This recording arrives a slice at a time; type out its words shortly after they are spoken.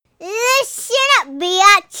up,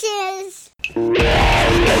 biatches?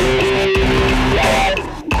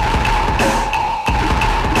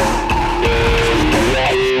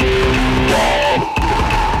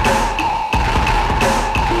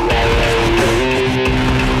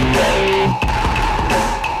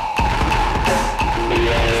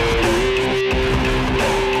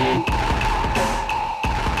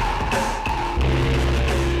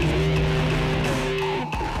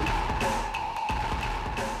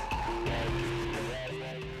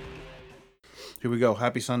 Here we go.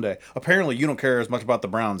 Happy Sunday. Apparently, you don't care as much about the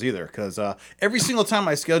Browns either, because every single time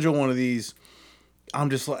I schedule one of these, I'm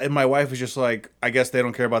just like, and my wife is just like, I guess they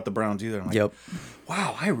don't care about the Browns either. I'm like, Yep.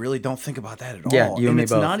 Wow, I really don't think about that at all. Yeah, you and me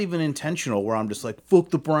it's both. not even intentional where I'm just like, fuck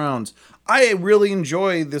the Browns. I really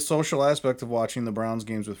enjoy the social aspect of watching the Browns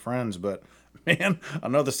games with friends, but man,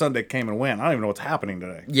 another Sunday came and went. I don't even know what's happening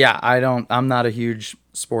today. Yeah, I'm not a huge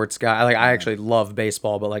sports guy. I actually love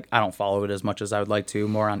baseball, but like I don't follow it as much as I would like to,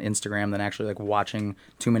 more on Instagram than actually like watching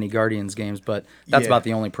too many Guardians games, but that's about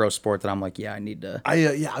the only pro sport that I'm like, I need to.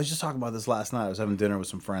 I was just talking about this last night. I was having dinner with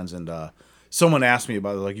some friends and someone asked me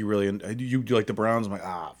about it, like, you like the Browns? I'm like,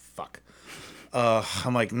 fuck.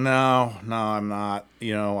 I'm like, no, I'm not.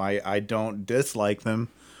 You know, I don't dislike them.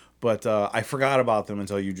 But I forgot about them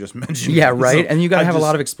until you just mentioned Yeah, them. right. So and you got to have a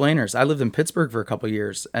lot of explainers. I lived in Pittsburgh for a couple of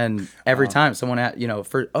years, and every time someone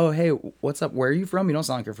hey, what's up? Where are you from? You don't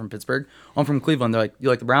sound like you're from Pittsburgh. I'm from Cleveland. They're like, you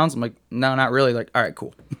like the Browns? I'm like, no, not really. Like, all right,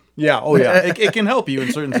 cool. Yeah, oh yeah. It can help you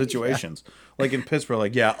in certain situations. Like in Pittsburgh,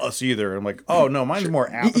 like, yeah, us either. I'm like, oh no, mine's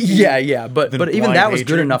more apathy. Yeah. But even that was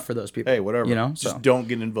hatred. good enough for those people. Hey, whatever. You know, just don't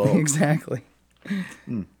get involved. Exactly.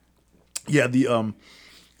 Yeah,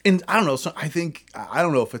 and I don't know. So I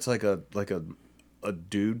don't know if it's like a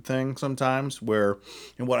dude thing sometimes. Where,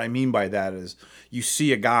 and what I mean by that is, you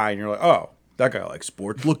see a guy and you're like, oh, that guy likes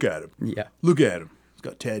sports. Look at him. Yeah. Look at him. He's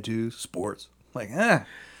got tattoos, sports. Like,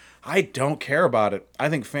 I don't care about it. I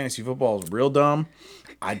think fantasy football is real dumb.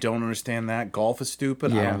 I don't understand that. Golf is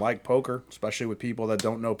stupid. I Yeah. don't like poker, especially with people that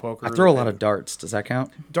don't know poker. I throw a lot of darts. Does that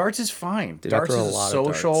count? Darts is fine. Dude, I Darts throw a is lot of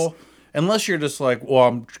social. darts. Unless you're just like, well,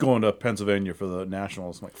 I'm going to Pennsylvania for the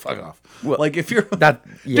Nationals. I'm like, fuck off. Well, like if you're that,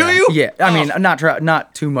 yeah, do you? Yeah, I mean,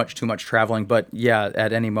 not too much traveling, but yeah,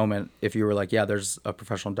 at any moment, if you were like, yeah, there's a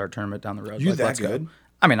professional dart tournament down the road. You like, that let's good? Go.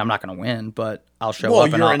 I mean, I'm not going to win, but I'll show Well,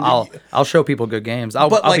 up and I'll show people good games. I'll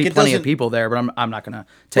like, beat it plenty of doesn't- people there, but I'm not going to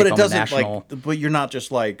take home a national. like. But you're not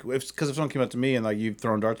just like, because if someone came up to me and like you've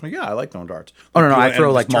thrown darts, I'm like, yeah, I like throwing darts. Oh no, Do you I wanna throw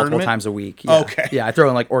enter like this multiple tournament? times a week. Yeah. Okay. Yeah, I throw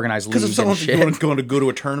in like organized Because if leagues and someone's shit. going to go to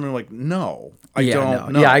a tournament, I'm like, no, I Yeah, don't. no.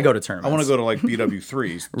 No. Yeah, I go to tournaments. I want to go to like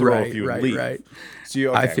BW3s, throw a few and leave. Right. See,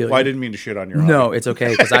 okay. I feel well, I you. didn't mean to shit on your. No, hobby. it's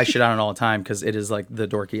okay because I shit on it all the time because it is like the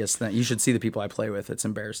dorkiest thing. You should see the people I play with. It's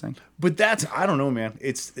embarrassing. But that's, I don't know, man.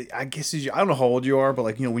 I guess I don't know how old you are, but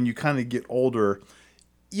like, you know, when you kind of get older,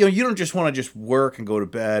 you know, you don't just want to just work and go to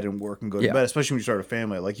bed and work and go to Yeah. bed, especially when you start a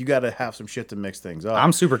family. Like, you got to have some shit to mix things up.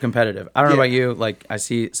 I'm super competitive. I don't know Yeah. about you. Like, I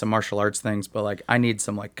see some martial arts things, but like, I need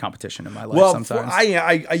some like competition in my life well, sometimes.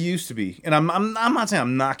 I used to be, and I'm not saying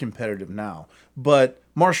I'm not competitive now, but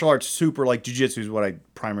martial arts super, like jiu-jitsu is what I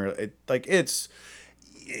primarily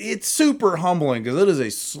it's super humbling because it is a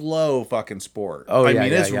slow fucking sport. Oh, I yeah,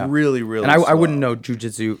 mean, yeah, it's yeah. really, really And I slow. wouldn't know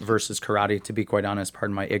jujitsu versus karate, to be quite honest.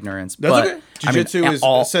 Pardon my ignorance. That's but, okay. Jiu-jitsu I mean, is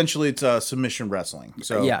essentially it's submission wrestling.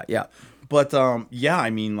 So yeah. But yeah, I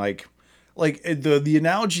mean, like the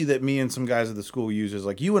analogy that me and some guys at the school use is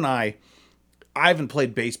like, you and I haven't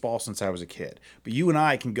played baseball since I was a kid, but you and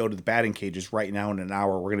I can go to the batting cages right now in an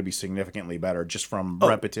hour. We're going to be significantly better just from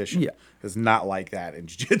repetition. yeah. It's not like that in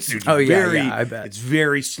jiu-jitsu. It's I bet. It's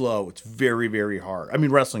very slow. It's very, very hard. I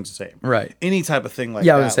mean, wrestling's the same. Right. Any type of thing like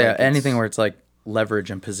Yeah, that. I would say like, anything where it's like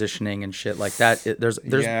leverage and positioning and shit like that. There's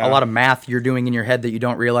Yeah. a lot of math you're doing in your head that you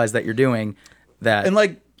don't realize that you're doing. And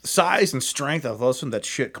like size and strength, athleticism, that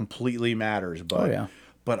shit completely matters. But yeah.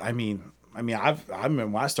 But I mean, I remember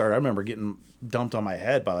when I started. I remember getting dumped on my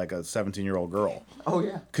head by like a 17-year-old girl. Oh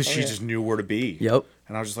yeah. Because she just knew where to be. Yep.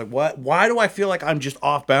 And I was just like, what? Why do I feel like I'm just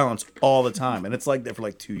off balance all the time? And it's like that for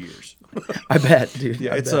like 2 years. I bet, dude.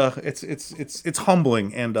 Yeah, I bet. it's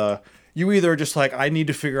humbling, and you either just like, I need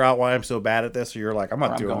to figure out why I'm so bad at this, or you're like, I'm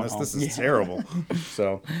not doing going this. home. This is terrible.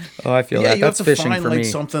 So Oh, I feel yeah, that. you That's have to fishing find for like me.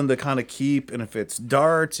 something to kind of keep. And if it's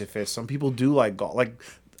darts, if it's some people do like golf, like.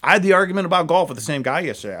 I had the argument about golf with the same guy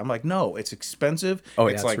yesterday. I'm like, no, it's expensive. Oh,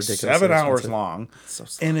 yeah, it's it's like ridiculously 7 hours expensive. long, So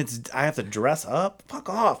and I have to dress up. Fuck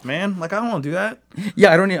off, man! Like, I don't want to do that.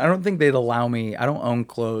 Yeah, I don't think they'd allow me. I don't own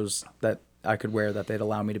clothes that I could wear that they'd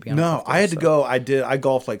allow me to be on. No, I had to go. I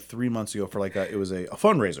golfed like 3 months ago for like it was a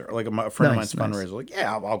fundraiser, like a friend of mine's fundraiser. Like,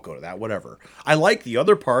 yeah, I'll go to that. Whatever. I like the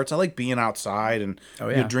other parts. I like being outside and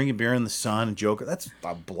drinking beer in the sun and joking. That's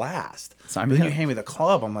a blast. But then you hand me the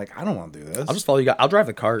club. I'm like, I don't want to do this. I'll just follow you guys. I'll drive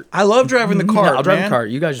the cart. I love driving the cart. I'll drive the cart.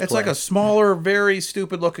 You guys just It's play. like a smaller, very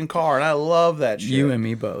stupid looking car, and I love that shit. You and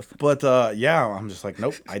me both. But yeah, I'm just like,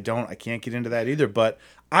 nope, I can't get into that either. But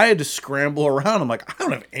I had to scramble around. I'm like, I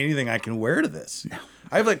don't have anything I can wear to this. No.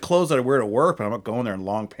 I have like clothes that I wear to work, but I'm not going there in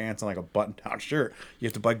long pants and like a button-down shirt. You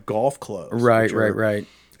have to buy golf clothes. Right.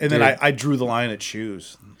 And then I drew the line at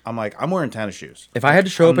shoes. I'm like, I'm wearing tennis shoes. If I had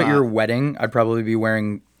to show up at your wedding, I'd probably be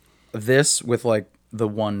wearing this with like the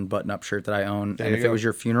one button-up shirt that I own. And if it was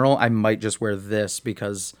your funeral, I might just wear this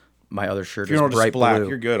because my other shirt is bright black, blue.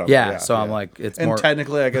 You're good on yeah, so I'm like, it's and more... And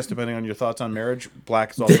technically, I guess, depending on your thoughts on marriage,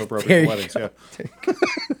 black is also appropriate for weddings. Yeah.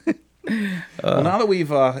 Well, now that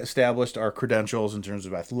we've established our credentials in terms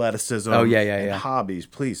of athleticism and hobbies,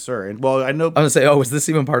 please, sir. And well, I know... I was going to say, is this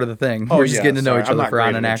even part of the thing? We're just getting to know each other for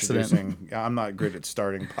on an accident. I'm not great at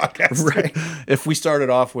starting podcasts. Right. If we started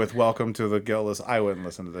off with welcome to the guiltless, I wouldn't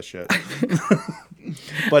listen to this shit.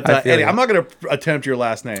 But Eddie, I'm not going to attempt your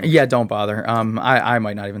last name. Yeah, don't bother. I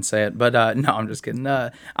might not even say it, but no, I'm just kidding.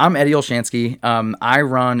 I'm Eddie Olschansky. I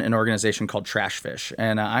run an organization called Trash Fish,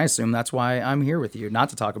 and I assume that's why I'm here with you, not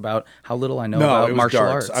to talk about how little I know about martial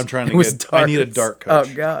arts. I'm trying to I need a dart coach.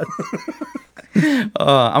 Oh God. I'm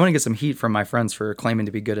gonna get some heat from my friends for claiming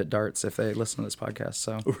to be good at darts if they listen to this podcast.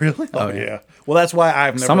 So really? Oh yeah. Well, that's why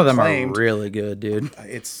I've never. Some of them claimed. are really good, dude.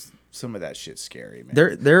 It's some of that shit's scary, man.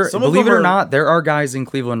 They're believe it or not, there are guys in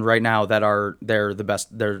Cleveland right now that they're the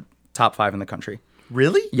best. They're top 5 in the country.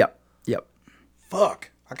 Really? Yep. Fuck.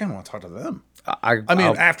 I kind of want to talk to them. I'll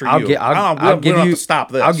give you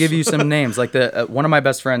stop this. I'll give you some names. Like one of my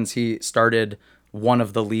best friends, he started one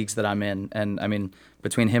of the leagues that I'm in, and I mean,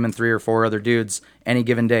 between him and 3 or 4 other dudes, any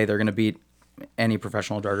given day they're going to beat any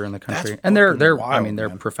professional darter in the country. And they're wild, I mean, they're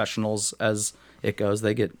professionals as it goes.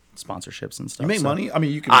 They get sponsorships and stuff. You make money? I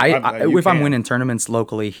mean, you can. If I'm winning tournaments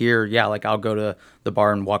locally here, yeah, like I'll go to the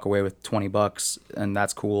bar and walk away with $20, and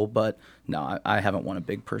that's cool. But no, I haven't won a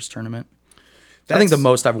big purse tournament. I think the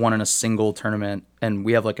most I've won in a single tournament, and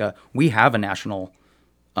we have a national.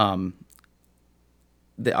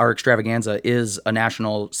 Our extravaganza is a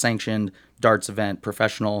national sanctioned darts event,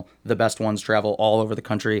 professional. The best ones travel all over the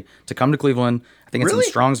country to come to Cleveland. I think it's in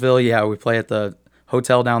Strongsville. Yeah, we play at the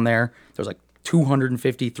hotel down there. There's like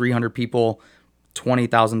 250, 300 people,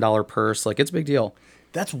 $20,000 purse. Like, it's a big deal.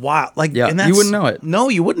 That's wild. Like, yeah, and that's, you wouldn't know it. No,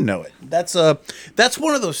 you wouldn't know it. That's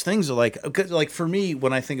one of those things that, like for me,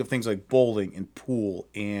 when I think of things like bowling and pool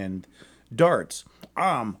and darts,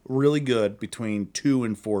 I'm really good between 2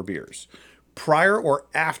 and 4 beers. Prior or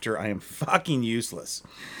after, I am fucking useless.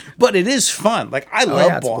 But it is fun. Like, I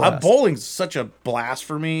love bowling. Bowling's such a blast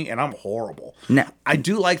for me, and I'm horrible. No. I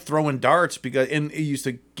do like throwing darts because, and it used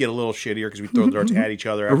to get a little shittier because we throw the darts at each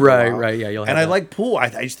other. After right, a while. Right, yeah. And I like pool. I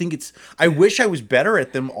just think I wish I was better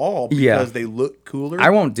at them all because they look cooler. I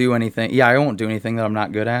won't do anything. Yeah, I won't do anything that I'm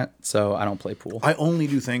not good at, so I don't play pool. I only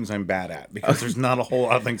do things I'm bad at because there's not a whole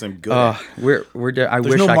lot of things I'm good at. I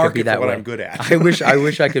wish I could be that way. I'm good at. I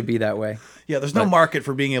wish I could be that way. Yeah, there's no market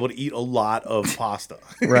for being able to eat a lot of pasta.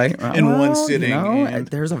 Right. in one sitting.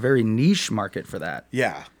 There's a very niche market for that.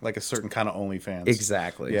 Yeah, like a certain kind of OnlyFans.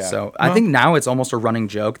 Exactly. Yeah. So I think now it's almost a running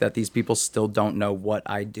joke that these people still don't know what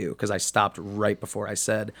I do because I stopped right before I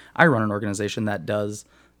said I run an organization that does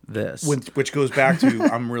this. Which goes back to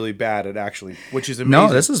I'm really bad at actually, which is amazing.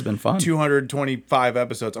 No, this has been fun. 225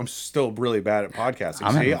 episodes. I'm still really bad at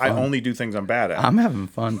podcasting. See, I only do things I'm bad at. I'm having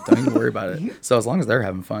fun. Don't even worry about it. So as long as they're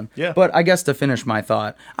having fun. Yeah. But I guess to finish my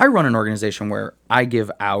thought, I run an organization where I give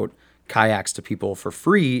out kayaks to people for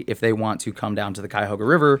free if they want to come down to the Cuyahoga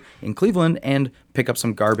River in Cleveland and pick up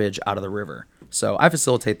some garbage out of the river. So I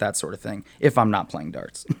facilitate that sort of thing if I'm not playing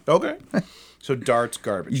darts. Okay. So darts,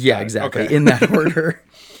 garbage. Yeah, exactly. Okay. In that order.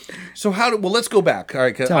 So let's go back. All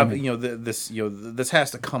right, this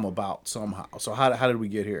has to come about somehow. So how did we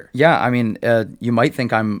get here? Yeah, I mean, you might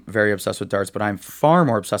think I'm very obsessed with darts, but I'm far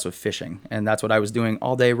more obsessed with fishing, and that's what I was doing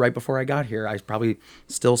all day right before I got here. I probably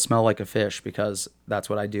still smell like a fish because that's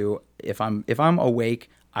what I do. If I'm awake,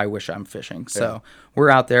 I wish I'm fishing. So we're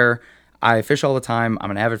out there. I fish all the time.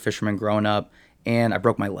 I'm an avid fisherman growing up, and I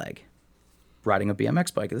broke my leg riding a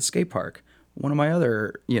BMX bike at the skate park. One of my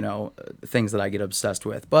other, things that I get obsessed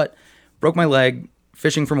with. But broke my leg.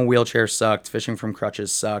 Fishing from a wheelchair sucked. Fishing from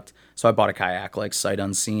crutches sucked. So I bought a kayak, like sight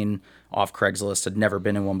unseen, off Craigslist. Had never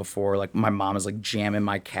been in one before. Like my mom was like jamming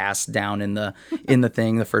my cast down in the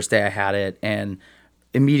thing the first day I had it, and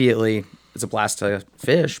immediately it's a blast to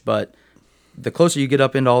fish. But the closer you get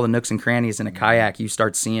up into all the nooks and crannies in a kayak, you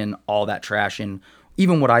start seeing all that trash in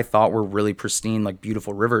even what I thought were really pristine, like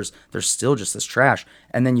beautiful rivers. There's still just this trash.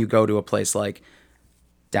 And then you go to a place like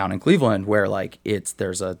down in Cleveland where like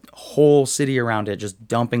there's a whole city around it just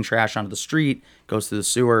dumping trash onto the street, goes through the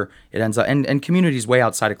sewer. It ends up, and communities way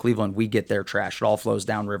outside of Cleveland, we get their trash. It all flows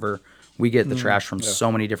downriver. We get the trash from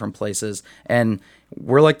so many different places. And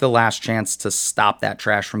we're like the last chance to stop that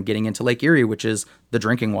trash from getting into Lake Erie, which is the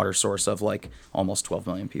drinking water source of like almost 12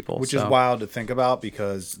 million people. Which is wild to think about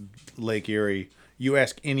because Lake Erie, you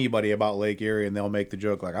ask anybody about Lake Erie and they'll make the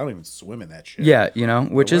joke like, I don't even swim in that shit. Yeah,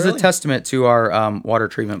 which is a testament to our water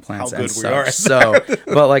treatment plants How and good we are such. So,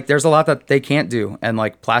 but like there's a lot that they can't do. And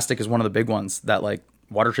like plastic is one of the big ones that like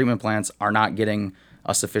water treatment plants are not getting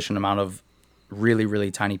a sufficient amount of really,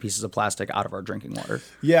 really tiny pieces of plastic out of our drinking water.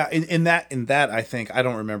 Yeah, in that I think, I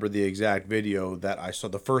don't remember the exact video that I saw.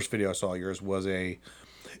 The first video I saw of yours was the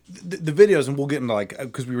videos, and we'll get into like,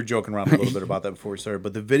 because we were joking around a little bit about that before we started,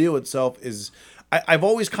 but the video itself is, I've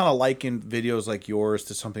always kind of likened videos like yours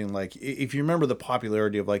to something like, if you remember the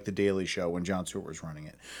popularity of like The Daily Show when Jon Stewart was running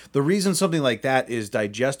it. The reason something like that is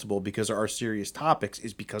digestible because there are serious topics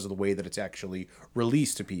is because of the way that it's actually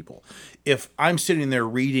released to people. If I'm sitting there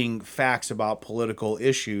reading facts about political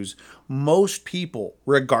issues, most people,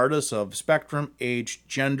 regardless of spectrum, age,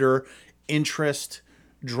 gender, interest,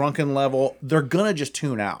 drunken level, they're gonna just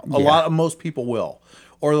tune out. Most people will,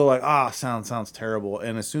 or they're like, sounds terrible,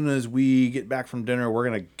 and as soon as we get back from dinner, we're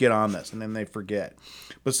gonna get on this, and then they forget.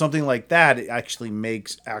 But something like that, it actually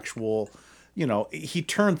makes actual, he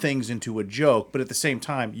turned things into a joke, but at the same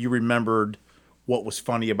time, you remembered what was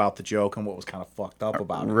funny about the joke and what was kind of fucked up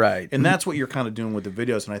about it. Right. And that's what you're kind of doing with the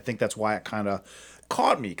videos, and I think that's why it kind of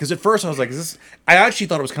caught me, because at first I was like, I actually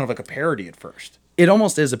thought it was kind of like a parody at first. It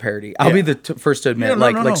almost is a parody. I'll be the first to admit,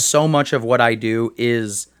 like so much of what I do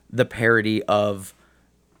is the parody of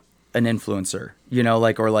an influencer,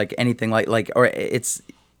 or like anything or it's,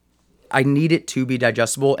 I need it to be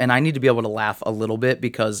digestible and I need to be able to laugh a little bit,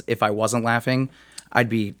 because if I wasn't laughing, I'd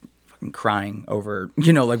be fucking crying over,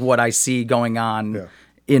 like what I see going on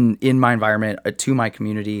in my environment, to my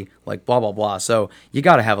community, like blah, blah, blah. So you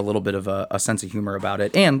got to have a little bit of a sense of humor about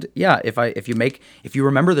it. And yeah, if you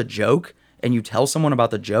remember the joke, and you tell someone about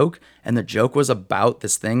the joke, and the joke was about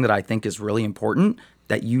this thing that I think is really important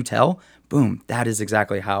that you tell, boom, that is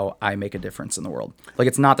exactly how I make a difference in the world. Like,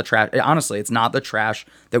 it's not the trash. Honestly, it's not the trash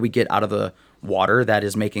that we get out of the water that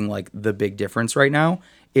is making like the big difference right now.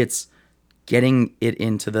 It's getting it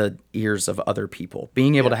into the ears of other people,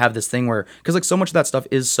 being able to have this thing where, because like so much of that stuff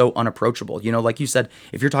is so unapproachable. Like you said,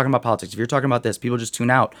 if you're talking about politics, if you're talking about this, people just tune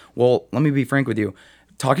out. Well, let me be frank with you.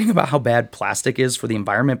 Talking about how bad plastic is for the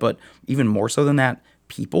environment, but even more so than that,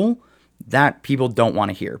 people don't want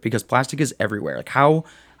to hear, because plastic is everywhere. Like, how,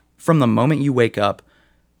 from the moment you wake up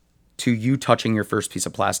to you touching your first piece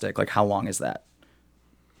of plastic, like how long is that?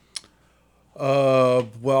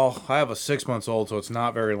 Well, I have a 6-month-old, so it's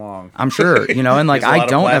not very long. I'm sure, and like I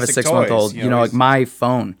don't have a 6-month-old, toys, like my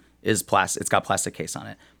phone is plastic. It's got plastic case on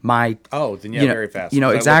it. Then very fast.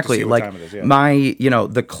 Exactly. Like my,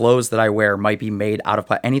 the clothes that I wear might be made out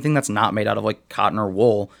of anything that's not made out of like cotton or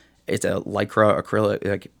wool. It's a lycra, acrylic,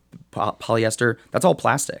 like polyester. That's all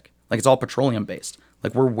plastic. Like it's all petroleum based.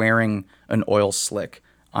 Like we're wearing an oil slick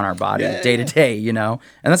on our body day to day, and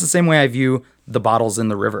that's the same way I view the bottles in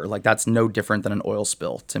the river. Like that's no different than an oil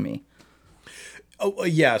spill to me. Oh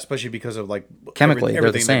yeah, especially because of like chemically,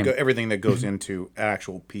 they're the same. Everything that goes into an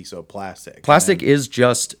actual piece of plastic. Plastic is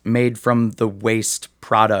just made from the waste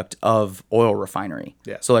product of oil refinery.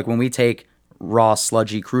 Yeah. So like when we take raw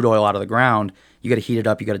sludgy crude oil out of the ground, you got to heat it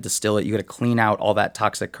up, you got to distill it, you got to clean out all that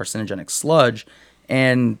toxic carcinogenic sludge,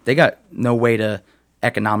 and they got no way to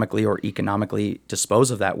economically or economically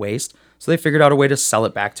dispose of that waste. So they figured out a way to sell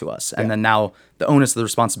it back to us. And then now the onus of the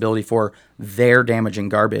responsibility for their damaging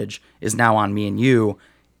garbage is now on me and you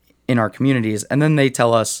in our communities. And then they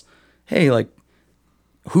tell us, hey, like,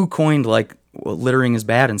 who coined like littering is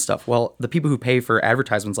bad and stuff? Well, the people who pay for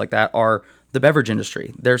advertisements like that are the beverage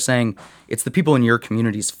industry. They're saying it's the people in your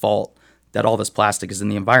community's fault that all this plastic is in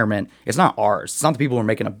the environment. It's not ours. It's not the people who are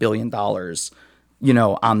making $1 billion,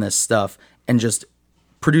 on this stuff and just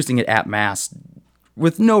producing it at mass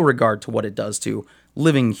with no regard to what it does to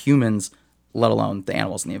living humans, let alone the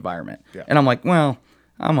animals in the environment. Yeah. And I'm like, well,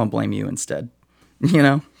 I'm gonna blame you instead.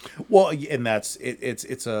 Well, and that's it.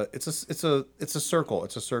 It's a circle.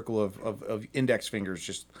 It's a circle of index fingers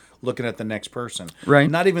just looking at the next person. Right.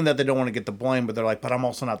 Not even that they don't want to get the blame, but they're like, but I'm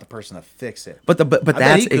also not the person to fix it. But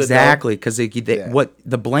that's exactly because what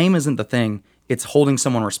the blame isn't the thing. it's holding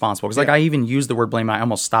someone responsible. Because like I even use the word blame and I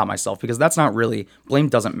almost stop myself because that's not really, blame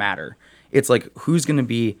doesn't matter. It's like, who's going to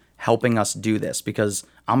be helping us do this? Because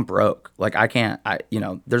I'm broke. Like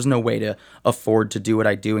there's no way to afford to do what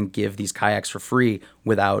I do and give these kayaks for free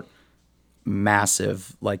without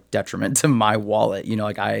massive like detriment to my wallet.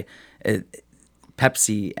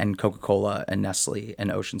 Pepsi and Coca-Cola and Nestle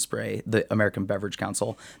and Ocean Spray, the American Beverage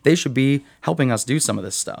Council, they should be helping us do some of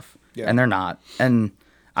this stuff. Yeah. And they're not. And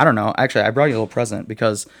I don't know. Actually, I brought you a little present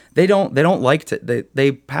because they don't like to,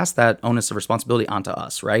 they pass that onus of responsibility onto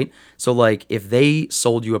us, right? So like if they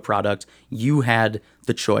sold you a product, you had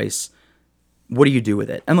the choice. What do you do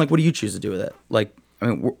with it? And like, what do you choose to do with it? Like, I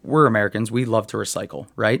mean, we're Americans. We love to recycle,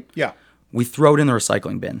 right? Yeah. We throw it in the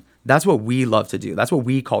recycling bin. That's what we love to do. That's what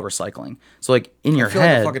we call recycling. So like in your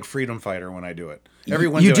head, like a fucking freedom fighter when I do it.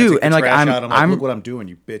 Everyone's you do, and like I'm like, look what I'm doing,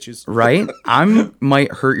 you bitches. Right?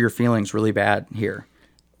 Might hurt your feelings really bad here.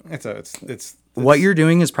 It's what you're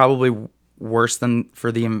doing is probably worse than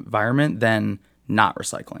for the environment than not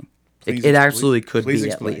recycling. It absolutely could be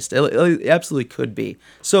explain. At least. It absolutely could be.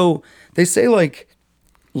 So they say like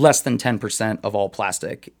less than 10% of all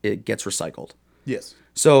plastic it gets recycled. Yes.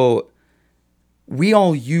 So we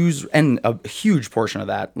all use, and a huge portion of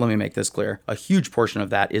that, let me make this clear, a huge portion of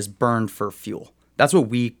that is burned for fuel. That's what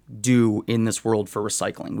we do in this world for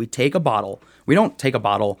recycling. We take a bottle, we don't take a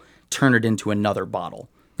bottle, turn it into another bottle.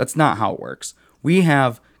 That's not how it works. We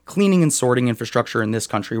have cleaning and sorting infrastructure in this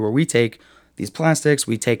country where we take these plastics,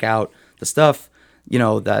 we take out the stuff,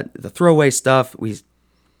 that the throwaway stuff,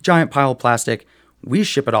 giant pile of plastic, we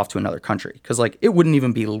ship it off to another country. Because like it wouldn't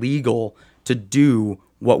even be legal to do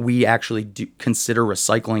what we actually do consider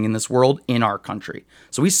recycling in this world in our country.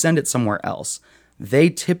 So we send it somewhere else.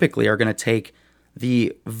 They typically are going to take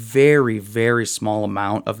the very, very small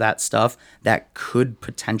amount of that stuff that could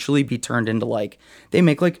potentially be turned into like, they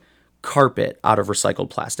make like carpet out of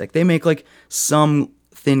recycled plastic. They make like some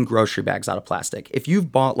thin grocery bags out of plastic. If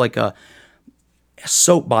you've bought like a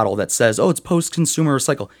soap bottle that says, oh, it's post-consumer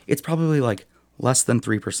recycle, it's probably like less than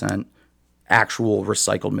 3% actual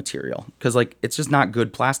recycled material because like it's just not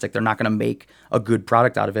good plastic. They're not going to make a good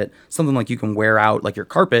product out of it. Something like you can wear out like your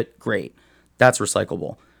carpet, great. That's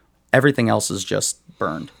recyclable. Everything else is just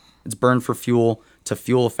burned. It's burned for fuel, to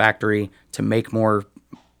fuel a factory, to make more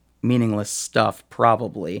meaningless stuff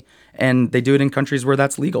probably. And they do it in countries where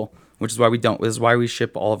that's legal, which is why we don't. This is why we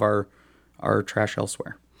ship all of our trash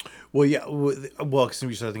elsewhere. Well, yeah. Well, because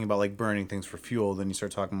you start thinking about like burning things for fuel, then you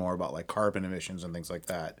start talking more about like carbon emissions and things like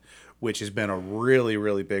that, which has been a really,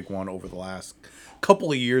 really big one over the last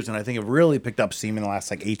couple of years, and I think it really picked up steam in the last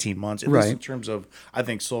like 18 months, at least in terms of I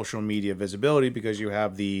think social media visibility, because you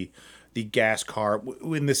have the gas car,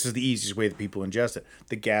 and this is the easiest way that people ingest it,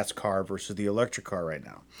 the gas car versus the electric car right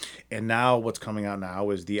now. And now what's coming out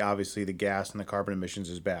now is obviously the gas and the carbon emissions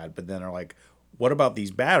is bad, but then they're like, what about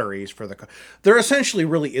these batteries for the car? There essentially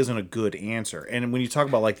really isn't a good answer. And when you talk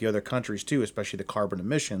about like the other countries too, especially the carbon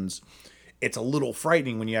emissions, it's a little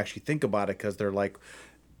frightening when you actually think about it, because they're like,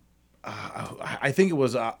 I think it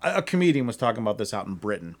was a comedian was talking about this out in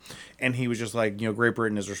Britain, and he was just like, Great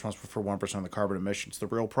Britain is responsible for 1% of the carbon emissions. The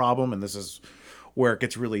real problem, and this is where it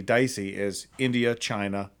gets really dicey, is India,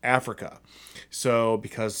 China, Africa. So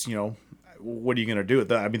because, what are you going to do with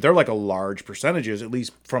that? I mean, they're like a large percentages, at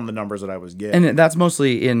least from the numbers that I was getting. And that's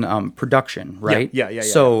mostly in production, right? Yeah.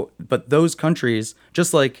 So, but those countries,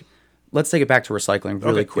 just like, let's take it back to recycling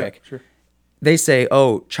really quick. Yeah, sure. They say,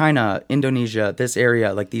 oh, China, Indonesia, this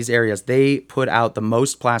area, like these areas, they put out the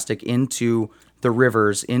most plastic into the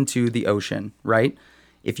rivers, into the ocean, right?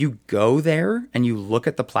 If you go there and you look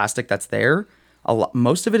at the plastic that's there,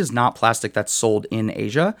 most of it is not plastic that's sold in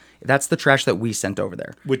Asia. That's the trash that we sent over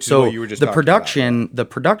there. Which is what you were just talking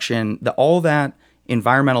about. All that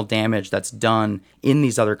environmental damage that's done in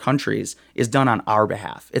these other countries is done on our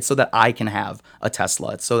behalf. It's so that I can have a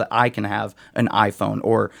Tesla. It's so that I can have an iPhone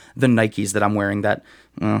or the Nikes that I'm wearing that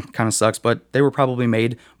kind of sucks, but they were probably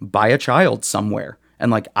made by a child somewhere.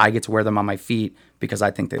 And like I get to wear them on my feet because I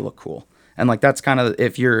think they look cool. And like that's kind of,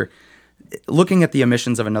 if you're looking at the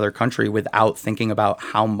emissions of another country without thinking about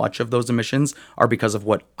how much of those emissions are because of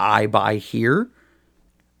what I buy here,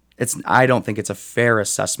 I don't think it's a fair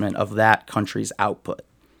assessment of that country's output.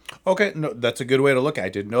 Okay, no, that's a good way to look at it. I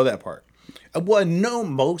didn't know that part. Well, no,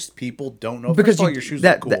 most people don't know. Because First of all, your shoes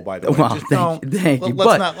are cool, by the way. Well, thank you.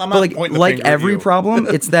 But like every problem,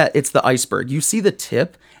 it's the iceberg. You see the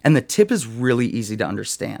tip, and the tip is really easy to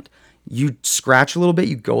understand. You scratch a little bit,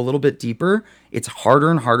 you go a little bit deeper. It's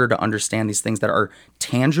harder and harder to understand these things that are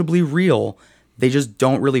tangibly real. They just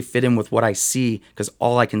don't really fit in with what I see, because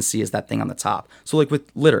all I can see is that thing on the top. So like with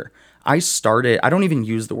litter, I don't even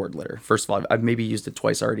use the word litter. First of all, I've maybe used it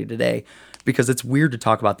twice already today because it's weird to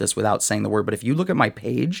talk about this without saying the word. But if you look at my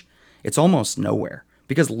page, it's almost nowhere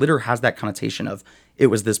because litter has that connotation of it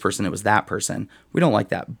was this person, it was that person. We don't like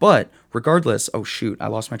that. But regardless, oh shoot, I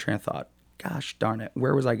lost my train of thought. Gosh darn it.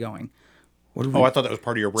 Where was I going? I thought that was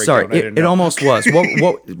part of your breakdown. Sorry, it almost was.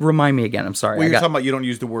 What? Remind me again. I'm sorry. Well, you're talking about you don't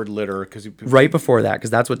use the word litter because right before that, because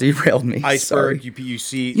that's what derailed me. Iceberg, you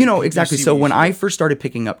see. Exactly. So when I first started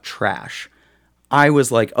picking up trash, I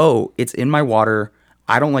was like, oh, it's in my water.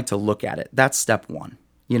 I don't like to look at it. That's step one.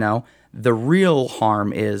 The real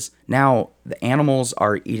harm is now the animals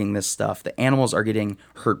are eating this stuff. The animals are getting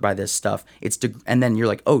hurt by this stuff. And then you're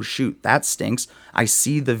like, oh shoot, that stinks. I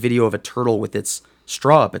see the video of a turtle with its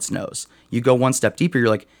straw up its nose. You go one step deeper, you're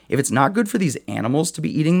like, if it's not good for these animals to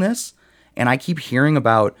be eating this, and I keep hearing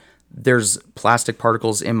about there's plastic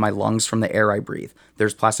particles in my lungs from the air I breathe.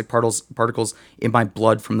 There's plastic particles in my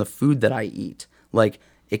blood from the food that I eat. Like,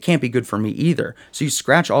 it can't be good for me either. So you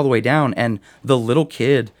scratch all the way down, and the little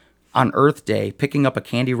kid on Earth Day picking up a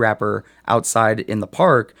candy wrapper outside in the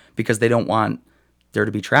park because they don't want there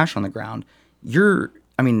to be trash on the ground. You're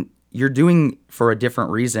doing for a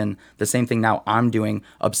different reason the same thing now I'm doing,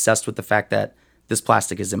 obsessed with the fact that this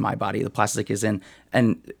plastic is in my body. The plastic is in,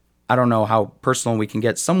 and I don't know how personal we can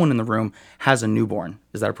get. Someone in the room has a newborn.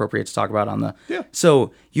 Is that appropriate to talk about on the? Yeah.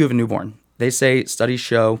 So you have a newborn. They say, studies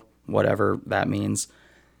show, whatever that means,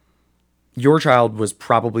 your child was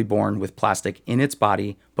probably born with plastic in its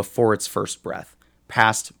body before its first breath,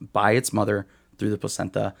 passed by its mother through the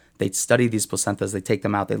placenta. They study these placentas. They take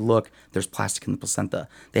them out. They look. There's plastic in the placenta.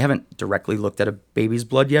 They haven't directly looked at a baby's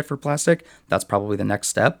blood yet for plastic. That's probably the next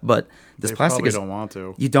step. But this plastic is. Don't want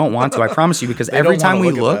to. You don't want to. I promise you, because every time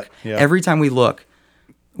we look,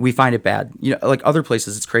 we find it bad. Like other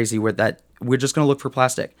places, it's crazy where that we're just going to look for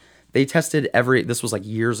plastic. They tested this was like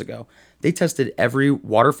years ago. They tested every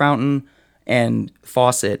water fountain and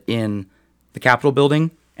faucet in the Capitol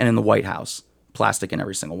building and in the White House. Plastic in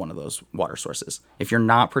every single one of those water sources. If you're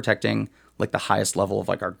not protecting like the highest level of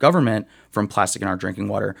like our government from plastic in our drinking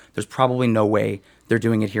water, there's probably no way they're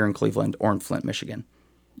doing it here in Cleveland or in Flint, Michigan.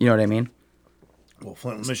 You know what I mean? Well,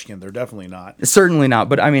 Flint, Michigan, they're definitely not. Certainly not.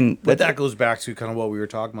 But I mean, but that goes back to kind of what we were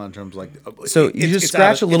talking about in terms of like. So you just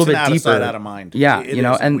scratch a little bit deeper. Out of sight, out of mind. Yeah,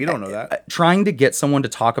 and we don't know that. Trying to get someone to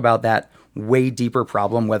talk about that way deeper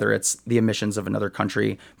problem, whether it's the emissions of another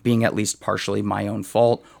country being at least partially my own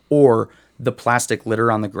fault, or the plastic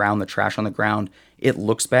litter on the ground, the trash on the ground, it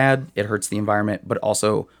looks bad, it hurts the environment, but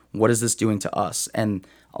also what is this doing to us? And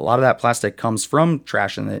a lot of that plastic comes from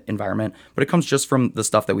trash in the environment, but it comes just from the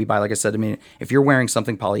stuff that we buy. Like I said, if you're wearing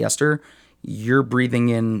something polyester, you're breathing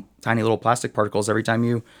in tiny little plastic particles every time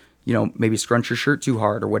you maybe scrunch your shirt too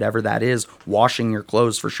hard or whatever that is. Washing your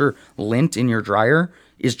clothes, for sure. Lint in your dryer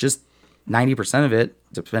is just 90% of it,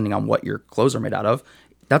 depending on what your clothes are made out of.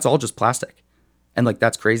 That's all just plastic. And like,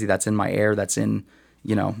 that's crazy. That's in my air. That's in,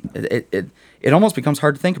 it almost becomes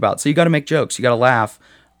hard to think about. So you got to make jokes. You got to laugh.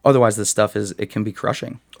 Otherwise, this stuff it can be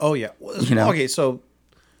crushing. Oh yeah. Okay. So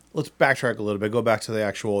let's backtrack a little bit. Go back to the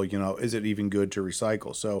actual, is it even good to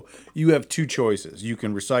recycle? So you have two choices. You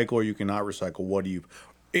can recycle or you cannot recycle.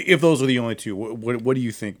 If those are the only two, what do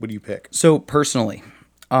you think? What do you pick? So personally,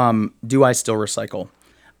 do I still recycle?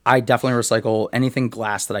 I definitely recycle anything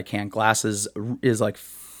glass that I can. Glass is like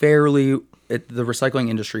fairly, the recycling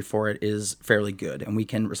industry for it is fairly good, and we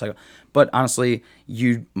can recycle. But honestly,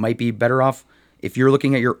 you might be better off if you're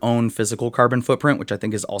looking at your own physical carbon footprint, which I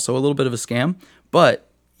think is also a little bit of a scam. But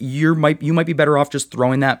you might be better off just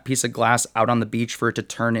throwing that piece of glass out on the beach for it to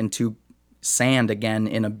turn into sand again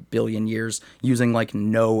in 1 billion years using like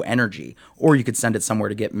no energy, or you could send it somewhere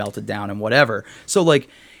to get melted down and whatever. So like,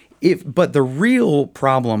 but the real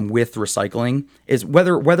problem with recycling is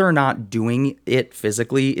whether or not doing it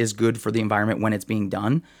physically is good for the environment when it's being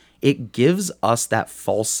done. It gives us that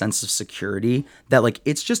false sense of security that like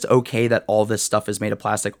it's just okay that all this stuff is made of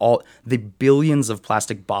plastic, all the billions of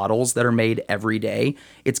plastic bottles that are made every day.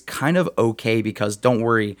 It's kind of okay because don't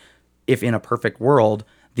worry, if in a perfect world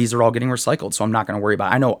these are all getting recycled, so I'm not going to worry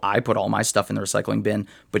about it. I know I put all my stuff in the recycling bin,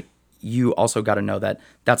 but you also got to know that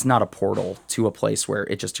that's not a portal to a place where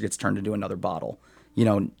it just gets turned into another bottle.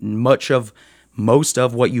 Most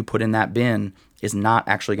of what you put in that bin is not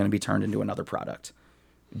actually going to be turned into another product.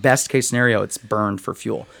 Best case scenario, it's burned for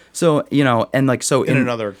fuel. So, and like, so in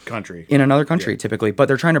another country, yeah, typically, but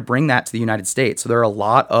they're trying to bring that to the United States. So there's a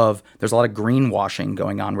lot of greenwashing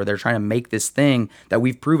going on where they're trying to make this thing that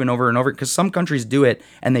we've proven over and over, because some countries do it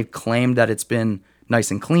and they've claimed that it's been nice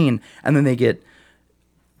and clean. And then they get,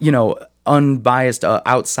 unbiased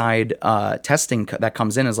outside testing that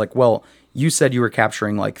comes in is like, well, you said you were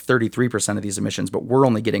capturing like 33% of these emissions, but we're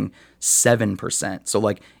only getting 7%. So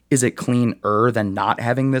like, is it cleaner than not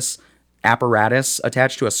having this apparatus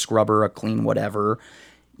attached to a scrubber, a clean whatever?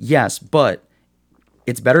 Yes, but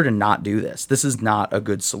it's better to not do this. This is not a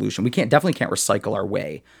good solution. We definitely can't recycle our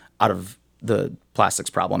way out of the plastics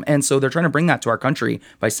problem. And so they're trying to bring that to our country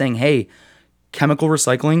by saying, hey, chemical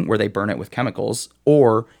recycling, where they burn it with chemicals,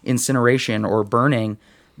 or incineration or burning,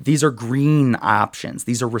 these are green options.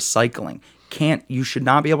 These are recycling. You should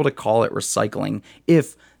not be able to call it recycling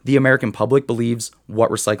if the American public believes what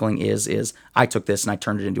recycling is I took this and I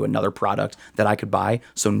turned it into another product that I could buy,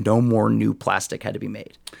 so no more new plastic had to be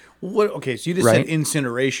made. What? Okay, so you just said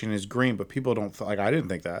incineration is green, but people don't like. I didn't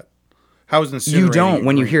think that. How is incinerating? You don't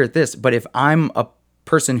when green? you hear this. But if I'm a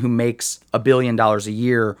person who makes $1 billion a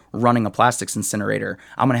year running a plastics incinerator,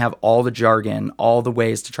 I'm going to have all the jargon, all the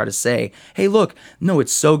ways to try to say, hey, look, no,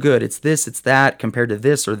 it's so good. It's this, it's that, compared to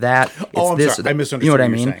this or that. It's I'm this sorry. or that. I misunderstood. You know what I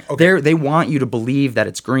you're mean? saying. Okay. They want you to believe that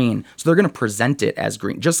it's green. So they're going to present it as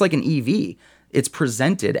green, just like an EV. It's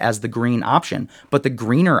presented as the green option. But the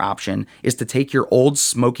greener option is to take your old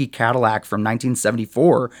smoky Cadillac from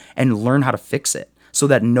 1974 and learn how to fix it so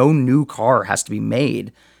that no new car has to be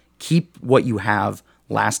made. Keep what you have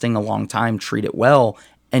lasting a long time, treat it well,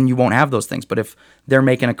 and you won't have those things. But if they're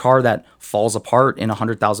making a car that falls apart in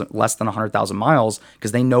less than 100,000 miles,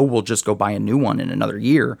 because they know we'll just go buy a new one in another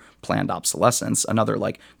year, planned obsolescence, another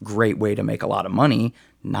like great way to make a lot of money,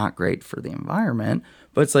 not great for the environment.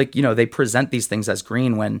 But it's like, they present these things as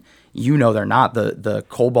green when they're not. The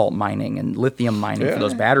cobalt mining and lithium mining for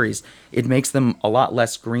those batteries, it makes them a lot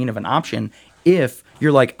less green of an option. If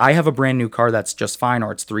you're like, I have a brand new car that's just fine,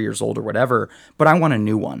 or it's 3 years old or whatever, but I want a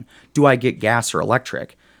new one. Do I get gas or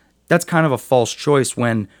electric? That's kind of a false choice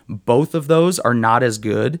when both of those are not as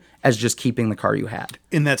good as just keeping the car you had.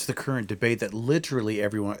 And that's the current debate that literally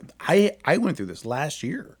everyone. I went through this last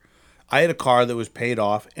year. I had a car that was paid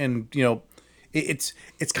off, and it's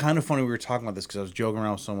kind of funny we were talking about this because I was joking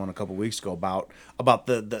around with someone a couple weeks ago about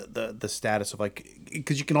the status of like,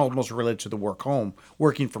 because you can almost relate to the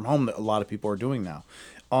working from home that a lot of people are doing now.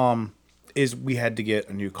 Is we had to get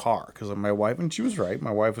a new car because of my wife, and she was right.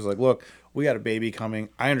 My wife was like, look, we got a baby coming.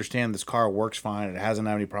 I understand this car works fine. It hasn't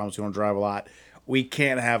had any problems. We don't drive a lot. We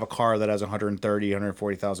can't have a car that has 130,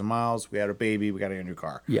 140,000 miles. We had a baby. We got to get a new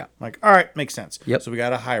car. Yeah. I'm like, all right, makes sense. Yep. So we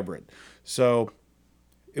got a hybrid. So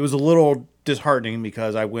it was a little disheartening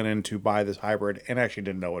because I went in to buy this hybrid and actually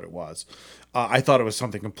didn't know what it was. I thought it was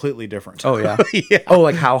something completely different. Oh, yeah. Yeah. Oh,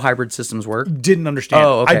 like how hybrid systems work? Didn't understand.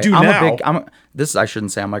 Oh, okay. I do now. I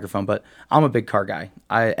shouldn't say on microphone, but I'm a big car guy.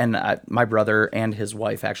 My brother and his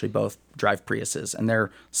wife actually both drive Priuses, and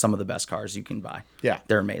they're some of the best cars you can buy. Yeah.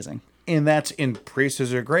 They're amazing. And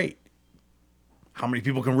Priuses are great. How many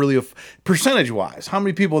people can really, percentage-wise, how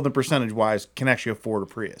many people percentage-wise can actually afford a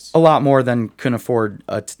Prius? A lot more than can afford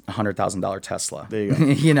a $100,000 Tesla. There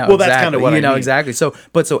you go. Well, that's kind of what I mean. Exactly. So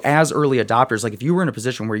as early adopters, like if you were in a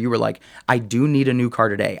position where you were like, I do need a new car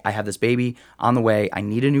today. I have this baby on the way. I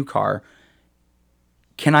need a new car.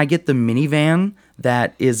 Can I get the minivan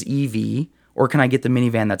that is EV? Or can I get the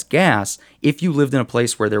minivan that's gas? If you lived in a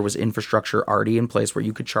place where there was infrastructure already in place where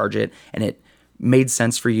you could charge it and it made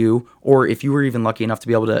sense for you, or if you were even lucky enough to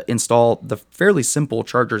be able to install the fairly simple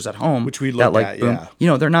chargers at home, which we looked at,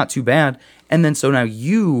 boom, they're not too bad. And then so now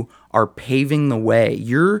you are paving the way.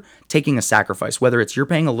 You're taking a sacrifice, whether it's you're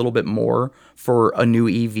paying a little bit more for a new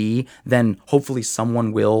EV than hopefully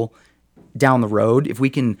someone will down the road. If we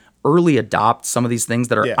can early adopt some of these things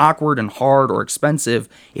that are awkward and hard or expensive,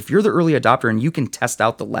 if you're the early adopter and you can test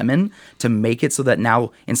out the lemon to make it so that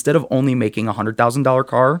now instead of only making a $100,000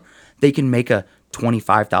 car, they can make a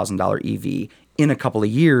 $25,000 EV in a couple of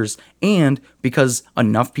years. And because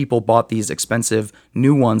enough people bought these expensive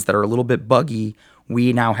new ones that are a little bit buggy,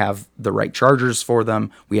 we now have the right chargers for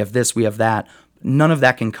them. We have this, we have that. None of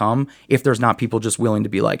that can come if there's not people just willing to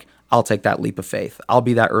be like, I'll take that leap of faith. I'll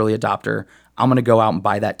be that early adopter. I'm going to go out and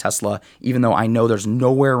buy that Tesla, even though I know there's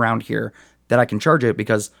nowhere around here that I can charge it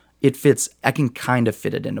because it fits. I can kind of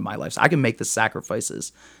fit it into my life. So I can make the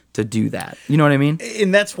sacrifices to do that. You know what I mean?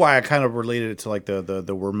 And that's why I kind of related it to like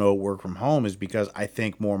the remote work from home is because I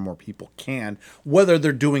think more and more people can, whether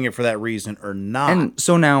they're doing it for that reason or not. And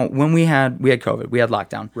so now when we had COVID, we had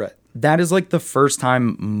lockdown. Right. That is like the first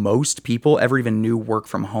time most people ever even knew work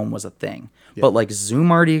from home was a thing. Yeah. But like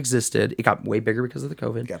Zoom already existed. It got way bigger because of the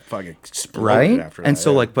COVID. It got fucking exploded after that. And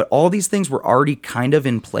so but all these things were already kind of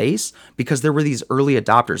in place because there were these early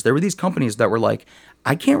adopters. There were these companies that were like,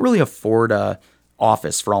 I can't really afford a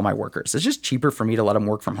office for all my workers. It's just cheaper for me to let them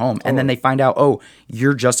work from home. And then they find out, oh,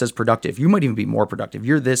 you're just as productive. You might even be more productive.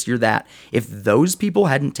 You're this, you're that. If those people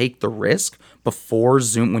hadn't taken the risk before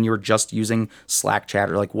Zoom, when you were just using Slack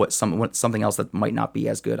chat or like something else that might not be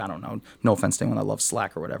as good, I don't know. No offense to anyone that loves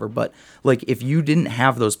Slack or whatever. But like if you didn't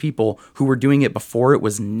have those people who were doing it before it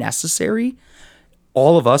was necessary,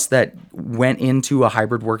 all of us that went into a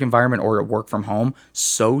hybrid work environment or a work from home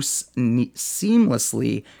so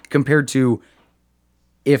seamlessly compared to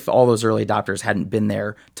if all those early adopters hadn't been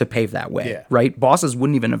there to pave that way, right? Bosses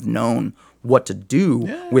wouldn't even have known what to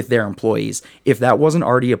do with their employees if that wasn't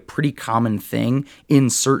already a pretty common thing in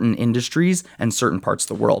certain industries and certain parts of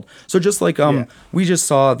the world. So just like we just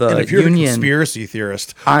saw the and if you're union, a conspiracy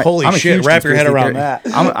theorist, I'm holy shit, wrap your head around that.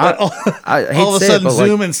 I hate all of to a say it, sudden, but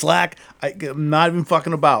Zoom like, and Slack, I'm not even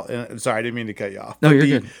fucking about. And sorry, I didn't mean to cut you off. No, But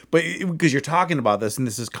you're good. But because you're talking about this, and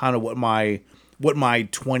this is kind of what my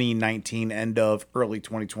 2019 end of early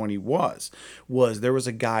 2020 was there was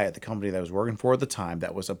a guy at the company that I was working for at the time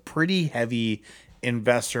that was a pretty heavy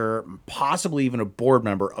investor, possibly even a board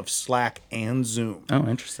member of Slack and Zoom. Oh,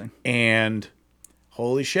 interesting. And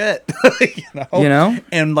holy shit, you know?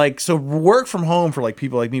 And like, so work from home for like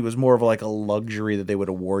people like me was more of like a luxury that they would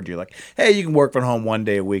award you. Like, hey, you can work from home one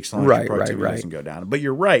day a week, so long as your productivity doesn't go down. But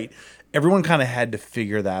you're right. Everyone kind of had to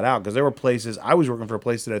figure that out because there were places, I was working for a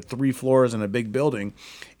place that had 3 floors in a big building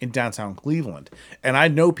in downtown Cleveland. And I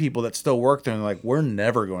know people that still work there and like, we're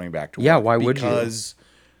never going back to work. Yeah, why would you? Because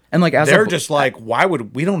and like, as they're just like, why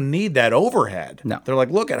would we don't need that overhead? No. They're like,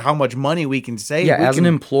 look at how much money we can save. Yeah, as an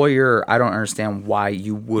employer, I don't understand why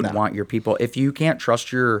you would want your people. If you can't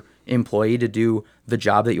trust your employee to do the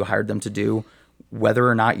job that you hired them to do, whether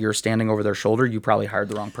or not you're standing over their shoulder, you probably hired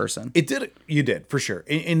the wrong person. You did, for sure.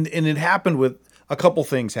 And it happened with a couple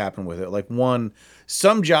things happened with it. Like one,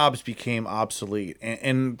 some jobs became obsolete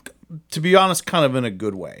and to be honest, kind of in a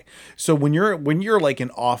good way. So when you're like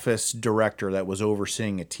an office director that was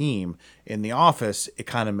overseeing a team in the office, it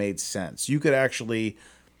kind of made sense. You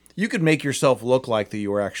could make yourself look like that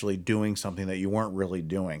you were actually doing something that you weren't really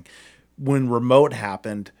doing. When remote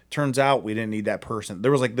happened, turns out we didn't need that person.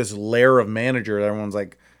 There was like this layer of manager that everyone's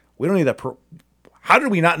like, we don't need that how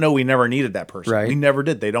did we not know we never needed that person? Right. We never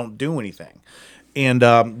did. They don't do anything. And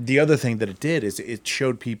the other thing that it did is it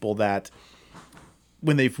showed people that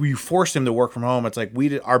when we forced them to work from home, it's like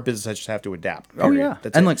our business just have to adapt. Period. Oh yeah.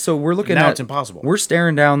 That's and it. like, so we're looking now at, it's impossible. We're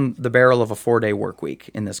staring down the barrel of a 4-day work week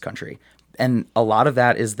in this country. And a lot of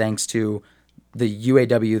that is thanks to the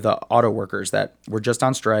UAW, the auto workers that were just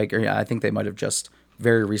on strike, or I think they might have just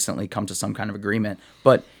very recently come to some kind of agreement,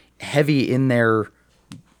 but heavy in their,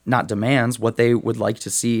 not demands, what they would like to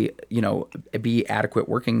see, be adequate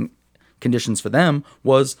working conditions for them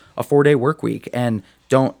was a 4-day work week. And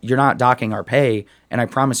you're not docking our pay. And I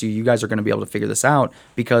promise you guys are going to be able to figure this out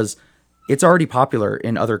because it's already popular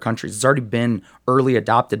in other countries. It's already been early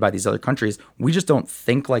adopted by these other countries. We just don't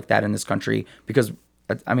think like that in this country because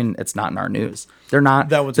it's not in our news. They're not.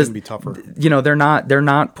 That one's going to be tougher. They're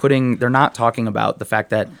not talking about the fact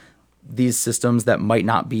that these systems that might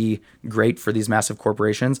not be great for these massive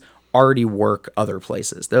corporations already work other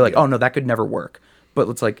places. They're like, oh no, that could never work. But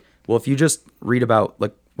it's like, well, if you just read about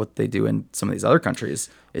like what they do in some of these other countries,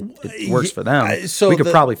 it works for them. So we could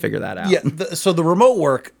probably figure that out. Yeah. So the remote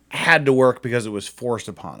work had to work because it was forced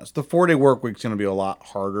upon us. The 4-day work week's going to be a lot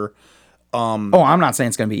harder. I'm not saying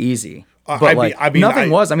it's going to be easy. But nothing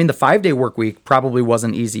was. The 5-day work week probably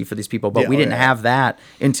wasn't easy for these people, but we didn't have that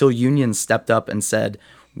until unions stepped up and said,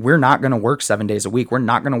 we're not going to work 7 days a week. We're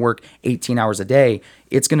not going to work 18 hours a day.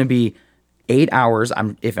 It's going to be 8 hours.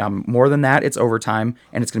 If I'm more than that, it's overtime.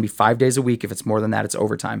 And it's going to be 5 days a week. If it's more than that, it's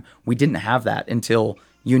overtime. We didn't have that until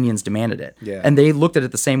unions demanded it. Yeah. And they looked at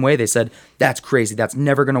it the same way. They said, that's crazy. That's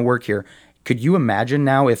never going to work here. Could you imagine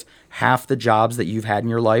now if half the jobs that you've had in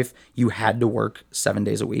your life, you had to work 7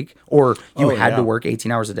 days a week or you had to work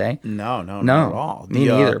 18 hours a day? No, not at all. Me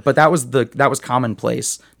neither. But that was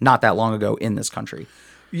commonplace not that long ago in this country.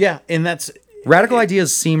 Yeah. And that's radical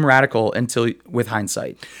ideas seem radical until with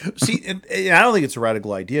hindsight. See, and I don't think it's a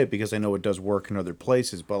radical idea because I know it does work in other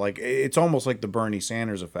places, but like it's almost like the Bernie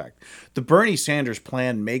Sanders effect. The Bernie Sanders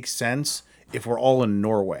plan makes sense if we're all in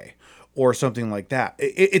Norway or something like that.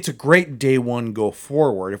 It's a great day one go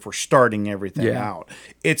forward if we're starting everything out.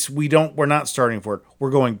 We're not starting forward. We're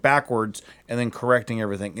going backwards and then correcting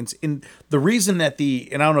everything. It's in the reason that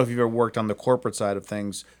and I don't know if you've ever worked on the corporate side of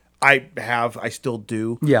things. I still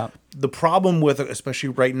do. Yeah. The problem with it, especially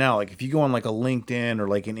right now, like if you go on like a LinkedIn or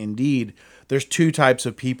like an Indeed, there's 2 types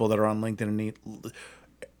of people that are on LinkedIn and Indeed.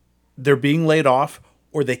 They're being laid off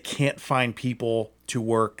or they can't find people to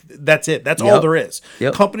work. That's it. That's all there is.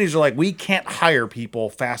 Yep. Companies are like, we can't hire people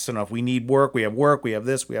fast enough. We need work. We have work. We have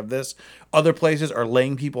this. We have this. Other places are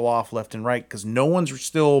laying people off left and right because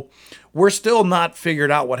we're still not figured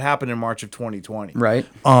out what happened in March of 2020. Right.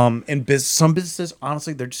 And some businesses,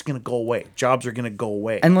 honestly, they're just going to go away. Jobs are going to go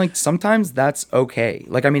away. And like sometimes that's okay.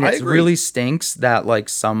 Like, I mean, I it agree. really stinks that like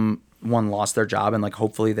someone lost their job and like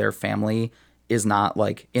hopefully their family is not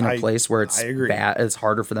like in a place where it's I agree. bad. It's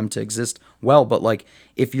harder for them to exist well. But like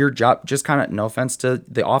if your job, just kind of, no offense to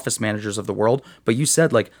the office managers of the world, but you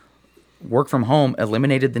said like work from home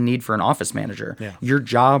eliminated the need for an office manager. Yeah. Your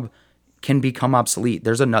job can become obsolete.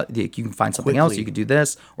 There's another, you can find something else. Quickly. You could do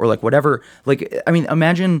this or like whatever. Like, I mean,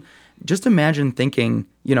 imagine thinking,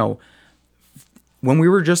 you know, when we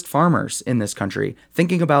were just farmers in this country,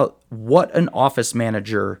 thinking about what an office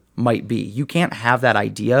manager might be. You can't have that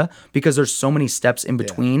idea because there's so many steps in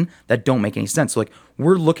between that don't make any sense. So like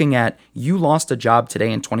we're looking at, you lost a job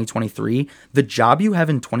today in 2023. The job you have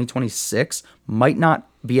in 2026 might not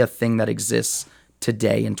be a thing that exists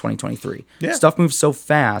today in 2023. Yeah. Stuff moves so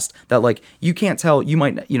fast that like you can't tell. You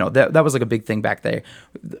might, you know, that was like a big thing back there.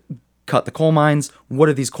 Cut the coal mines. What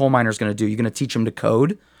are these coal miners going to do? You're going to teach them to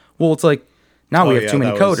code? Well, it's like, now we have too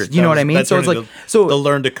many coders. You know what I mean? So it's like, the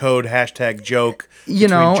learn to code # joke. You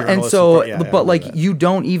know, and so, but like that. you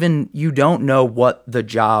don't know what the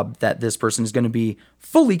job that this person is going to be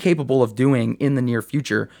fully capable of doing in the near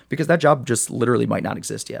future because that job just literally might not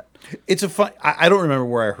exist yet. It's a fun. I don't remember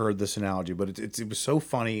where I heard this analogy, but it was so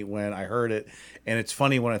funny when I heard it, and it's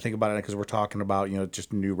funny when I think about it because we're talking about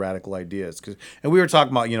just new radical ideas. And we were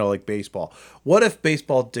talking about like baseball. What if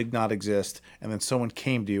baseball did not exist, and then someone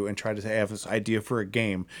came to you and tried to have this idea for a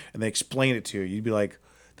game, and they explain it to you? You'd be like,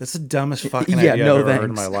 "That's the dumbest fucking idea I've ever heard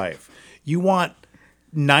in my life." You want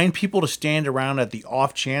 9 people to stand around at the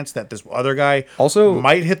off chance that this other guy also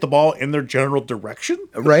might hit the ball in their general direction,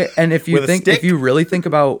 right? And if if you really think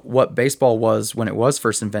about what baseball was when it was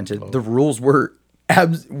first invented, the rules were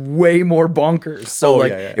way more bonkers. So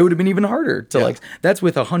it would have been even harder to that's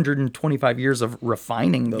with 125 years of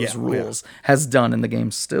refining those rules has done, and the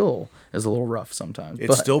game still is a little rough sometimes.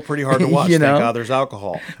 It's still pretty hard to watch. Thank God there's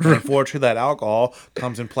alcohol. And unfortunately, that alcohol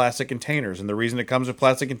comes in plastic containers, and the reason it comes in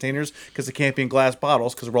plastic containers because it can't be in glass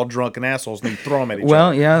bottles because we're all drunken assholes and then throw them at each other.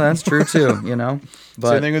 Well, yeah, that's true too. But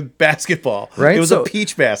same thing with basketball. Right? It was a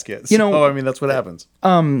peach basket. So, I mean, that's what happens.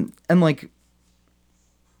 And like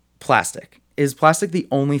plastic. Is plastic the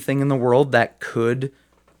only thing in the world that could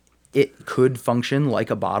function like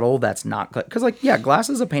a bottle that's not... Because, glass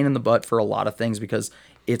is a pain in the butt for a lot of things because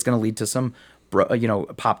it's going to lead to some,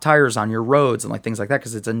 pop tires on your roads and, things like that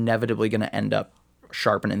because it's inevitably going to end up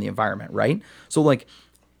sharpening the environment, right? So,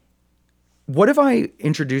 what if I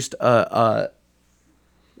introduced what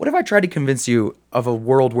if I tried to convince you of a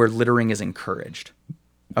world where littering is encouraged?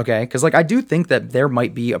 Okay? Because, I do think that there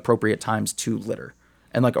might be appropriate times to litter.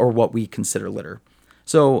 And or what we consider litter.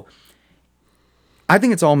 So I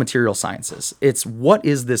think it's all material sciences. It's what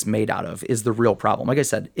is this made out of is the real problem. Like I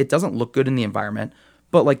said, it doesn't look good in the environment,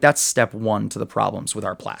 but that's step 1 to the problems with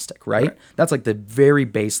our plastic, right? That's the very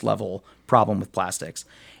base level problem with plastics.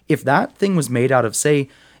 If that thing was made out of, say,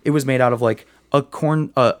 it was made out of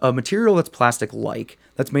a material that's plastic-like,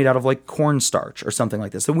 that's made out of cornstarch or something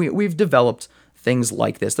like this. So we've developed things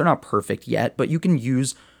like this. They're not perfect yet, but you can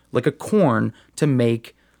use a corn to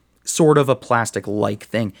make sort of a plastic-like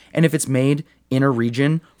thing. And if it's made in a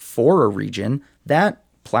region for a region, that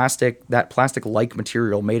plastic-like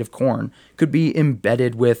material made of corn could be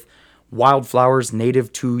embedded with wildflowers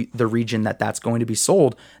native to the region that's going to be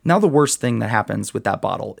sold. Now, the worst thing that happens with that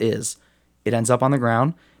bottle is it ends up on the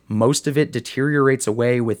ground. Most of it deteriorates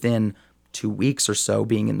away within 2 weeks or so,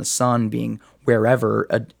 being in the sun, being wherever,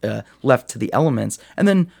 left to the elements. And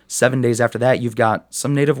then 7 days after that, you've got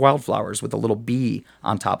some native wildflowers with a little bee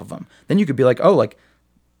on top of them. Then you could be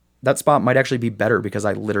that spot might actually be better because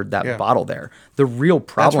I littered that bottle there. The real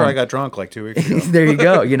problem... That's where I got drunk 2 weeks ago. There you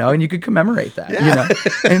go, and you could commemorate that,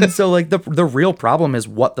 And so the real problem is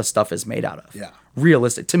what the stuff is made out of. Yeah.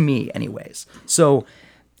 Realistic, to me anyways. So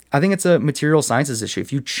I think it's a material sciences issue.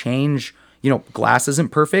 If you change... glass isn't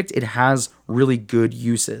perfect. It has really good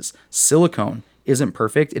uses. Silicone isn't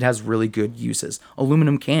perfect. It has really good uses.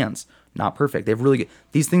 Aluminum cans, not perfect. They have really good...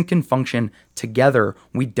 These things can function together.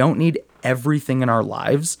 We don't need everything in our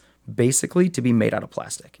lives, basically, to be made out of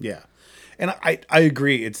plastic. Yeah. And I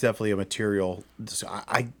agree. It's definitely a material...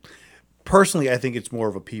 I personally, I think it's more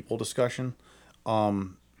of a people discussion.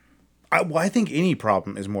 I think any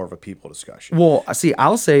problem is more of a people discussion. Well, see,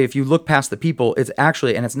 I'll say if you look past the people, it's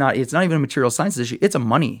actually, and it's not even a material sciences issue, it's a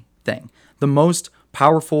money thing. The most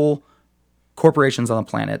powerful corporations on the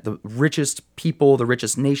planet, the richest people, the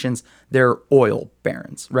richest nations, they're oil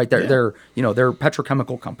barons, right? They're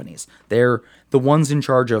petrochemical companies. They're the ones in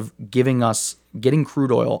charge of getting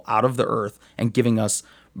crude oil out of the earth and giving us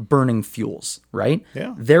burning fuels, right?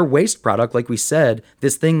 Yeah. Their waste product, like we said,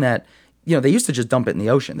 this thing that, they used to just dump it in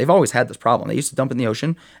the ocean. They've always had this problem. They used to dump it in the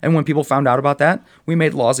ocean. And when people found out about that, we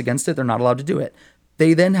made laws against it. They're not allowed to do it.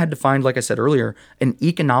 They then had to find, like I said earlier, an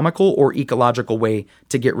economical or ecological way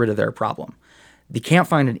to get rid of their problem. They can't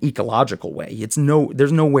find an ecological way.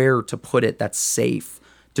 There's nowhere to put it that's safe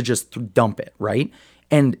to just dump it, right?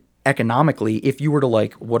 And economically, if you were to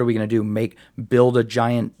what are we going to do? Build a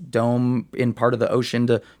giant dome in part of the ocean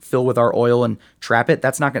to fill with our oil and trap it?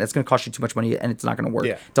 It's going to cost you too much money and it's not going to work.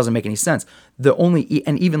 Yeah. It doesn't make any sense.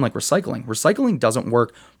 And even recycling doesn't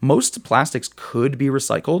work. Most plastics could be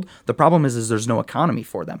recycled. The problem is there's no economy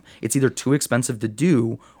for them. It's either too expensive to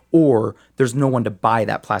do or there's no one to buy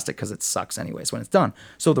that plastic because it sucks anyways when it's done.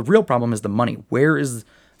 So the real problem is the money. Where is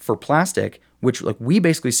for plastic, which we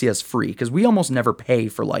basically see as free because we almost never pay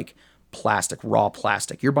for raw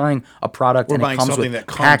plastic. You're buying a product and it comes with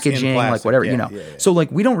packaging, whatever, Yeah. So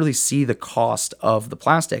we don't really see the cost of the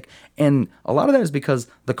plastic. And a lot of that is because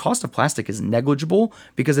the cost of plastic is negligible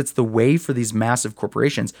because it's the way for these massive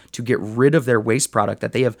corporations to get rid of their waste product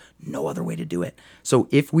that they have no other way to do it. So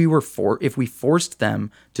if we forced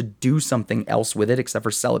them to do something else with it except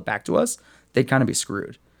for sell it back to us, they'd kind of be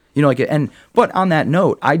screwed. But on that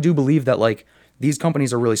note, I do believe that these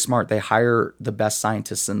companies are really smart. They hire the best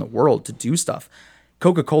scientists in the world to do stuff.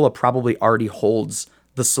 Coca-Cola probably already holds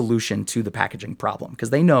the solution to the packaging problem because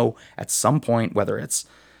they know at some point, whether it's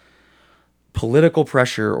political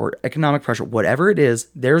pressure or economic pressure, whatever it is,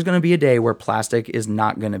 there's going to be a day where plastic is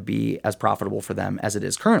not going to be as profitable for them as it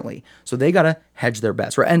is currently. So they got to hedge their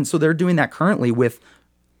bets, right? And so they're doing that currently with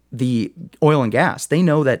the oil and gas. They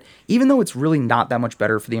know that even though it's really not that much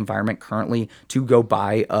better for the environment currently to go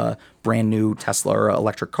buy a brand new Tesla or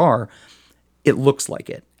electric car, it looks like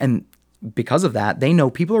it. And because of that, they know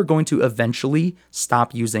people are going to eventually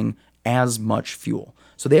stop using as much fuel.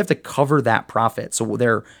 So they have to cover that profit. So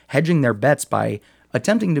they're hedging their bets by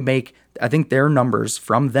attempting to make, I think their numbers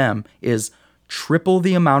from them is triple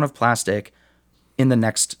the amount of plastic in the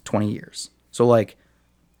next 20 years. So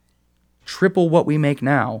triple what we make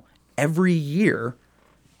now every year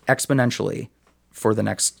exponentially for the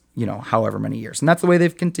next, however many years. And that's the way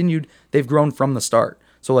they've grown from the start.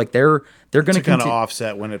 So they're going to kind of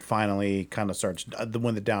offset when it finally kind of starts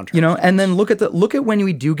when the downturn starts. And then look at when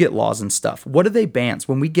we do get laws and stuff. What are they bans?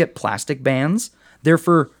 When we get plastic bans, they're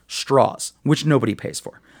for straws, which nobody pays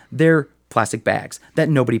for. They're plastic bags that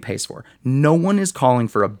nobody pays for. No one is calling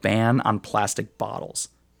for a ban on plastic bottles,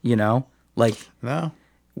 No.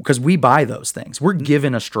 Because we buy those things. We're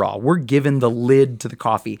given a straw. We're given the lid to the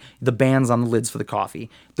coffee, the bands on the lids for the coffee.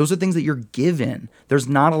 Those are things that you're given. There's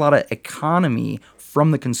not a lot of economy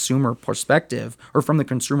from the consumer perspective or from the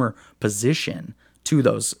consumer position to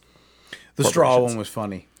those. The straw one was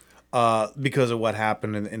funny because of what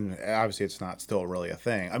happened. And obviously it's not still really a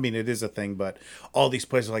thing. I mean, it is a thing, but all these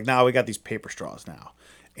places are now we got these paper straws now.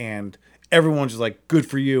 And everyone's just good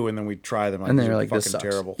for you, and then we try them, and then you're fucking this sucks.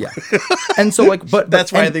 Terrible. Yeah, and so but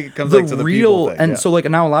that's why I think it comes to the people thing. And so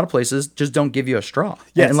now a lot of places just don't give you a straw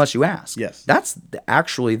unless you ask. Yes, that's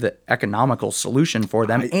actually the economical solution for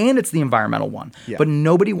them, and it's the environmental one. Yeah. But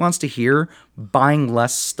nobody wants to hear buying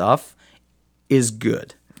less stuff is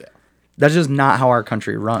good. Yeah. That's just not how our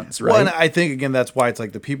country runs, right? Well, and I think again that's why it's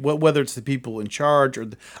the people, whether it's the people in charge or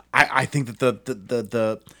I think that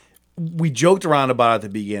the we joked around about it at the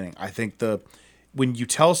beginning. I think when you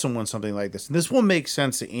tell someone something like this, and this will make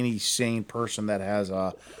sense to any sane person that has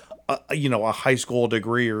a high school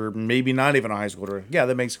degree or maybe not even a high school degree. Yeah,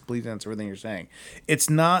 that makes complete sense. Everything you're saying. It's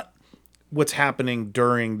not what's happening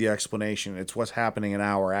during the explanation. It's what's happening an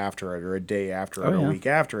hour after it or a day after it or a week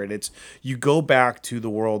after it. It's you go back to the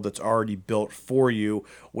world that's already built for you,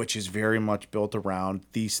 which is very much built around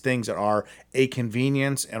these things that are a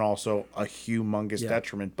convenience and also a humongous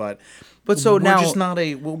detriment. But so we're just not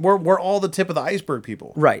we're all the tip of the iceberg,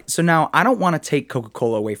 people. Right. So now I don't want to take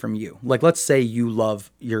Coca-Cola away from you. Let's say you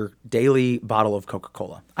love your daily bottle of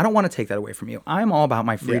Coca-Cola. I don't want to take that away from you. I'm all about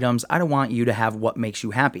my freedoms. I don't want you to have what makes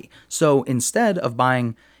you happy. So instead of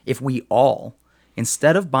buying the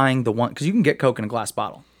one, because you can get Coke in a glass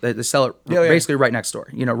bottle. They sell it basically right next door,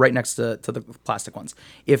 right next to the plastic ones.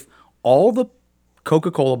 If all the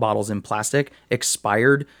Coca-Cola bottles in plastic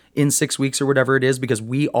expired in 6 weeks or whatever it is because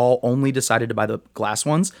we all only decided to buy the glass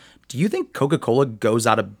ones, do you think Coca-Cola goes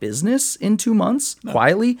out of business in 2 months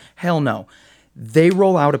quietly? Hell no. They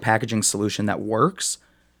roll out a packaging solution that works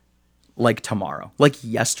like tomorrow, like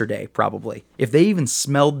yesterday, probably. If they even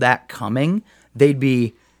smelled that coming, they'd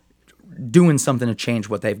be doing something to change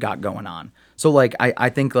what they've got going on. So like, I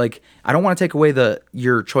think like, I don't want to take away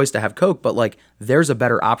your choice to have Coke, but like there's a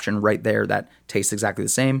better option right there that tastes exactly the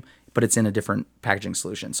same, but it's in a different packaging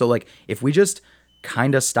solution. So like, if we just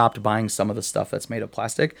kind of stopped buying some of the stuff that's made of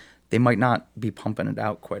plastic, they might not be pumping it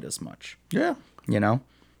out quite as much. Yeah. You know?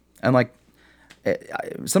 And like,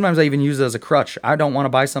 sometimes I even use it as a crutch. I don't want to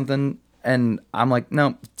buy something and I'm like,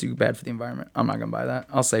 no, it's too bad for the environment. I'm not going to buy that.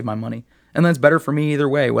 I'll save my money. And that's better for me either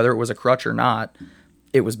way, whether it was a crutch or not.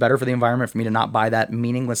 It was better for the environment for me to not buy that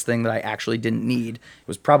meaningless thing that I actually didn't need. It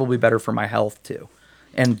was probably better for my health too,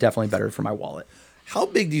 and definitely better for my wallet. How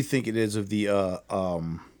big do you think it is of the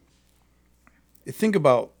think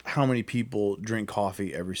about how many people drink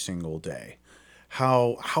coffee every single day?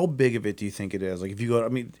 How big of it do you think it is? Like if you go, I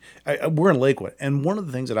mean, we're in Lakewood, and one of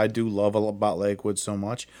the things that I do love about Lakewood so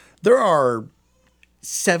much, there are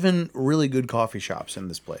 7 really good coffee shops in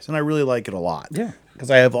this place, and I really like it a lot. Yeah, because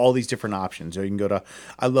I have all these different options. You can go to,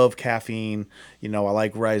 I love Caffeine. You know, I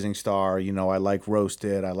like Rising Star. You know, I like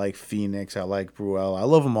Roasted. I like Phoenix. I like Bruel. I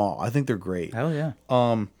love them all. I think they're great. Hell yeah.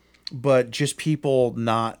 But just people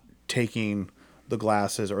not taking the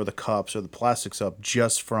glasses or the cups or the plastics up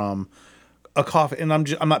just from a coffee, and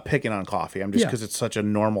I'm not picking on coffee. I'm just because it's such a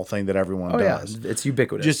normal thing that everyone does. Yeah, it's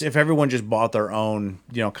ubiquitous. Just if everyone just bought their own,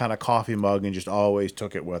 you know, kind of coffee mug and just always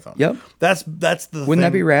took it with them. Yep. That's the. Wouldn't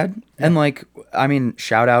that be rad? Yeah. And like, I mean,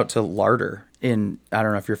 shout out to Larder in, I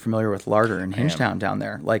don't know if you're familiar with Larder in Hingetown down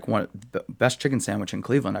there. Like one the best chicken sandwich in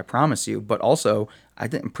Cleveland, I promise you. But also,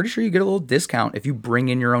 I'm pretty sure you get a little discount if you bring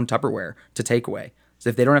in your own Tupperware to take away. So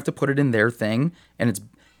if they don't have to put it in their thing, and it's.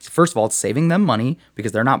 First of all, it's saving them money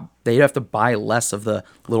because they have to buy less of the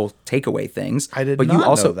little takeaway things. I did but not you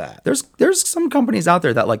also, know that. There's some companies out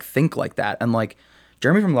there that like think like that, and like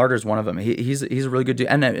Jeremy from Larder is one of them. He's a really good dude,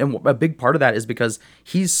 and a big part of that is because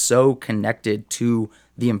he's so connected to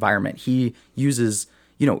the environment. He uses,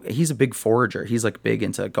 you know, he's a big forager. He's like big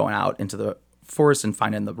into going out into the forest and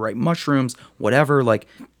finding the right mushrooms, whatever, like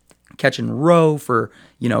catching roe for,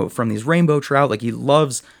 you know, from these rainbow trout. Like he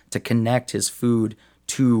loves to connect his food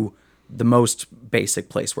to the most basic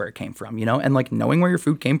place where it came from, you know? And like knowing where your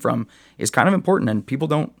food came from is kind of important, and people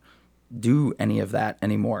don't do any of that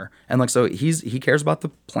anymore. And like, so he cares about the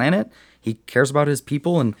planet, he cares about his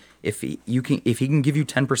people, and if he can give you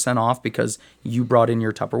 10% off because you brought in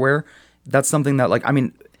your Tupperware, that's something that like, I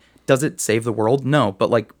mean, does it save the world? No, but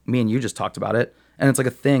like me and you just talked about it, and it's like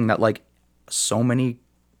a thing that like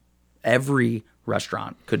every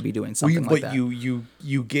restaurant could be doing something like that.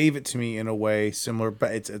 You gave it to me in a way similar,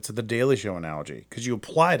 but it's the Daily Show analogy because you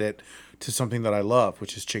applied it to something that I love,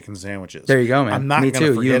 which is chicken sandwiches. There you go, man. I'm not me gonna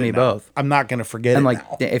too. forget You and me it both. I'm not going to forget and it. And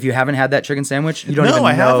like, if you haven't had that chicken sandwich, you don't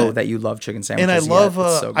even know that you love chicken sandwiches. And I love,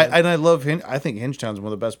 so I love. I think Hingetown's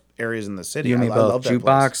one of the best areas in the city. You and me both. I love that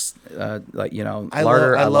Jukebox, like you know,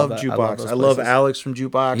 Larder. I love that. Jukebox. I love Alex from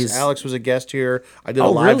Jukebox. Alex was a guest here. I did a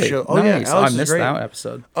live really? show. Oh nice. yeah, Alex I missed great. that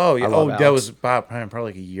episode. Oh yeah. That was probably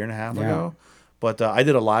like a year and a half ago. But I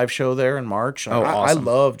did a live show there in March. Oh, awesome. I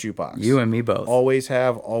love Jukebox. You and me both. Always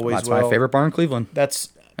have, always That's will. my favorite bar in Cleveland.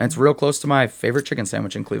 And it's real close to my favorite chicken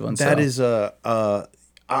sandwich in Cleveland. That is no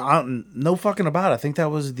fucking about it. I think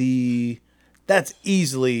that's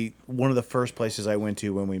easily one of the first places I went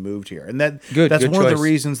to when we moved here. And that's good one choice. of the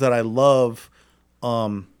reasons that I love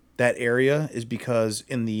that area is because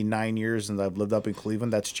in the 9 years that I've lived up in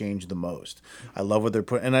Cleveland, that's changed the most. I love what they're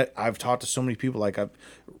putting. And I've talked to so many people, like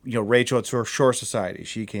Rachel at Shore Society,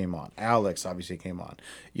 she came on. Alex obviously came on.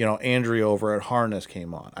 You know, Andrea over at Harness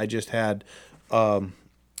came on. I just had fucking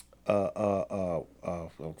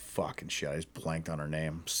shit, I just blanked on her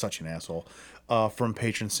name. I'm such an asshole. From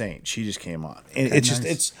Patron Saint, she just came on, and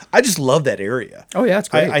I just love that area. Oh yeah, it's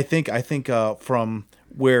great. I think from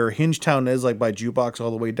where Hingetown is, like by Jukebox,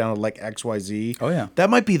 all the way down to like XYZ. Oh yeah, that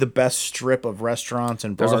might be the best strip of restaurants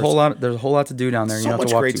and bars. There's a whole lot to do down there. So you don't much have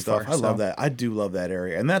to walk great too stuff. far, I love that. I do love that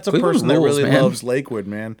area, and that's a Cleveland person that rules, really man. loves Lakewood,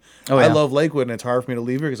 man. Oh, yeah. I love Lakewood, and it's hard for me to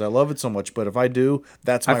leave here because I love it so much. But if I do,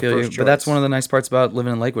 that's my first choice. But that's one of the nice parts about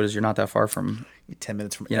living in Lakewood is you're not that far from 10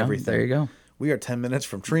 minutes from everything. There you go. We are 10 minutes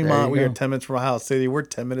from Tremont. We are 10 minutes from Ohio City. We're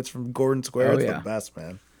 10 minutes from Gordon Square. It's the best,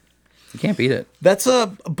 man. You can't beat it. But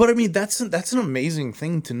I mean, that's an amazing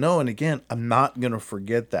thing to know. And again, I'm not gonna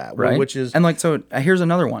forget that. Right. Which is, and like, so here's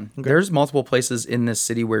another one. Okay. There's multiple places in this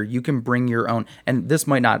city where you can bring your own, and this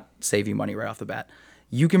might not save you money right off the bat.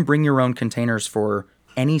 You can bring your own containers for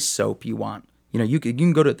any soap you want. You know, you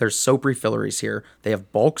can go to, there's soap refilleries here. They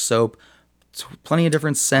have bulk soap, plenty of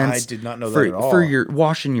different scents. I did not know for, that at all. For your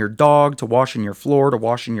washing your dog, to washing your floor, to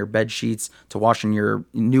washing your bed sheets, to washing your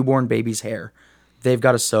newborn baby's hair. They've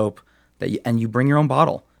got a soap and you bring your own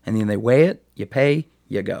bottle, and then they weigh it, you pay,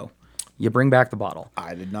 you go. You bring back the bottle.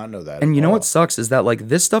 I did not know that. And you know what sucks is that like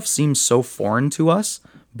this stuff seems so foreign to us,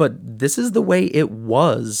 but this is the way it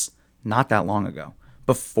was not that long ago.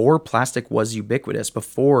 Before plastic was ubiquitous,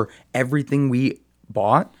 before everything we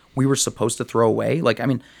bought, we were supposed to throw away. Like, I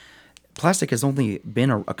mean, plastic has only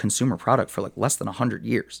been a consumer product for like less than 100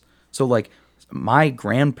 years. So like my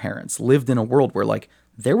grandparents lived in a world where like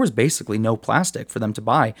there was basically no plastic for them to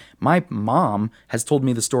buy. My mom has told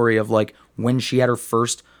me the story of like when she had her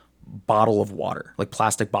first bottle of water, like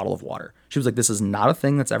plastic bottle of water. She was like, this is not a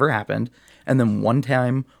thing that's ever happened. And then one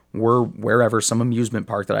time we're wherever, some amusement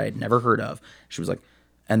park that I had never heard of. She was like,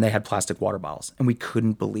 and they had plastic water bottles and we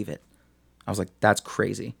couldn't believe it. I was like, that's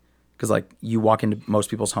crazy. Because like you walk into most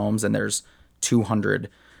people's homes and there's 200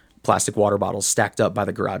 plastic water bottles stacked up by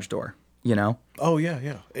the garage door, you know? Oh, yeah,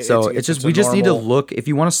 yeah. So it's just, we just need to look, if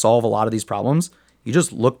you want to solve a lot of these problems, you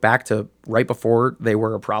just look back to right before they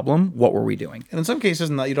were a problem. What were we doing? And in some cases,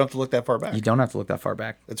 you don't have to look that far back. You don't have to look that far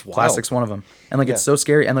back. It's wild. Plastic's one of them. And like, it's so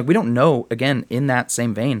scary. And like, we don't know, again, in that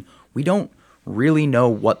same vein, we don't really know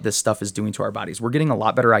what this stuff is doing to our bodies. We're getting a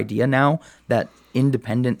lot better idea now that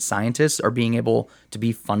independent scientists are being able to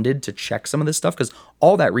be funded to check some of this stuff, because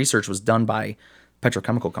all that research was done by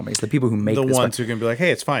petrochemical companies, the people who make the this ones who can be like,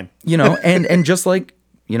 hey, it's fine. You know, and just like,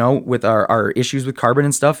 you know, with our issues with carbon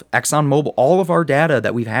and stuff, ExxonMobil, all of our data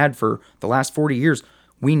that we've had for the last 40 years,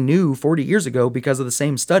 we knew 40 years ago because of the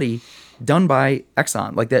same study done by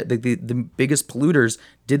Exxon. Like the biggest polluters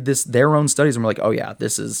did their own studies, and we're like, oh yeah,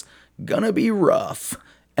 this is gonna be rough.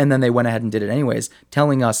 And then they went ahead and did it anyways,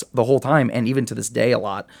 telling us the whole time, and even to this day a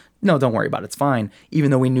lot, no, don't worry about it, it's fine. Even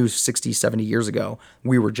though we knew 60, 70 years ago,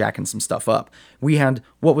 we were jacking some stuff up. We had,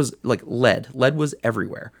 what was, like lead. Lead was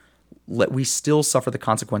everywhere. We still suffer the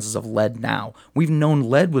consequences of lead now. We've known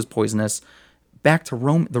lead was poisonous back to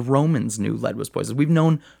Rome. The Romans knew lead was poisonous. We've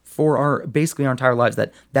known for basically our entire lives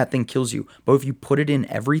that thing kills you. But if you put it in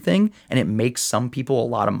everything and it makes some people a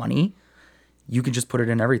lot of money, you can just put it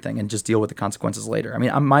in everything and just deal with the consequences later. I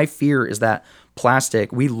mean, my fear is that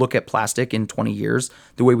plastic, we look at plastic in 20 years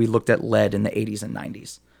the way we looked at lead in the 80s and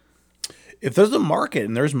 90s. If there's a market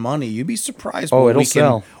and there's money, you'd be surprised it'll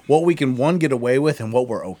sell. What we can, one, get away with and what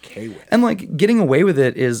we're okay with. And like getting away with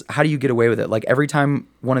it is, how do you get away with it? Like every time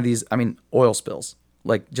one of these, I mean, oil spills,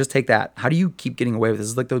 like just take that. How do you keep getting away with this?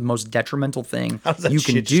 It's like the most detrimental thing you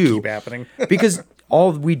can do. Just keep happening? Because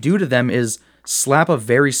all we do to them is slap a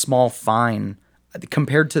very small fine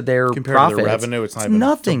compared to their profits. To the revenue, it's not even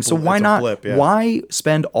nothing. So why not? Blip, yeah. Why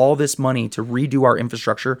spend all this money to redo our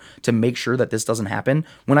infrastructure to make sure that this doesn't happen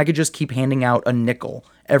when I could just keep handing out a nickel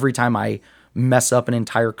every time I mess up an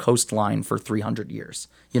entire coastline for 300 years?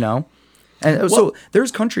 You know, and so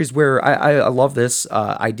there's countries where I love this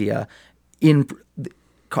idea in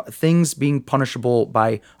things being punishable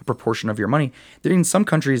by a proportion of your money. In some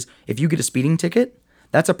countries, if you get a speeding ticket,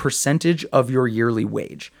 that's a percentage of your yearly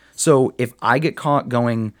wage. So if I get caught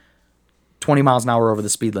going 20 miles an hour over the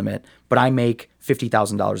speed limit, but I make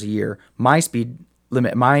 $50,000 a year, my speed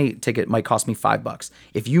limit, my ticket might cost me $5.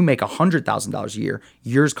 If you make $100,000 a year,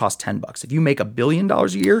 yours costs $10. If you make $1 billion a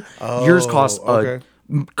year, yours costs a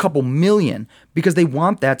couple million, because they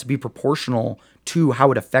want that to be proportional to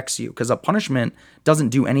how it affects you. Because a punishment doesn't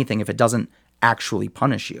do anything if it doesn't actually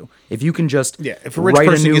punish you. If you can just if a rich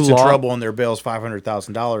person gets in trouble and their bail's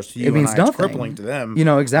 $500,000 to you, it means nothing. It's crippling to them. You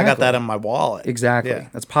know, exactly. I got that in my wallet. Exactly. Yeah.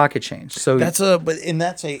 That's pocket change. So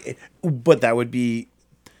but that would be,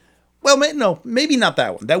 well, no, maybe not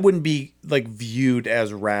that one. That wouldn't be like viewed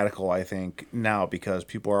as radical, I think, now, because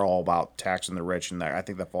people are all about taxing the rich, and I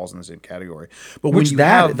think that falls in the same category. But when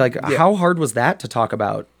how hard was that to talk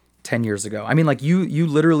about 10 years ago? I mean, like you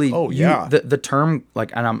literally, the term,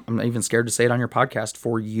 like, and I'm not even scared to say it on your podcast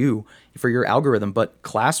for your algorithm, but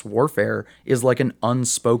class warfare is like an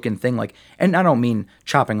unspoken thing. Like, and I don't mean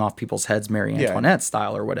chopping off people's heads, Marie Antoinette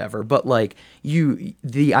style or whatever, but like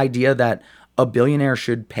the idea that a billionaire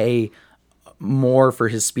should pay more for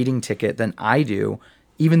his speeding ticket than I do,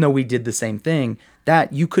 even though we did the same thing,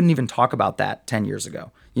 that you couldn't even talk about that 10 years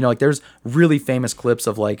ago. You know, like there's really famous clips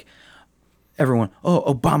of like, everyone,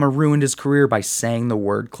 Obama ruined his career by saying the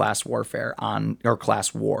word class warfare or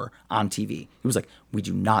class war on TV. He was like, we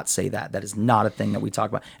do not say that. That is not a thing that we talk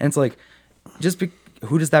about. And it's like,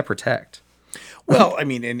 who does that protect? Well, I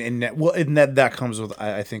mean, and that comes with,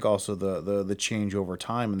 I think, also the change over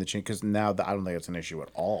time and the change, because now I don't think it's an issue at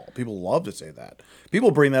all. People love to say that.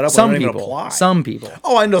 People bring that up. Some when they don't people, even apply. some people.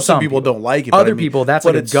 Oh, I know some people don't like it. Other but I mean, people, that's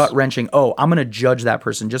but like a it's gut wrenching. Oh, I'm gonna judge that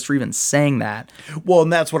person just for even saying that. Well,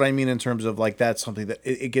 and that's what I mean in terms of like that's something that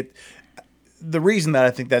it get. The reason that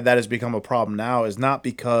I think that has become a problem now is not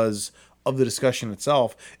because of the discussion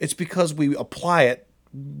itself. It's because we apply it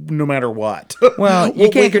no matter what. Well, you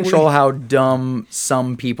can't control how dumb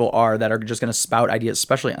some people are that are just going to spout ideas,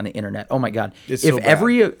 especially on the internet. Oh my God! It's if so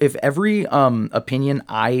bad. every opinion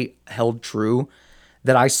I held true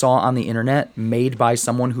that I saw on the internet made by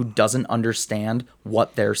someone who doesn't understand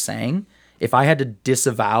what they're saying, if I had to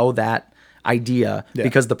disavow that idea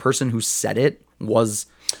because the person who said it was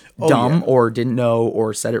dumb or didn't know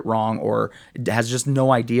or said it wrong or has just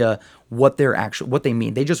no idea what they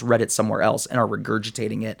mean. They just read it somewhere else and are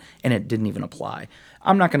regurgitating it and it didn't even apply.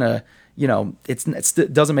 I'm not going to,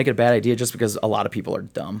 it doesn't make it a bad idea just because a lot of people are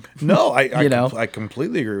dumb. No, I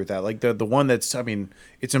completely agree with that. Like the one that's, I mean,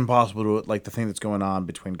 it's impossible to, like the thing that's going on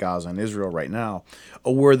between Gaza and Israel right now,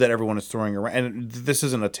 a word that everyone is throwing around, and this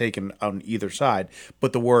isn't a take on either side,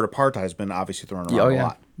 but the word apartheid has been obviously thrown around a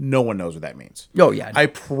lot. No one knows what that means. Oh yeah. I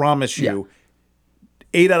promise you,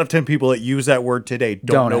 8 out of 10 people that use that word today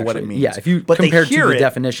don't know what it means. Yeah, if you but compare they hear to the it,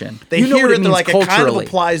 definition, they you know hear what it, it means they're like, culturally. it kind of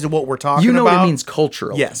applies to what we're talking about. You know what it means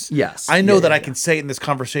culturally. Yes. I know that I can say it in this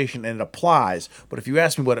conversation and it applies, but if you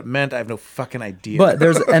ask me what it meant, I have no fucking idea. But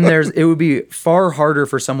it would be far harder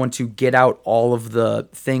for someone to get out all of the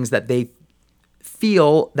things that they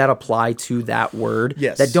feel that apply to that word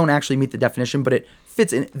that don't actually meet the definition, but it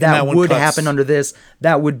fits in. That would happen under this.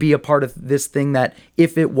 That would be a part of this thing that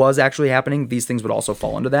if it was actually happening, these things would also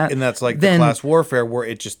fall under that. And that's like the class warfare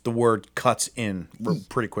where the word cuts in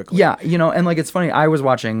pretty quickly. Yeah, and like it's funny, I was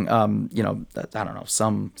watching I don't know,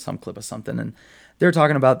 some clip of something, and they're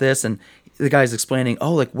talking about this, and the guy's explaining,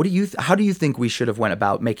 oh, like how do you think we should have went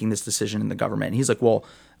about making this decision in the government? And he's like, well,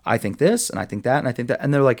 I think this and I think that and I think that,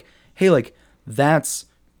 and they're like, hey, like that's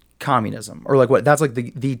communism, or like what, that's like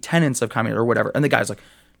the tenets of communism or whatever. And the guy's like,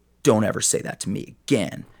 don't ever say that to me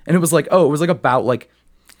again. And it was like, oh, it was like about like,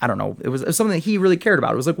 I don't know, it was something that he really cared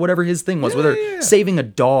about. It was like whatever his thing was, whether saving a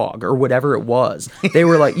dog or whatever it was. They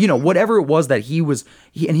were like, whatever it was that he was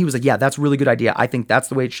like, yeah, that's a really good idea. I think that's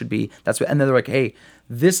the way it should be. And then they're like, hey,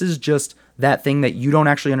 this is just that thing that you don't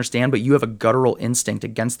actually understand, but you have a guttural instinct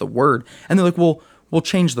against the word. And they're like, well, we'll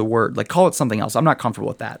change the word, like call it something else. I'm not comfortable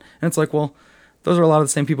with that. And it's like, well, those are a lot of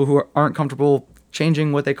the same people who aren't comfortable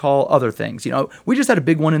changing what they call other things. We just had a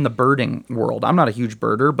big one in the birding world. I'm not a huge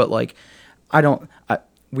birder, but like,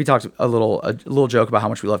 we talked a little joke about how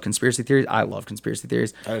much we love conspiracy theories. I love conspiracy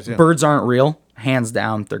theories. Birds aren't real, hands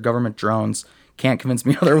down. They're government drones. Can't convince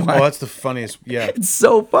me otherwise. Oh, that's the funniest. Yeah, it's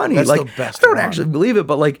so funny. That's like the best I don't one. actually believe it,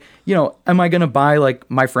 but like am I gonna buy like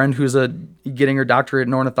my friend who's getting her doctorate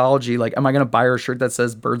in ornithology? Like, am I gonna buy her a shirt that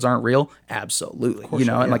says birds aren't real? Absolutely.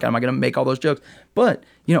 And like, am I gonna make all those jokes? But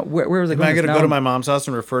where was I going? Am I gonna go to my mom's house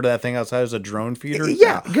and refer to that thing outside as a drone feeder?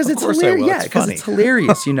 Yeah, because it's hilarious. Yeah, because it's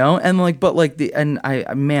hilarious. And like, but like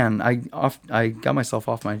I got myself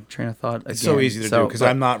off my train of thought. Again. It's so easy to do because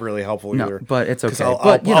I'm not really helpful either. But it's okay.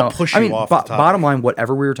 I'll push you off the topic. Bottom line,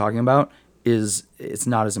 whatever we were talking about it's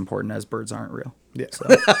not as important as birds aren't real.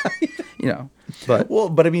 Yeah. So,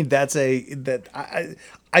 but I mean,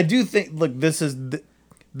 I do think, look,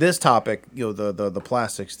 this topic, the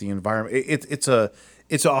plastics, the environment, it's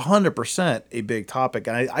 100% a big topic.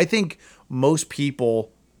 And I think most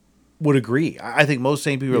people would agree. I think most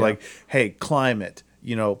sane people are like, hey, climate,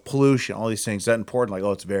 pollution, all these things, is that important? Like,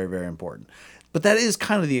 oh, it's very, very important. But that is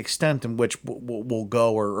kind of the extent in which we'll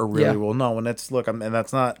go or really will know. And that's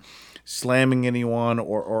not slamming anyone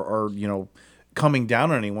or coming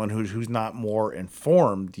down on anyone who's not more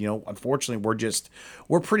informed. Unfortunately,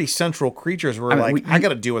 we're pretty central creatures. I got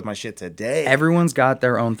to deal with my shit today. Everyone's got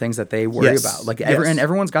their own things that they worry about. Like and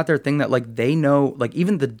everyone's got their thing that like they know. Like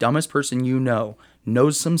even the dumbest person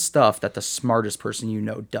knows some stuff that the smartest person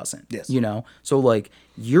doesn't. Yes. So like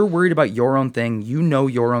you're worried about your own thing.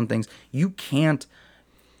 Your own things. You can't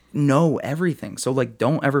know everything. So like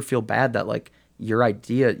don't ever feel bad that like your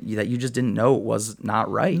idea that you just didn't know was not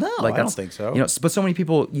right. No, like, I don't think so. But so many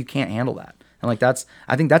people, you can't handle that. And like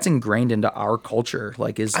I think that's ingrained into our culture.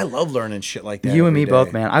 Like I love learning shit like that. You and me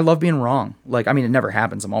both, man. I love being wrong. Like, I mean, it never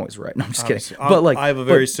happens. I'm always right. No, I'm just kidding. But like, I have a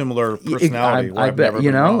very similar personality. I bet,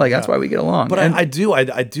 that's why we get along. But I do.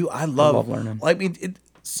 I love learning. I mean, it's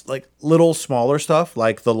like little smaller stuff,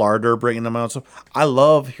 like the larder, bringing them out and stuff. I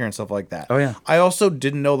love hearing stuff like that. Oh yeah. I also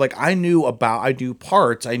didn't know, like I knew about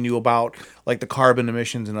like the carbon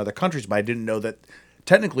emissions in other countries, but I didn't know that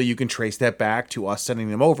technically you can trace that back to us sending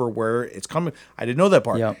them over where it's coming. I didn't know that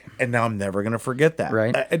part. Yep. And now I'm never going to forget that.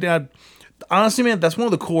 Right. Honestly, man, that's one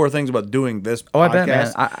of the cooler things about doing this podcast. I bet,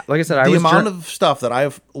 man. Like I said, the amount of stuff that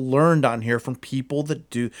I've learned on here from people that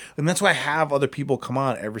do, and that's why I have other people come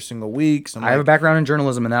on every single week. So I have a background in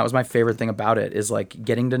journalism, and that was my favorite thing about it, is like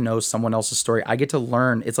getting to know someone else's story. I get to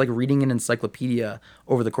learn. It's like reading an encyclopedia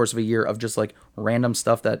over the course of a year of just like random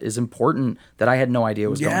stuff that is important that I had no idea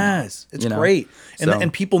was going on. Yes, it's great.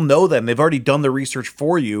 And people know them. They've already done the research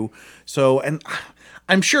for you. So, and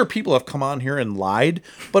I'm sure people have come on here and lied,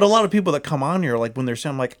 but a lot of people that come on here, like when they're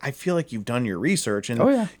saying, like, I feel like you've done your research,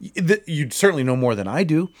 and you certainly know more than I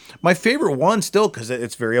do. My favorite one still, because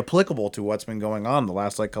it's very applicable to what's been going on the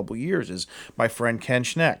last like couple of years, is my friend Ken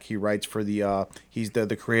Schneck. He writes for he's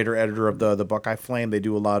the creator editor of the Buckeye Flame. They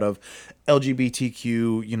do a lot of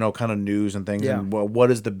LGBTQ, kind of news and things. Yeah. And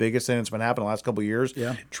what is the biggest thing that's been happening the last couple of years?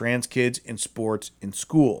 Yeah. Trans kids in sports in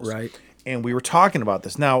schools. Right. And we were talking about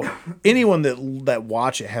this. Now, anyone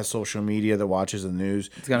that has social media, that watches the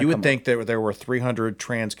news, you would think that there were 300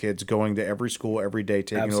 trans kids going to every school every day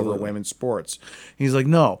taking over women's sports. He's like,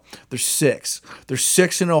 no, there's 6. There's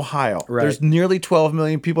 6 in Ohio. Right. There's nearly 12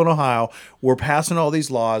 million people in Ohio. We're passing all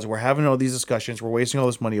these laws. We're having all these discussions. We're wasting all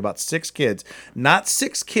this money about 6 kids. Not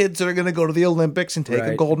 6 kids that are going to go to the Olympics and take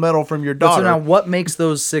a gold medal from your daughter. So now what makes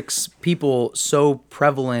those 6 people so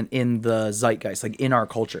prevalent in the zeitgeist, like in our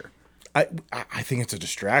culture? I think it's a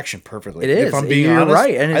distraction perfectly. It is. If I'm being You're honest,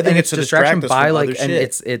 right. And I think it's it's a distraction by from like, other and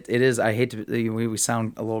shit. it is. I hate to, we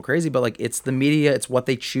sound a little crazy, but like it's the media. It's what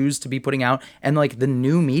they choose to be putting out. And like the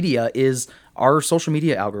new media is our social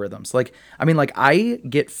media algorithms. Like, I mean, like I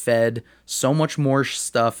get fed so much more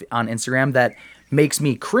stuff on Instagram that makes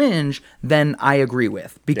me cringe than I agree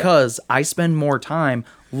with, because I spend more time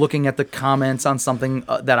looking at the comments on something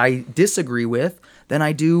that I disagree with than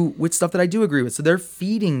I do with stuff that I do agree with. So they're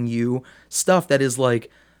feeding you stuff that is like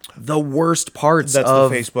the worst parts of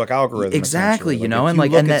the Facebook algorithm. Exactly, Like, and if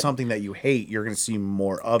like you look and at that, something that you hate, you're going to see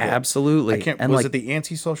more of it. Absolutely. Was it the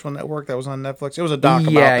Anti-Social Network that was on Netflix? It was a doc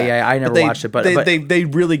about that. Yeah, I never watched it, but they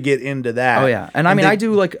really get into that. Oh yeah, and I mean, I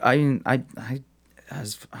do like I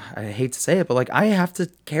hate to say it, but like I have to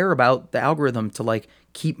care about the algorithm to like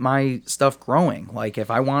keep my stuff growing. Like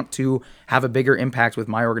if I want to have a bigger impact with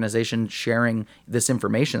my organization sharing this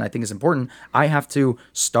information I think is important, I have to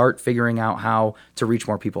start figuring out how to reach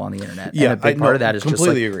more people on the internet. Yeah, and a big part of that is just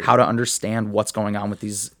like agree. how to understand what's going on with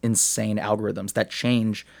these insane algorithms that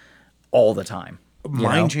change all the time.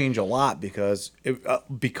 Mine change a lot because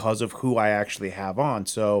of who I actually have on.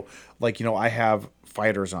 So like, I have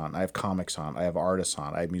fighters on, I have comics on, I have artists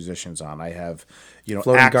on, I have musicians on, I have,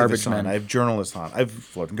 floating activists garbage on, men. I have journalists on, I have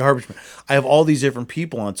floating garbage men. I have all these different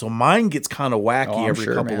people on. So mine gets kind of wacky every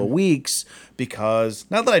couple of weeks, because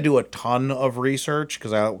not that I do a ton of research,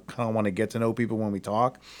 because I kind of want to get to know people when we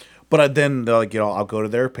talk. But then they're like, I'll go to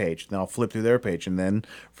their page, then I'll flip through their page, and then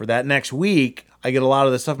for that next week, I get a lot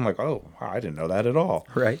of this stuff. I'm like, oh, I didn't know that at all.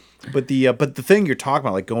 Right. But the thing you're talking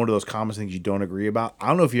about, like going to those comments, things you don't agree about. I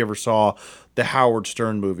don't know if you ever saw the Howard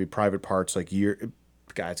Stern movie, Private Parts. Like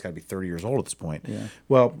guy, it's got to be 30 years old at this point. Yeah.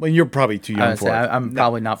 Well, you're probably too young for it. I'm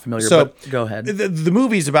probably not familiar, So but go ahead. The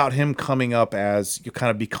movie's about him coming up as kind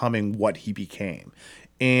of becoming what he became,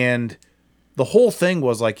 and the whole thing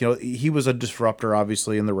was like, he was a disruptor,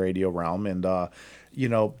 obviously, in the radio realm, and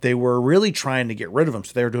they were really trying to get rid of him,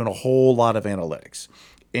 so they were doing a whole lot of analytics.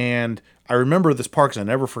 And I remember this part because I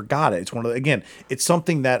never forgot it. It's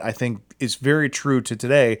something that I think is very true to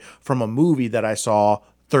today from a movie that I saw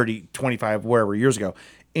 30, 25, wherever years ago.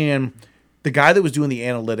 And the guy that was doing the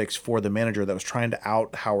analytics for the manager that was trying to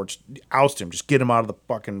oust him, just get him out of the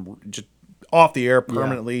fucking, just off the air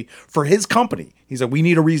permanently for his company. He's like, we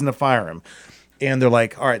need a reason to fire him. And they're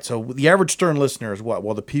like, all right, so the average Stern listener is what?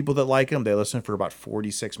 Well, the people that like him, they listen for about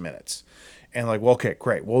 46 minutes. And like, well, okay,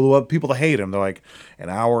 great. Well, the people that hate him, they're like an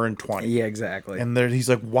hour and 20. Yeah, exactly. And he's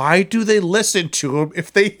like, why do they listen to him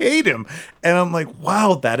if they hate him? And I'm like,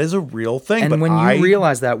 wow, that is a real thing. And but when you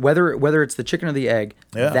realize that, whether it's the chicken or the egg,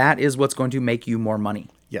 that is what's going to make you more money.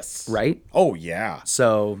 Yes. Right? Oh, yeah.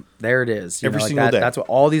 So there it is. Every single day. That's what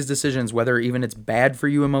all these decisions, whether even it's bad for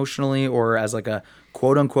you emotionally or as like a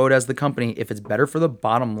quote unquote as the company, if it's better for the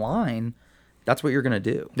bottom line, that's what you're going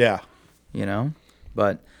to do. Yeah.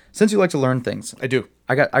 But since you like to learn things, I do.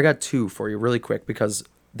 I got 2 for you really quick, because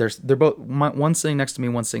they're both, one sitting next to me,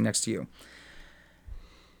 one sitting next to you.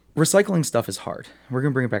 Recycling stuff is hard. We're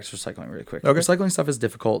going to bring it back to recycling really quick. Okay. Recycling stuff is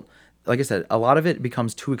difficult. Like I said, a lot of it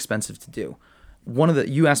becomes too expensive to do.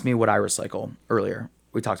 You asked me what I recycle earlier.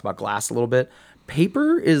 We talked about glass a little bit.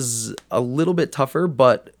 Paper is a little bit tougher,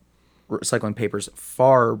 but recycling paper is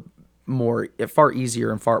far far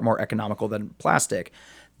easier and far more economical than plastic,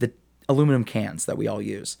 the aluminum cans that we all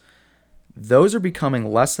use. Those are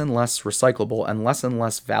becoming less and less recyclable and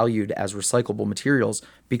less valued as recyclable materials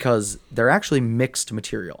because they're actually mixed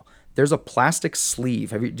material. There's a plastic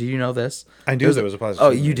sleeve. Do you know this? I knew there was a plastic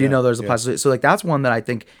sleeve. sleeve. Oh, you do know there's a plastic sleeve. So like that's one that I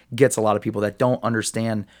think gets a lot of people that don't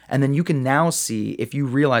understand. And then you can now see, if you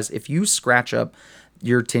realize, if you scratch up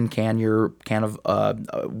your tin can, your can of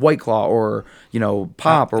White Claw or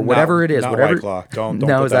Pop or whatever it is, not whatever. White Claw. Don't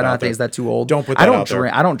no, put is that out not there. Is that too old? Don't put that out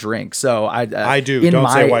there. I don't drink, so I do. In Don't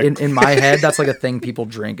my say White in my head, that's like a thing people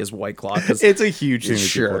drink is White Claw. It's a huge thing.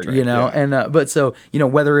 Sure, that people drink. and but so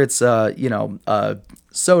whether it's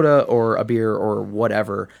soda or a beer or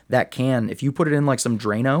whatever, that can, if you put it in like some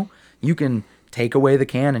Drano, you can take away the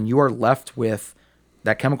can and you are left with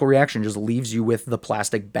that chemical reaction. Just leaves you with the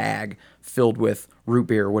plastic bag filled with root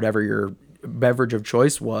beer or whatever your beverage of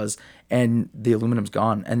choice was, and the aluminum's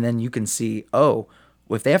gone. And then you can see,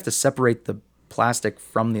 if they have to separate the plastic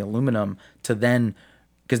from the aluminum to then,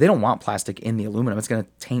 because they don't want plastic in the aluminum, it's going to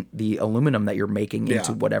taint the aluminum that you're making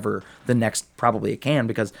into whatever the next, probably it can,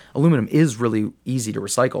 because aluminum is really easy to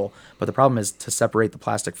recycle. But the problem is to separate the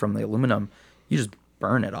plastic from the aluminum, you just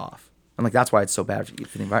burn it off. And like that's why it's so bad for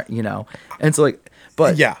the environment, And so go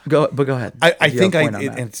ahead. I think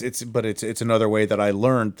it's another way that I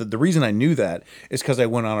learned. The reason I knew that is because I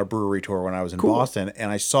went on a brewery tour when I was in Boston,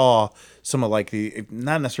 and I saw some of like the,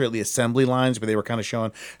 not necessarily assembly lines, but they were kind of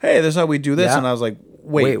showing, hey, this is how we do this, and I was like,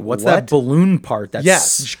 wait, what's that balloon part that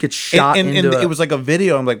gets shot into? It was like a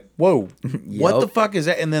video. I'm like, whoa, what the fuck is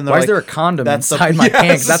that? And then why is there a condom inside my can?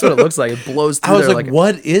 Because that's what it looks like. It blows through. I was like,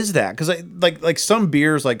 what is that? Because like some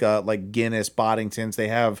beers, like Guinness, Boddingtons, they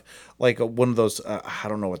have like one of those. I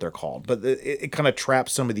don't know what they're called, but it kind of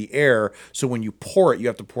traps some of the air. So when you pour it, you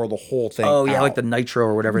have to pour the whole thing. Oh yeah, out. like the nitro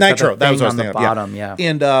or whatever. Nitro. That was what I was on thinking the bottom. Yeah.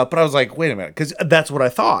 And but I was like, wait a minute, because that's what I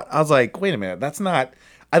thought. I was like, wait a minute, that's not.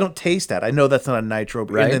 I don't taste that. I know that's not a nitro.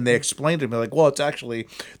 Right. And then they explained to me like, well, it's actually,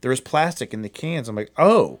 there is plastic in the cans. I'm like,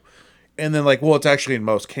 oh. And then like, well, it's actually in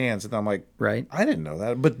most cans. And I'm like, right. I didn't know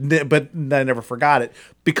that. But I never forgot it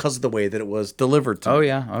because of the way that it was delivered to me. Oh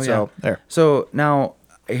yeah. So there. So now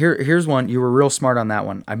here's one. You were real smart on that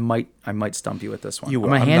one. I might stump you with this one. I'm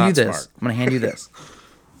gonna hand you this. I'm gonna hand you this.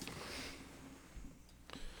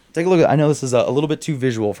 Take a look at. I know this is a little bit too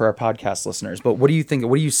visual for our podcast listeners, but what do you think?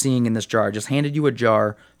 What are you seeing in this jar? I just handed you a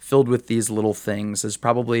jar filled with these little things. There's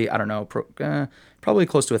probably, I don't know, probably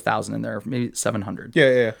close to 1,000 in there, maybe 700.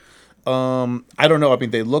 Yeah. I don't know. I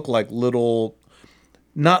mean, they look like little,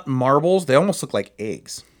 not marbles. They almost look like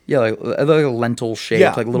eggs. Yeah, like a lentil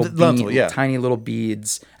shape, like little tiny little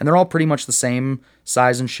beads, and they're all pretty much the same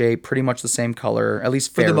size and shape, pretty much the same color, at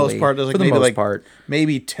least fairly. For the most part, there's like for the most part,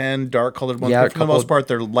 maybe 10 dark colored ones. Yeah, but for the most part,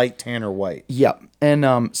 they're light tan or white. Yep,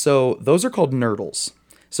 and so those are called nurdles.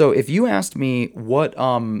 So if you asked me what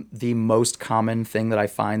the most common thing that I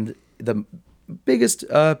find, the biggest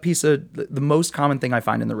piece of the most common thing I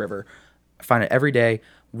find in the river, I find it every day.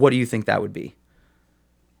 What do you think that would be?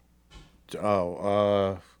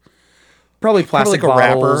 Probably plastic like a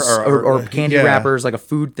bottles wrapper or candy wrappers, like a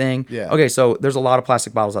food thing. Yeah. Okay, so there's a lot of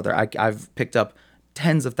plastic bottles out there. I've picked up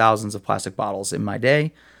tens of thousands of plastic bottles in my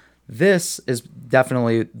day. This is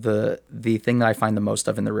definitely the thing that I find the most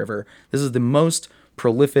of in the river. This is the most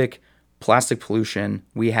prolific plastic pollution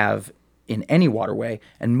we have in any waterway,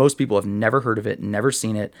 and most people have never heard of it, never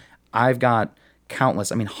seen it. I've got countless,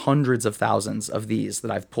 hundreds of thousands of these that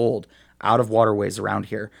I've pulled out of waterways around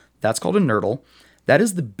here. That's called a nurdle. That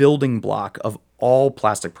is the building block of all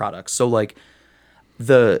plastic products. So like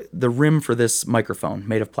the rim for this microphone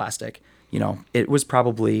made of plastic, it was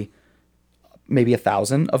probably maybe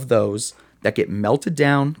 1,000 of those that get melted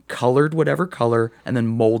down, colored whatever color, and then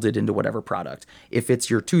molded into whatever product. If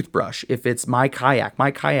it's your toothbrush, if it's my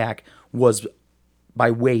kayak was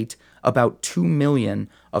by weight about 2 million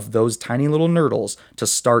of those tiny little nurdles to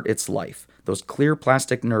start its life. Those clear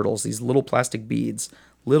plastic nurdles, these little plastic beads,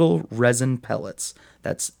 little resin pellets.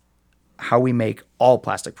 That's how we make all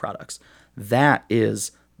plastic products. That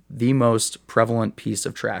is the most prevalent piece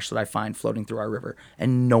of trash that I find floating through our river,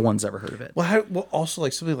 and no one's ever heard of it. Well, also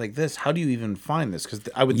like something like this, how do you even find this? Because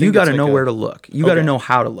I would think you got to know where to look. You got to know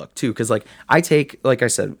how to look too. Because like I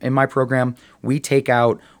said in my program, we take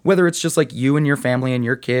out, whether it's just like you and your family and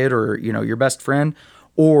your kid, or your best friend,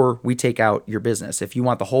 or we take out your business. If you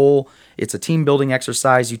want the whole, it's a team building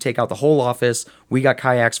exercise. You take out the whole office. We got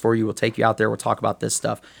kayaks for you. We'll take you out there. We'll talk about this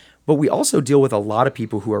stuff. But we also deal with a lot of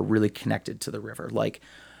people who are really connected to the river. Like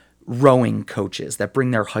rowing coaches that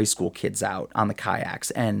bring their high school kids out on the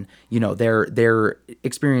kayaks, and they're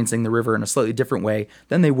experiencing the river in a slightly different way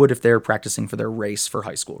than they would if they're practicing for their race for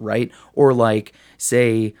high school, right? Or like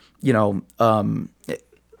say,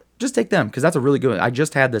 just take them, because that's a really good one. I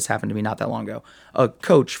just had this happen to me not that long ago. A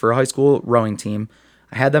coach for a high school rowing team,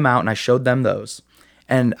 I had them out and I showed them those,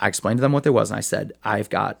 and I explained to them what they was, and I said, I've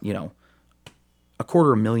got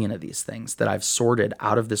 250,000 of these things that I've sorted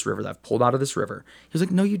out of this river, that I've pulled out of this river. He was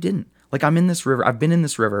like, no, you didn't. Like, I'm in this river. I've been in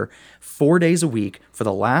this river 4 days a week for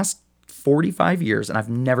the last 45 years, and I've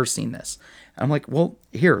never seen this. And I'm like, well,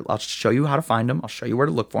 here, I'll show you how to find them. I'll show you where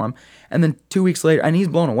to look for them. And then 2 weeks later, and he's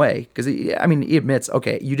blown away, because he admits,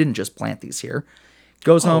 okay, you didn't just plant these here.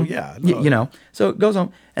 Goes home, yeah, no. So it goes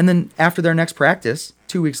home. And then after their next practice,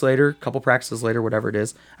 2 weeks later, couple practices later, whatever it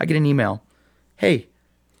is, I get an email. Hey,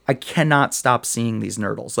 I cannot stop seeing these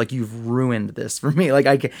nurdles. Like, you've ruined this for me. Like,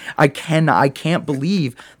 I can't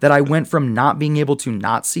believe that I went from not being able to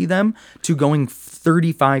not see them to going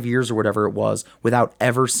 35 years or whatever it was without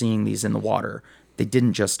ever seeing these in the water. They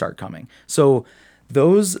didn't just start coming. So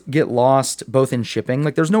those get lost both in shipping.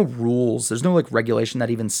 Like, there's no rules. There's no like regulation that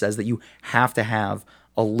even says that you have to have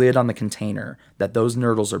a lid on the container that those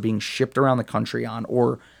nurdles are being shipped around the country on,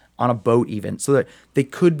 or on a boat even, so that they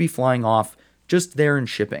could be flying off just there in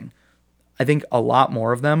shipping. I think a lot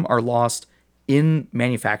more of them are lost in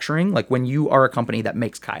manufacturing. Like, when you are a company that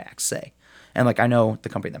makes kayaks, say, and like, I know the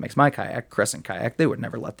company that makes my kayak, Crescent Kayak, they would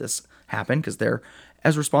never let this happen, because they're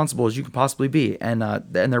as responsible as you can possibly be, and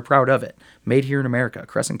they're proud of it. Made here in America,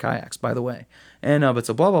 Crescent Kayaks, by the way. And but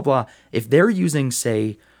so blah blah blah. If they're using,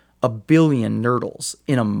 say, 1 billion nurdles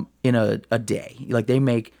in a day, like they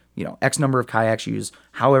make X number of kayaks, use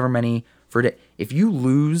however many for a day. If you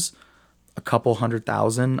lose a couple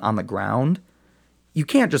 100,000 on the ground, you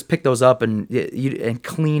can't just pick those up and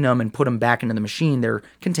clean them and put them back into the machine. They're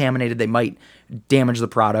contaminated. They might damage the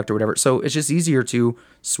product or whatever. So it's just easier to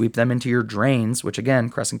sweep them into your drains, which again,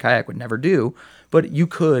 Crescent Kayak would never do. But you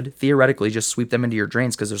could theoretically just sweep them into your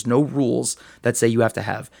drains, because there's no rules that say you have to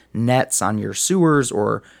have nets on your sewers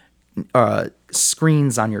or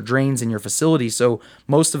screens on your drains in your facility. So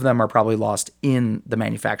most of them are probably lost in the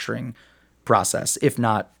manufacturing process, if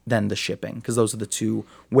not then the shipping, because those are the two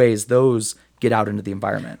ways those get out into the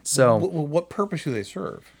environment. So what purpose do they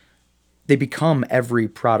serve? They become every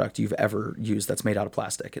product you've ever used that's made out of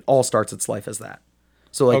plastic. It all starts its life as that.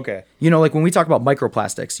 So like, okay. Like when we talk about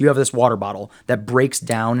microplastics, you have this water bottle that breaks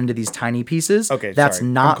down into these tiny pieces. Okay, that's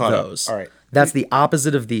sorry. not those. All right. That's the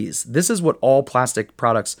opposite of these. This is what all plastic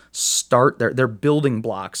products start. They're building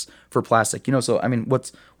blocks for plastic. So I mean,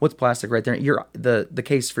 what's plastic right there? The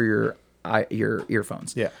case for your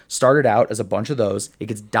earphones. Yeah. Started out as a bunch of those. It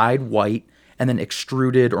gets dyed white and then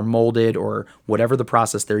extruded or molded or whatever the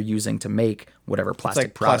process they're using to make whatever plastic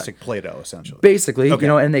like product. Plastic Play-Doh, essentially. Basically, Okay.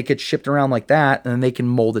 and they get shipped around like that, and then they can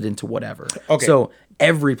mold it into whatever. Okay. So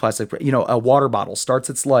every plastic, a water bottle starts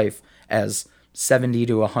its life as 70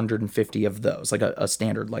 to 150 of those, like a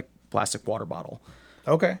standard like plastic water bottle.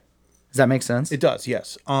 Okay. Does that make sense? It does,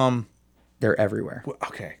 yes. They're everywhere.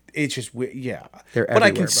 Okay. It's just, yeah. They're but I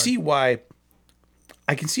everywhere, can see why.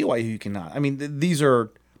 I can see why you cannot. I mean, these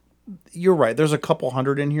are. You're right. There's a couple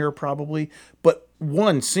hundred in here probably, but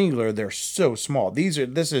one singular, they're so small. That's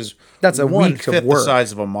a week of work. The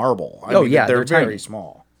size of a marble. I mean, yeah, they're very tiny.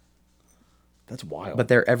 small. That's wild. But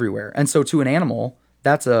they're everywhere. And so to an animal,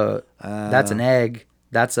 that's an egg.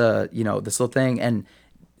 That's this little thing. And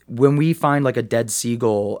when we find like a dead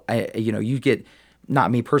seagull, you get,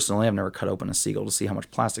 not me personally, I've never cut open a seagull to see how much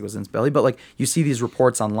plastic was in its belly, but like you see these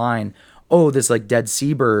reports online, this like dead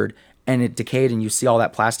seabird, and it decayed and you see all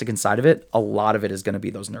that plastic inside of it. A lot of it is going to be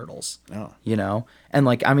those nurdles. Oh. And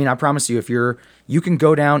like, I mean, I promise you, you can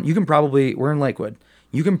go down, we're in Lakewood.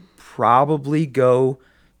 You can probably go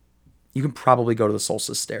to the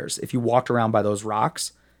Solstice Stairs. If you walked around by those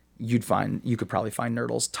rocks, you could probably find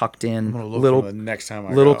nurdles tucked in little the next time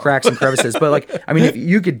I little go. cracks and crevices. But like, I mean,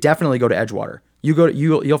 you could definitely go to Edgewater.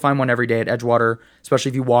 You'll find one every day at Edgewater, especially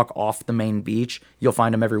if you walk off the main beach. You'll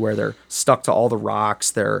find them everywhere. They're stuck to all the rocks.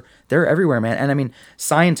 They're everywhere, man. And I mean,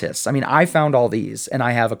 scientists. I mean, I found all these, and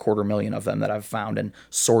I have 250,000 of them that I've found and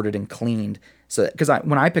sorted and cleaned. So because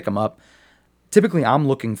when I pick them up, typically I'm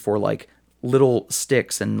looking for like little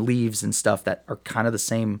sticks and leaves and stuff that are kind of the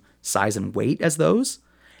same size and weight as those,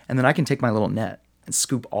 and then I can take my little net and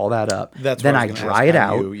scoop all that up. Then I dry it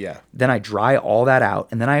out. Then I dry all that out,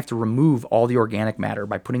 and then I have to remove all the organic matter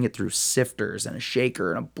by putting it through sifters and a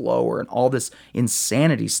shaker and a blower and all this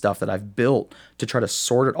insanity stuff that I've built to try to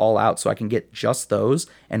sort it all out so I can get just those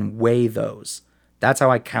and weigh those. That's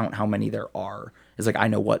how I count how many there are. It's like I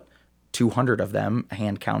know what 200 of them,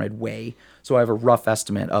 hand counted, weigh. So I have a rough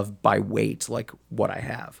estimate of by weight, like what I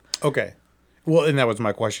have. Okay. Well, and that was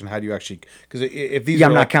my question. How do you actually? Because if these Yeah, are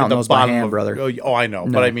I'm not like at counting the those by bottom hand, of, brother. Oh, I know,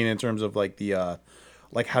 No. but I mean in terms of like the,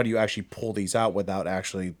 like how do you actually pull these out without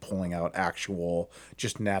actually pulling out actual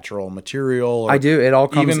just natural material? Or I do. It all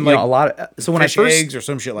comes, even you like know, a lot of, so when I fish first, eggs or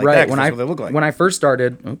some shit like right, that. 'Cause when that's I, what they look like. when I first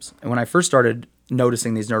started, when I first started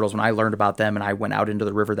noticing these nurdles, when I learned about them and I went out into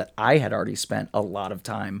the river that I had already spent a lot of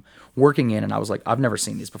time working in, and I was like, I've never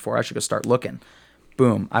seen these before. I should go start looking.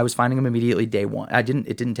 Boom. I was finding them immediately day one. It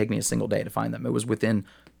didn't take me a single day to find them. It was within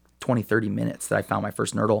 20, 30 minutes that I found my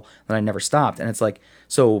first nurdle, and I never stopped. And it's like,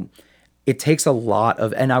 so it takes a lot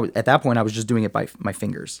of, and at that point I was just doing it by my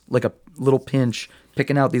fingers, like a little pinch,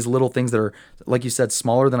 picking out these little things that are, like you said,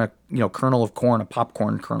 smaller than a, you know, kernel of corn, a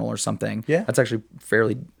popcorn kernel or something. Yeah. That's actually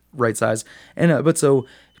fairly right size. And, but so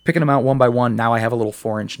picking them out one by one, now I have a little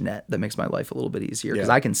 4-inch net that makes my life a little bit easier because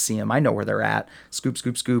Yeah. I can see them. I know where they're at. Scoop,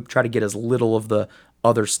 scoop, scoop, try to get as little of the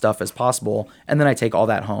other stuff as possible. And then I take all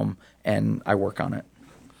that home and I work on it.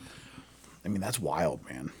 I mean, that's wild,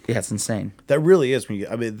 man. Yeah, it's insane. That really is.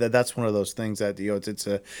 I mean, that's one of those things that, you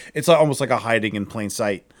know, it's almost like a hiding in plain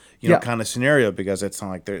sight, you know, Yeah. kind of scenario, because it's not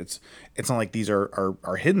like it's not like these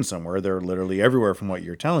are hidden somewhere. They're literally everywhere from what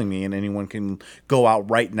you're telling me, and anyone can go out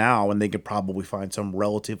right now and they could probably find some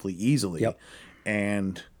relatively easily. Yep.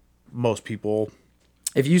 And most people,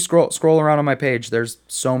 If you scroll around on my page, there's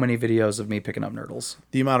so many videos of me picking up nurdles.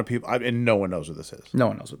 the amount of people, and no one knows what this is. No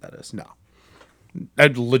one knows what that is. No, I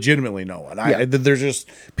legitimately know it. Yeah. There's just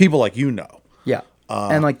people like, you know. Yeah.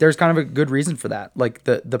 And like there's kind of a good reason for that. Like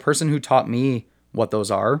the person who taught me what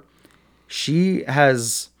those are, she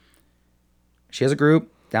has a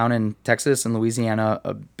group down in Texas and Louisiana,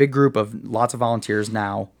 a big group of lots of volunteers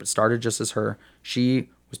now, but started just as her. She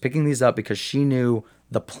was picking these up because she knew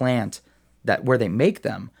the plant that where they make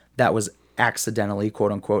them that was accidentally,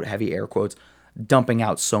 quote unquote, heavy air quotes, dumping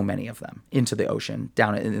out so many of them into the ocean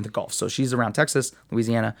down in the Gulf. So she's around Texas,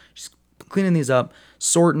 Louisiana. She's cleaning these up,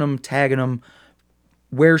 sorting them, tagging them,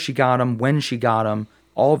 where she got them, when she got them,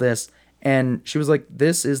 all this. And she was like,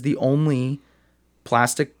 this is the only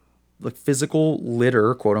plastic, like physical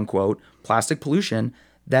litter, quote unquote, plastic pollution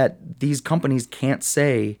that these companies can't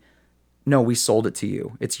say, no, we sold it to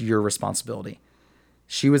you. It's your responsibility.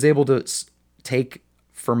 She was able to take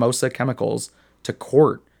Formosa Chemicals to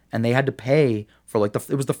court, and they had to pay for it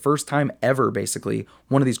was the first time ever, basically,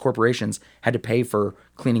 one of these corporations had to pay for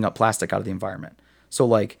cleaning up plastic out of the environment. So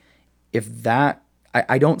like, if that,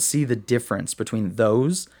 I don't see the difference between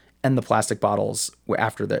those and the plastic bottles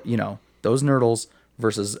after the, you know, those nurdles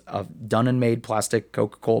versus a done and made plastic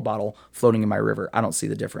Coca-Cola bottle floating in my river. I don't see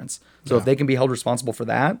the difference. So if they can be held responsible for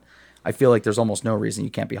that, I feel like there's almost no reason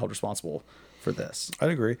you can't be held responsible for this. I'd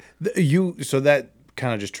agree. So that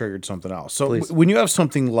kind of just triggered something else. So Please. when you have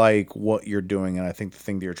something like what you're doing, and I think the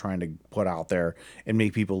thing that you're trying to put out there and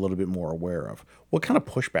make people a little bit more aware of, what kind of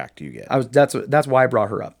pushback do you get? That's why I brought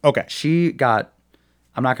her up. Okay. She got,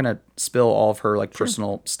 I'm not going to spill all of her like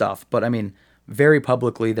personal stuff, but I mean, very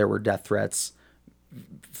publicly there were death threats.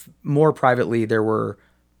 More privately, there were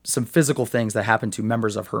some physical things that happened to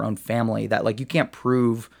members of her own family that like you can't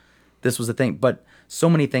prove this was a thing, but so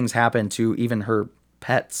many things happened to even her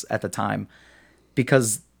pets at the time,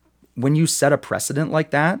 because when you set a precedent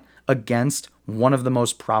like that against one of the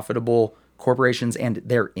most profitable corporations and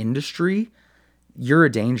their industry, you're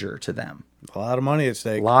a danger to them. A lot of money at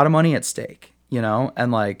stake. A lot of money at stake, you know?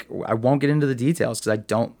 And like, I won't get into the details because I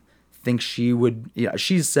don't think she would, you know,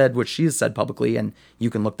 she's said what she's said publicly, and you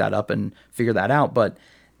can look that up and figure that out. But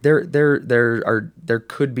there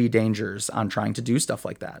could be dangers on trying to do stuff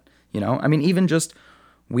like that. You know, I mean, even just,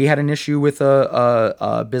 we had an issue with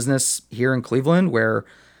a business here in Cleveland where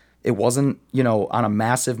it wasn't, you know, on a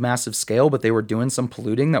massive, massive scale, but they were doing some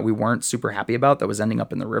polluting that we weren't super happy about that was ending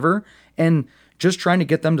up in the river. And just trying to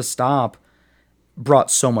get them to stop brought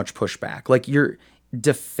so much pushback. Like, you're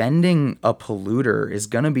defending a polluter is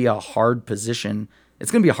going to be a hard position.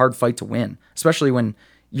 It's going to be a hard fight to win, especially when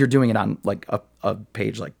you're doing it on like a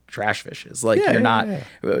page like Trash Fish is. Like,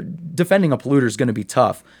 defending a polluter is going to be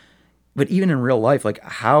tough. But even in real life, like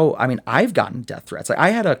I've gotten death threats. Like, I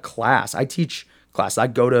had a class, I teach class, I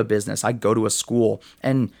go to a business, I go to a school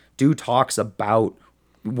and do talks about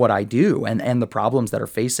what I do and the problems that are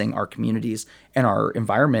facing our communities and our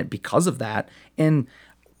environment because of that. And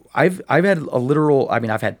I've had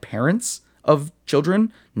I've had parents of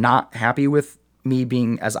children not happy with me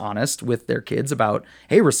being as honest with their kids about,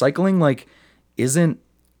 hey, recycling like isn't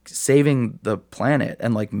saving the planet,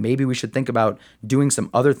 and like maybe we should think about doing some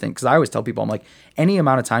other things. Because I always tell people, I'm like, any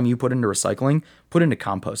amount of time you put into recycling, put into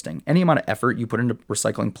composting. Any amount of effort you put into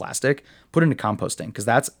recycling plastic, put into composting, because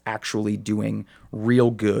that's actually doing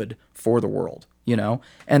real good for the world, you know.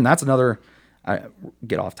 And that's another, I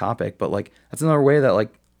get off topic, but like that's another way that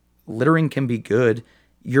like littering can be good.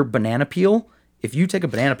 Your banana peel, if you take a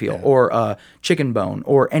banana peel or a chicken bone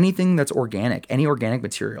or anything that's organic, any organic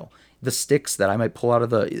material, the sticks that I might pull out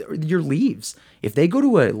of your leaves, if they go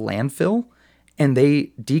to a landfill and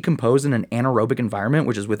they decompose in an anaerobic environment,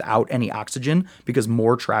 which is without any oxygen because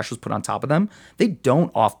more trash was put on top of them, they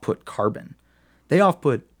don't off-put carbon. They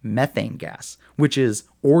off-put methane gas, which is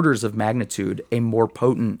orders of magnitude a more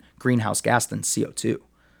potent greenhouse gas than CO2.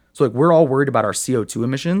 So like we're all worried about our CO2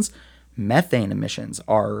 emissions. Methane emissions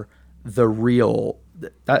are the real,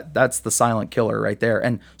 that's the silent killer right there.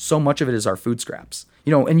 And so much of it is our food scraps,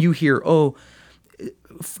 you know, and you hear, oh,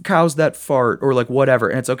 cows that fart or like whatever.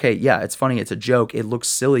 And it's okay. Yeah, it's funny. It's a joke. It looks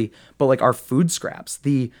silly. But like our food scraps,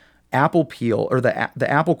 the apple peel or the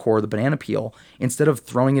apple core, the banana peel, instead of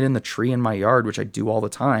throwing it in the tree in my yard, which I do all the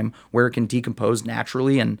time, where it can decompose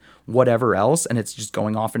naturally and whatever else, and it's just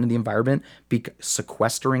going off into the environment,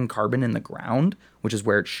 sequestering carbon in the ground, which is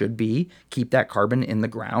where it should be, keep that carbon in the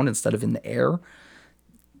ground instead of in the air.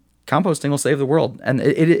 Composting will save the world. And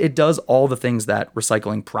it does all the things that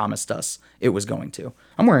recycling promised us it was going to.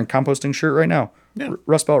 I'm wearing a composting shirt right now. Yeah.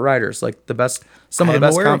 Rust Belt Riders, like the best, some of the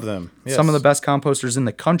best, of them. Yes. Some of the best composters in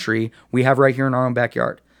the country we have right here in our own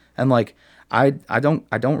backyard. And like, I don't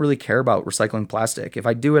really care about recycling plastic. If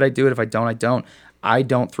I do it, I do it. If I don't, I don't. I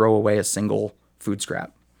don't throw away a single food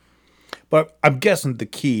scrap. But I'm guessing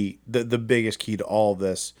the biggest key to all of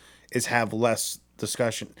this is have less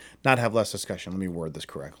discussion, not have less discussion. Let me word this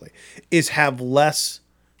correctly. Is have less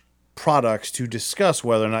products to discuss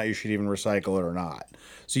whether or not you should even recycle it or not.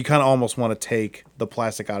 So you kind of almost want to take the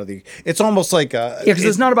plastic out of the. It's almost like because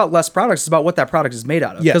it's not about less products. It's about what that product is made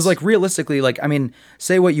out of. Yes. Because like realistically, like I mean,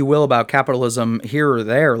 say what you will about capitalism here or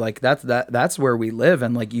there, like that's where we live,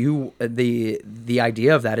 and like the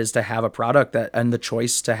idea of that is to have a product that and the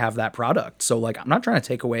choice to have that product. So like I'm not trying to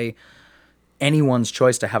take away anyone's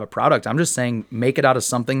choice to have a product. I'm just saying make it out of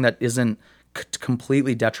something that isn't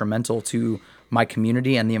completely detrimental to my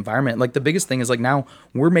community and the environment. Like the biggest thing is like now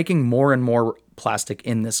we're making more and more plastic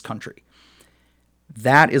in this country.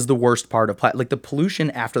 That is the worst part of like the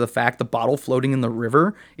pollution after the fact. The bottle floating in the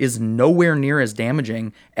river is nowhere near as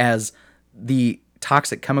damaging as the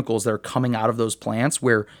toxic chemicals that are coming out of those plants,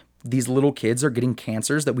 where these little kids are getting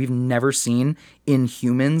cancers that we've never seen in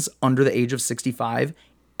humans under the age of 65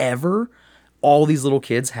 ever. All these little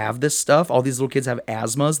kids have this stuff. All these little kids have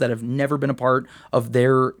asthmas that have never been a part of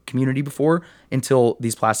their community before until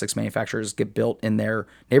these plastics manufacturers get built in their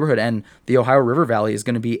neighborhood. And the Ohio River Valley is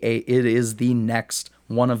going to be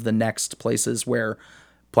one of the next places where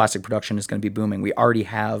plastic production is going to be booming. We already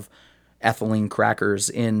have ethylene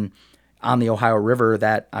crackers on the Ohio River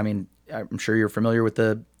that, I mean, I'm sure you're familiar with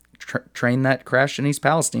the train that crashed in East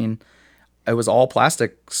Palestine. It was all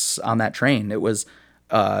plastics on that train. It was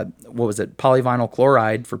what was it? Polyvinyl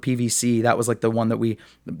chloride for PVC. That was like the one that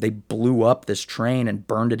they blew up this train and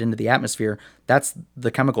burned it into the atmosphere. That's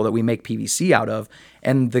the chemical that we make PVC out of.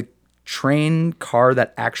 And the train car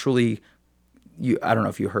that actually, I don't know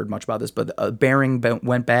if you heard much about this, but a bearing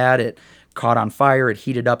went bad. It caught on fire. It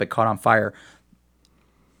heated up. It caught on fire.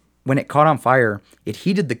 When it caught on fire, it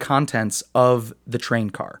heated the contents of the train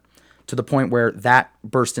car to the point where that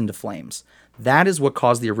burst into flames. That is what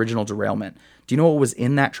caused the original derailment. Do you know what was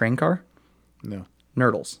in that train car? No.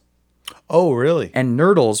 Nurdles. Oh, really? And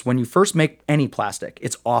nurdles, when you first make any plastic,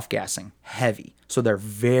 it's off-gassing, heavy. So they're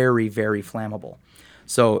very, very flammable.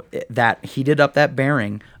 So that heated up that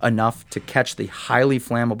bearing enough to catch the highly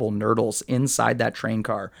flammable nurdles inside that train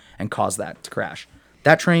car and cause that to crash.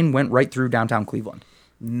 That train went right through downtown Cleveland.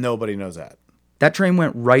 Nobody knows that. That train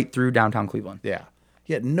went right through downtown Cleveland. Yeah.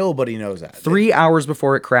 Yeah, nobody knows that. 3 hours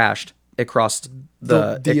before it crashed, it crossed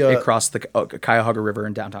it crossed the Cuyahoga River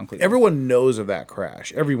in downtown Cleveland. Everyone knows of that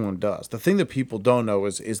crash. Everyone does. The thing that people don't know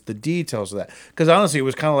is the details of that. Because honestly, it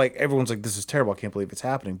was kind of like everyone's like, "This is terrible. I can't believe it's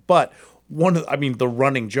happening." But the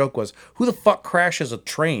running joke was, "Who the fuck crashes a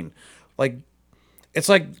train?" Like, it's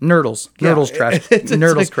like Nurdles crash.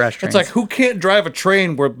 Nurdles crash trains. It's like, who can't drive a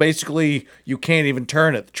train where basically you can't even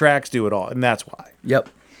turn it? The tracks do it all, and that's why. Yep.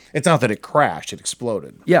 It's not that it crashed; it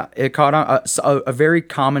exploded. Yeah, it caught on. A very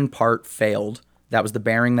common part failed. That was the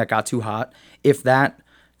bearing that got too hot. If that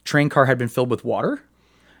train car had been filled with water,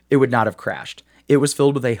 it would not have crashed. It was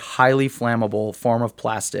filled with a highly flammable form of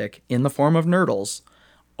plastic in the form of nurdles,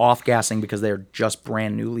 off-gassing because they're just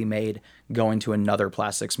brand newly made, going to another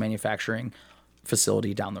plastics manufacturing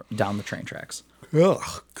facility down the train tracks.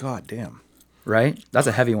 Ugh, god damn. Right? That's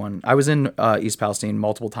a heavy one. I was in East Palestine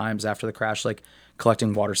multiple times after the crash, like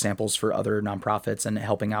collecting water samples for other nonprofits and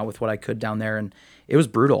helping out with what I could down there. And it was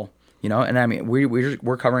brutal, you know? And I mean,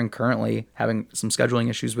 we're covering currently having some scheduling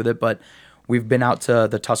issues with it, but we've been out to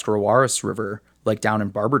the Tuscarawas River, like down in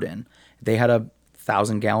Barberton. They had a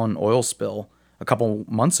 1,000-gallon oil spill a couple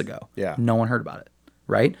months ago. Yeah. No one heard about it,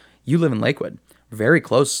 right? You live in Lakewood, very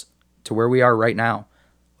close to where we are right now.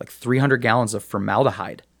 Like 300 gallons of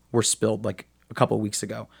formaldehyde were spilled like a couple of weeks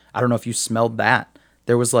ago. I don't know if you smelled that.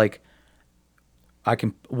 There was like,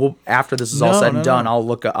 after this is all said and done, I'll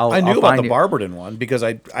look. I knew about the Barberton one because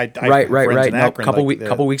I right. No,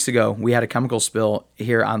 couple weeks ago, we had a chemical spill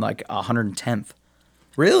here on like 110th.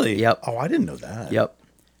 Really? Yep. Oh, I didn't know that. Yep.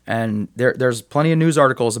 And there's plenty of news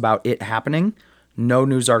articles about it happening. No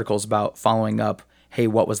news articles about following up. Hey,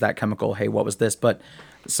 what was that chemical? Hey, what was this? But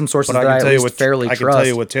some sources that I at least fairly trust. I can tell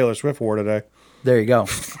you what Taylor Swift wore today. There you go.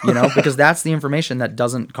 You know, because that's the information that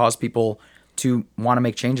doesn't cause people to want to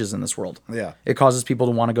make changes in this world. Yeah. It causes people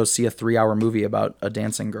to want to go see a 3-hour movie about a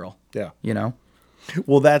dancing girl. Yeah. You know?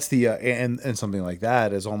 Well, that's the, and something like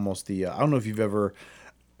that is almost the, I don't know if you've ever,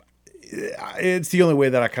 it's the only way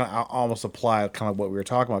that I almost apply kind of what we were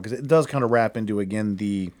talking about, because it does kind of wrap into, again,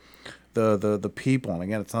 the people. And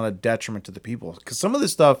again, it's not a detriment to the people, because some of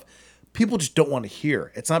this stuff people just don't want to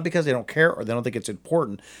hear. It's not because they don't care or they don't think it's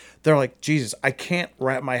important. They're like, Jesus, I can't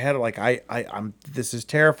wrap my head. Like I'm this is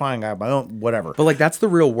terrifying. I have my own whatever. But like, that's the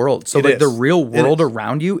real world. So like the real world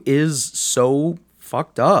around you is so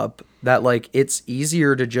fucked up that like it's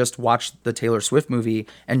easier to just watch the Taylor Swift movie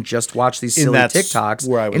and just watch these silly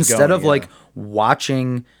TikToks instead of like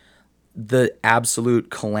watching the absolute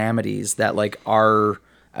calamities that like are.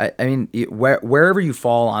 I mean, wherever you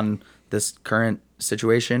fall on this current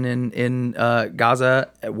situation in Gaza,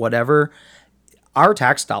 whatever, our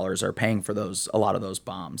tax dollars are paying for a lot of those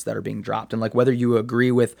bombs that are being dropped. And like, whether you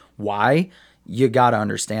agree with why, you got to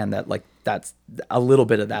understand that like that's a little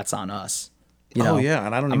bit of that's on us. You know? Oh yeah,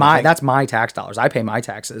 and I don't even that's my tax dollars. I pay my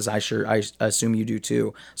taxes. I assume you do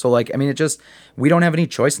too. So like, I mean, we don't have any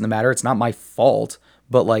choice in the matter. It's not my fault,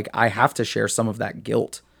 but like I have to share some of that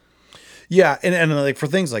guilt. Yeah, and like for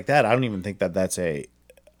things like that, I don't even think that's a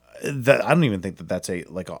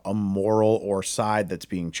like a moral or side that's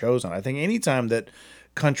being chosen. I think anytime that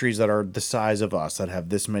countries that are the size of us, that have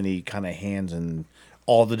this many kind of hands in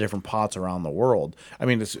all the different pots around the world, I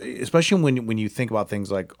mean, especially when you think about things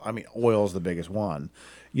like, I mean, oil is the biggest one.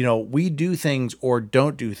 You know, we do things or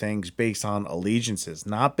don't do things based on allegiances,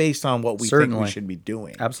 not based on what we think we should be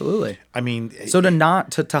doing. Absolutely. I mean, so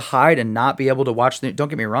to hide and not be able to watch don't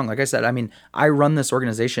get me wrong. Like I said, I mean, I run this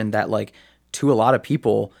organization that like to a lot of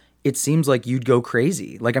people, it seems like you'd go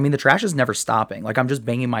crazy. Like, I mean, the trash is never stopping. Like, I'm just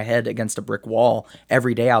banging my head against a brick wall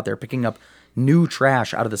every day out there, picking up new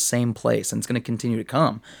trash out of the same place, and it's going to continue to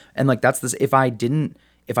come. And like, that's this. If I didn't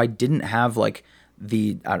have like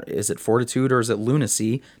the is it fortitude or is it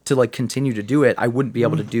lunacy to like continue to do it, I wouldn't be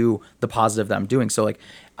able to do the positive that I'm doing. So like,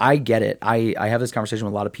 I get it. I have this conversation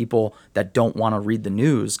with a lot of people that don't want to read the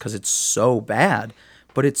news because it's so bad,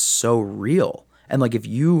 but it's so real. And like,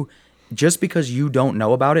 just because you don't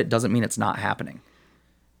know about it doesn't mean it's not happening.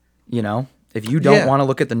 You know, if you don't want to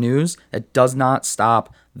look at the news, it does not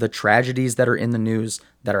stop the tragedies that are in the news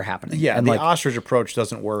that are happening. Yeah, and the like, ostrich approach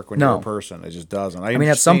doesn't work when you're a person. It just doesn't. I mean,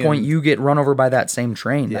 at some point you get run over by that same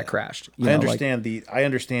train that crashed. I understand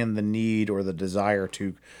the need or the desire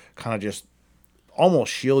to kind of just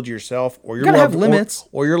almost shield yourself or your have limits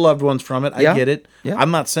or your loved ones from it. I get it. Yeah.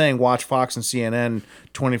 I'm not saying watch Fox and CNN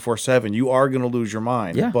 24/7. You are going to lose your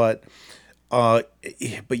mind. Yeah. But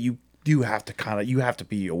you have to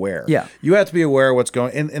be aware. Yeah. You have to be aware of what's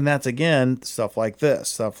going, and that's again stuff like this,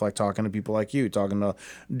 stuff like talking to people like you, talking to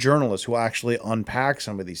journalists who actually unpack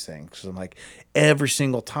some of these things. So I'm like, every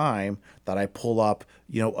single time that I pull up,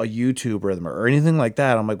 you know, a YouTube rhythm or anything like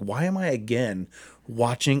that, I'm like, why am I again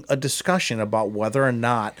watching a discussion about whether or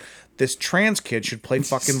not this trans kid should play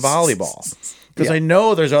fucking volleyball? Because I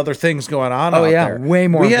know there's other things going on out there. Way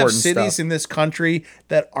more important stuff. We have cities in this country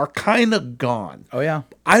that are kind of gone. Oh, yeah.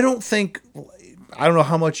 I don't know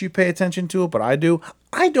how much you pay attention to it, but I do.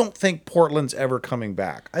 I don't think Portland's ever coming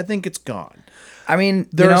back. I think it's gone. I mean,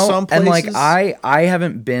 there are some places. And like, I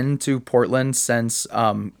haven't been to Portland since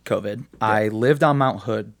COVID. Yeah. I lived on Mount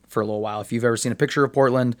Hood for a little while. If you've ever seen a picture of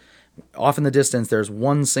Portland, off in the distance, there's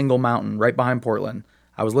one single mountain right behind Portland.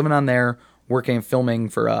 I was living on there, filming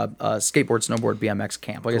for a skateboard, snowboard, BMX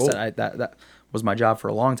camp. Like I said, that was my job for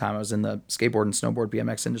a long time. I was in the skateboard and snowboard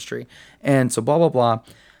BMX industry. And so blah, blah, blah.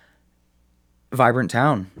 vibrant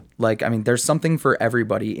town. Like, I mean, there's something for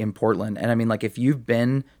everybody in Portland. And I mean, like, if you've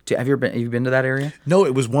been to, have you been to that area? No,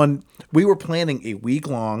 it was we were planning a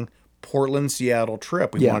week-long Portland, Seattle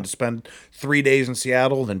trip. We wanted to spend 3 days in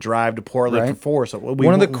Seattle, then drive to Portland for 4. So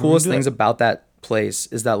one of the coolest things about that place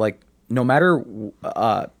is that, like, no matter,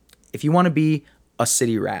 if you want to be a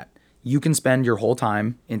city rat, you can spend your whole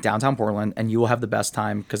time in downtown Portland and you will have the best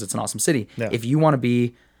time because it's an awesome city. Yeah. If you want to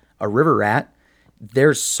be a river rat,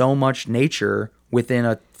 there's so much nature within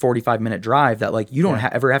a 45-minute drive that, like, you don't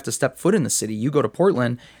ever have to step foot in the city. You go to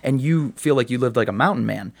Portland and you feel like you lived like a mountain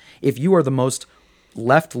man. If you are the most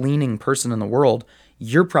left-leaning person in the world,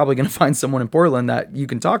 you're probably going to find someone in Portland that you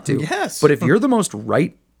can talk to. Yes. But if you're the most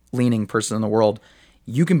right-leaning person in the world,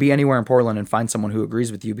 you can be anywhere in Portland and find someone who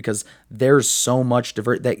agrees with you because there's so much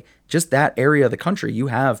that area of the country, you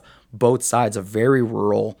have both sides, a very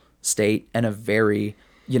rural state and a very,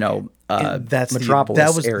 that's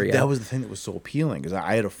metropolis area. That was the thing that was so appealing because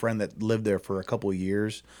I had a friend that lived there for a couple of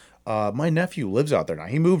years. My nephew lives out there now.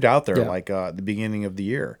 He moved out there at the beginning of the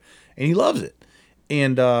year, and he loves it.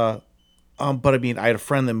 And but I mean, I had a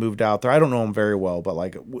friend that moved out there. I don't know him very well, but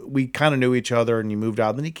like we kind of knew each other, and he moved out.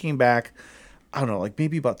 And then he came back. I don't know, like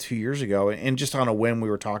maybe about 2 years ago, and just on a whim we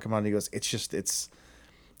were talking about it. He goes, it's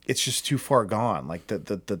just too far gone. Like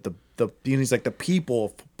the he's like the people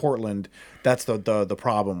of Portland. That's the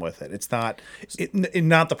problem with it. It's not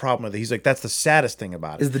the problem with it. He's like, that's the saddest thing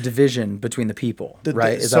about it. Is the division between the people,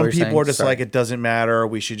 right? Some people are just like, it doesn't matter.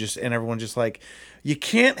 We should just, and everyone's just like, you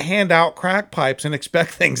can't hand out crack pipes and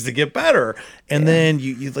expect things to get better. And then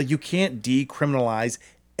you can't decriminalize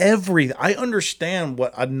everything. I understand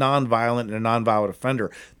what a nonviolent and a nonviolent offender,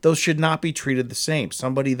 those should not be treated the same.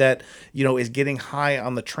 Somebody that, is getting high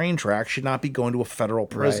on the train track should not be going to a federal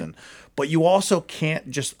prison. Right. But you also can't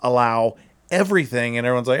just allow everything and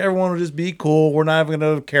everyone's like, everyone will just be cool. We're not even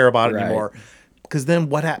going to care about it anymore. Because then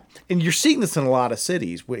what happens? And you're seeing this in a lot of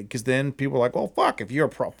cities. Because then people are like, well, fuck, if you're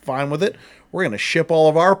fine with it, we're going to ship all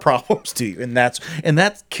of our problems to you. And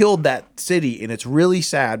that's killed that city. And it's really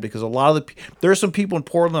sad because a lot of there are some people in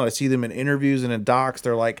Portland, I see them in interviews and in docs,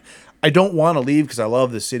 they're like, I don't want to leave because I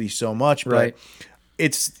love the city so much. But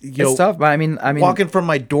it's tough. But I mean, walking from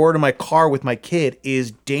my door to my car with my kid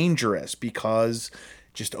is dangerous because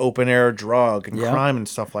just open air drug and crime and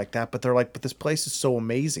stuff like that. But they're like, but this place is so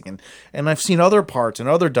amazing. And I've seen other parts and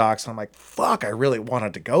other docs. And I'm like, fuck, I really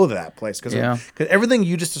wanted to go to that place. Because everything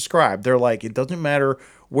you just described, they're like, it doesn't matter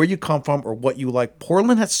where you come from or what you like.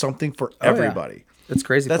 Portland has something for everybody. It's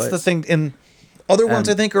crazy. That's the thing. And other ones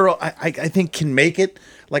I think I think can make it.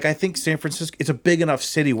 Like, I think San Francisco, it's a big enough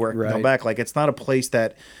city where it can come back. Like, it's not a place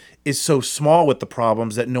that is so small with the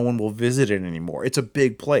problems that no one will visit it anymore. It's a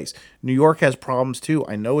big place. New York has problems too.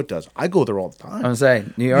 I know it does. I go there all the time. I was gonna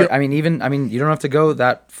say New York. You don't have to go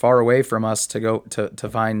that far away from us to go to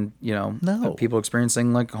find people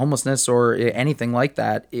experiencing like homelessness or anything like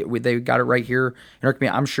that. They got it right here in our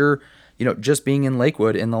community. I'm sure just being in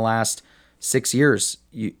Lakewood in the last 6 years,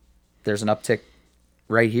 there's an uptick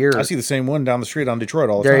right here. I see the same one down the street on Detroit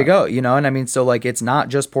all the time. There you go. And I mean, so like, it's not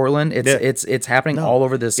just Portland. It's happening all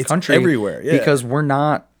over this country. Everywhere. Yeah. Because we're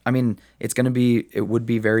not. I mean, it would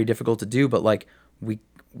be very difficult to do, but like we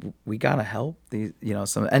gotta help these.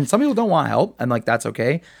 Some people don't want help, and like that's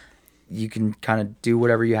okay. You can kind of do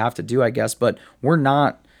whatever you have to do, I guess. But we're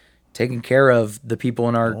not taking care of the people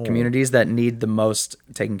in our communities that need the most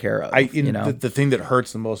taken care of. The thing that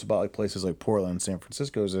hurts the most about like places like Portland and San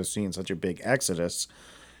Francisco is they're seeing such a big exodus.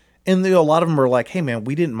 And a lot of them are like, hey, man,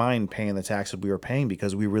 we didn't mind paying the taxes we were paying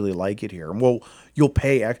because we really like it here. And well, you'll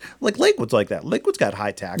pay like Lakewood's like that. Lakewood's got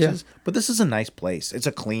high taxes, but this is a nice place. It's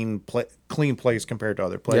a clean place compared to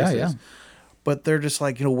other places. Yeah. But they're just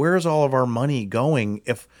like, where's all of our money going?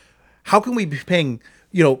 How can we be paying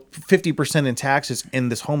 50% in taxes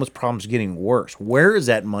and this homeless problem is getting worse? Where is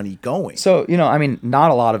that money going? So,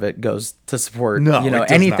 not a lot of it goes to support,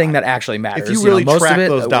 anything that actually matters. If you really most track of it,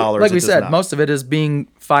 those dollars, like we said, most of it is being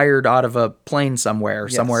fired out of a plane somewhere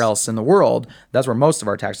else in the world. That's where most of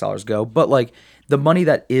our tax dollars go. But like the money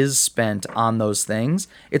that is spent on those things,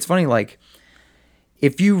 it's funny, like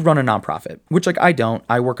if you run a nonprofit, which like I don't,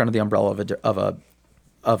 I work under the umbrella of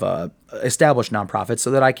a established nonprofit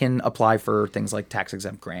so that I can apply for things like tax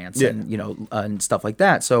exempt grants and and stuff like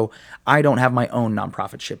that. So I don't have my own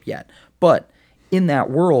nonprofitship yet. But in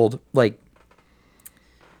that world, like,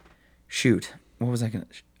 shoot, what was I gonna?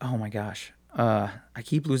 Oh my gosh, I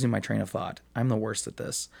keep losing my train of thought. I'm the worst at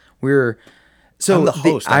this. I'm the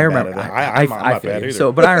host. I remember. I'm not bad either.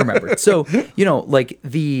 So, but I remember. So like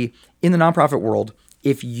in the nonprofit world,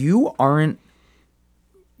 if you aren't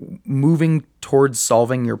moving towards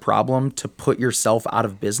solving your problem to put yourself out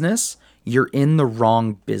of business, you're in the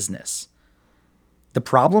wrong business. The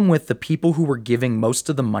problem with the people who we're giving most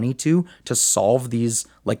of the money to solve these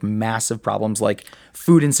like massive problems like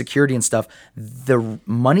food insecurity and stuff, the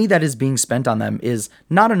money that is being spent on them is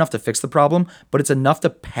not enough to fix the problem, but it's enough to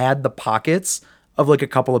pad the pockets of like a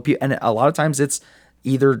couple of people. And a lot of times it's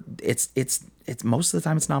either it's most of the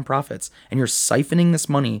time it's nonprofits, and you're siphoning this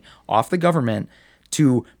money off the government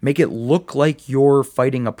to make it look like you're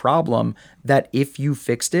fighting a problem that if you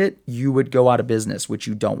fixed it, you would go out of business, which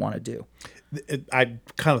you don't want to do. I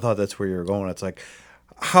kind of thought that's where you were going. It's like,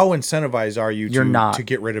 how incentivized are you to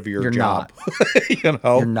get rid of your job? You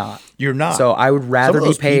know, You're not. So I would rather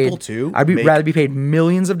be paid. Rather be paid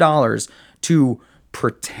millions of dollars to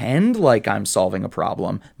pretend like I'm solving a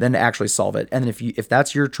problem than to actually solve it. And if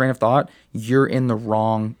that's your train of thought, you're in the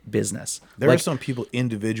wrong business. There are some people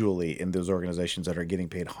individually in those organizations that are getting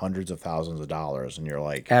paid hundreds of thousands of dollars, and you're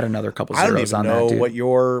like, add another couple zeros on that. I don't even know dude.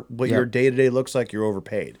 what your day to day looks like. You're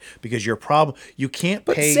overpaid because your problem. You can't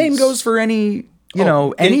pay. But same goes for any.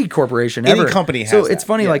 Any corporation, any ever. company has So it's that.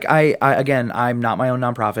 funny, like I again, I'm not my own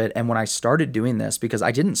nonprofit, and when I started doing this, because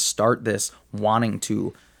I didn't start this wanting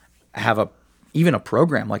to have even a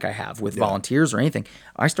program like I have with volunteers or anything.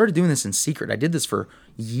 I started doing this in secret. I did this for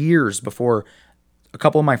years before a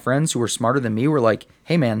couple of my friends who were smarter than me were like,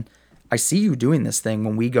 hey man, I see you doing this thing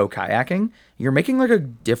when we go kayaking. You're making like a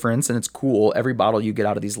difference and it's cool. Every bottle you get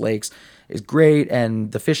out of these lakes is great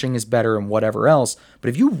and the fishing is better and whatever else. But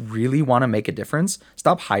if you really want to make a difference,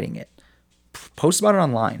 stop hiding it. Post about it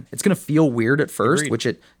online. It's going to feel weird at first, which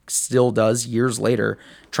it still does years later,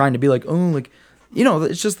 trying to be like, oh, like,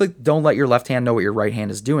 it's just like, don't let your left hand know what your right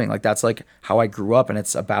hand is doing. Like, that's like how I grew up. And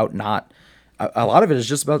it's about a lot of it is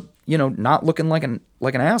just about, not looking like an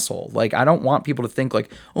asshole. Like, I don't want people to think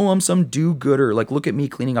like, oh, I'm some do-gooder. Like, look at me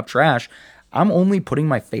cleaning up trash. I'm only putting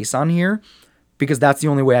my face on here because that's the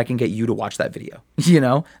only way I can get you to watch that video,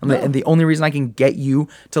 And the only reason I can get you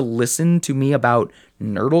to listen to me about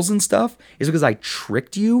nurdles and stuff is because I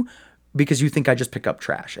tricked you because you think I just pick up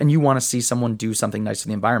trash and you want to see someone do something nice to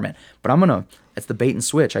the environment. But it's the bait and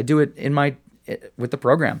switch. I do it with the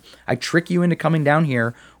program. I trick you into coming down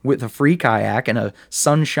here with a free kayak and a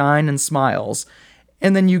sunshine and smiles.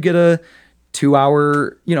 And then you get a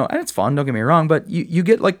 2-hour, and it's fun, don't get me wrong, but you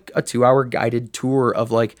get like a 2-hour guided tour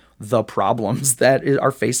of like the problems that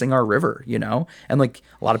are facing our river, And like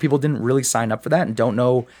a lot of people didn't really sign up for that and don't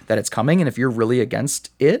know that it's coming. And if you're really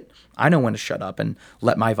against it, I know when to shut up and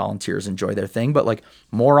let my volunteers enjoy their thing. But like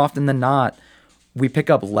more often than not, we pick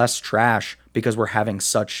up less trash because we're having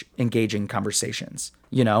such engaging conversations,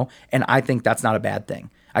 And I think that's not a bad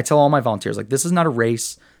thing. I tell all my volunteers, like, this is not a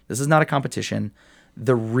race. This is not a competition.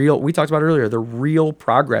 We talked about earlier, the real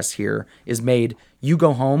progress here is made. You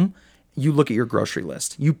go home, you look at your grocery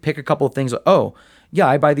list. You pick a couple of things. Oh, yeah,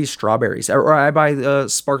 I buy these strawberries or I buy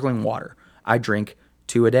sparkling water. I drink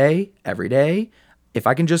 2 a day, every day. If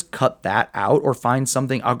I can just cut that out or find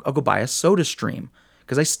something, I'll go buy a Soda Stream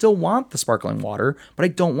because I still want the sparkling water, but I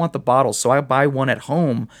don't want the bottles. So I buy one at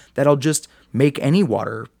home that'll just make any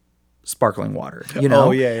water sparkling water,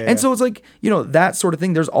 Oh, yeah. And so it's like, that sort of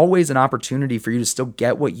thing. There's always an opportunity for you to still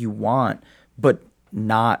get what you want, but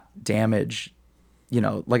not damage.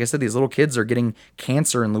 Like I said, these little kids are getting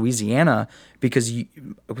cancer in Louisiana because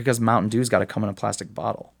Mountain Dew's got to come in a plastic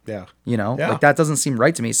bottle. Yeah. Like that doesn't seem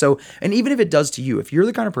right to me. So, and even if it does to you, if you're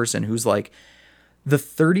the kind of person who's like, the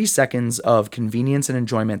 30 seconds of convenience and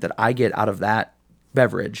enjoyment that I get out of that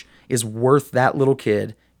beverage is worth that little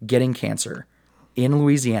kid getting cancer in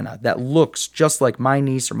Louisiana that looks just like my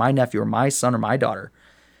niece or my nephew or my son or my daughter.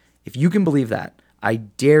 If you can believe that, I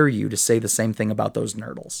dare you to say the same thing about those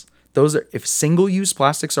nurdles. If single-use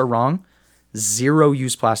plastics are wrong,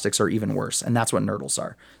 zero-use plastics are even worse, and that's what nurdles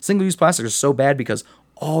are. Single-use plastics are so bad because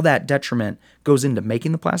all that detriment goes into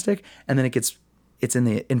making the plastic, and then it's in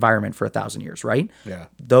the environment for 1,000 years, right? Yeah.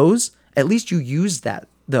 Those, at least you used that,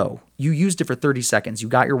 though. You used it for 30 seconds. You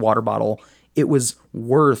got your water bottle. It was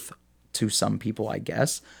worth, to some people, I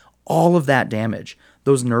guess, all of that damage.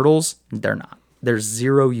 Those nurdles, they're not. They're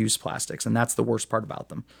zero-use plastics, and that's the worst part about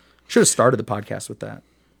them. Should have started the podcast with that.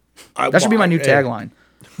 That should be my new tagline.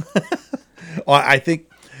 I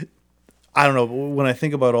think, I don't know, when I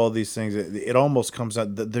think about all these things, it almost comes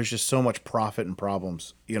out that there's just so much profit and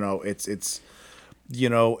problems. It's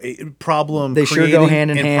problem they creating sure go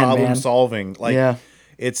hand in and hand, problem man. solving. Like, yeah.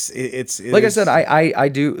 It like is, I said, I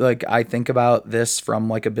do, like, I think about this from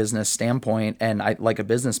like a business standpoint, and I, like a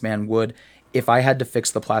businessman would, if I had to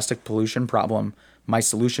fix the plastic pollution problem, my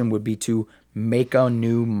solution would be to make a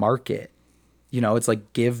new market. It's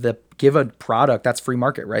like give a product that's free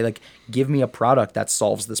market, right? Like give me a product that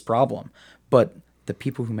solves this problem. But the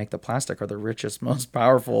people who make the plastic are the richest, most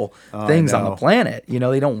powerful things on the know. planet. You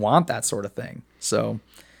know, they don't want that sort of thing. So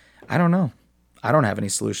I don't know. I don't have any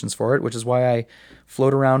solutions for it, which is why I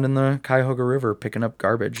float around in the Cuyahoga River picking up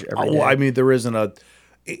garbage every day. I mean, there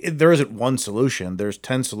isn't one solution. There's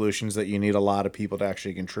 10 solutions that you need a lot of people to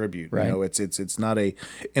actually contribute. Right. You know, it's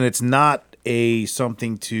not a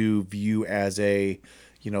something to view as a,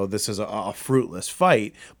 you know, this is a fruitless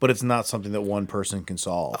fight, but it's not something that one person can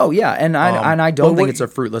solve. Oh yeah, and I don't think what- it's a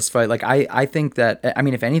fruitless fight. Like I think that, I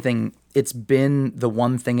mean, if anything, it's been the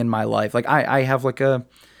one thing in my life. Like I have like a,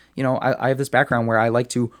 you know, I have this background where I like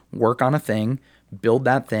to work on a thing, build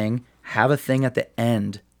that thing, have a thing at the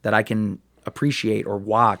end that I can appreciate or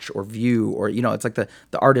watch or view, or, you know, it's like the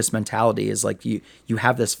artist mentality is like you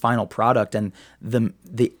have this final product, and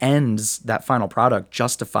the ends, that final product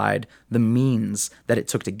justified the means that it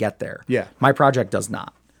took to get there. Yeah. My project does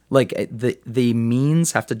not. Like the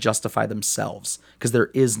means have to justify themselves, because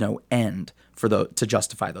there is no end to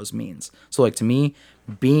justify those means. So like, to me,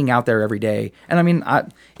 being out there every day, and I mean,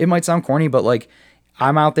 it might sound corny, but like,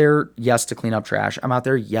 I'm out there, yes, to clean up trash. I'm out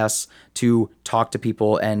there, yes, to talk to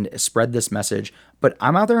people and spread this message, but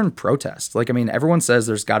I'm out there in protest. Like, I mean, everyone says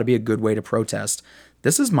there's got to be a good way to protest.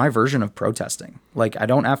 This is my version of protesting. Like, I'm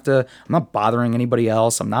not bothering anybody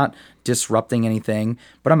else. I'm not disrupting anything,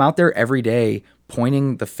 but I'm out there every day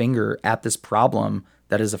pointing the finger at this problem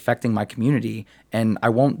that is affecting my community, and I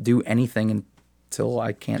won't do anything until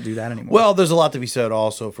I can't do that anymore. Well, there's a lot to be said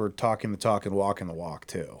also for talking the talk and walking the walk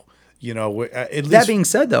too. You know, at least that being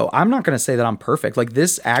said, though, I'm not going to say that I'm perfect. Like,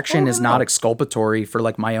 this action is not no. exculpatory for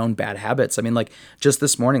like my own bad habits. I mean, like, just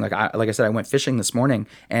this morning, like I said, I went fishing this morning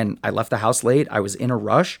and I left the house late. I was in a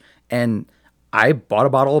rush and I bought a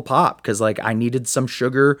bottle of pop because like I needed some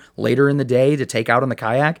sugar later in the day to take out on the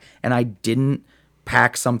kayak, and I didn't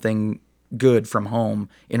pack something good from home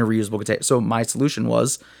in a reusable container. So my solution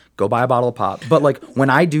was go buy a bottle of pop. But like, when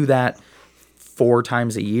I do that 4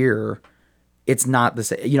 times a year, it's not the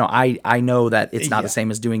same. You know, I know that it's not the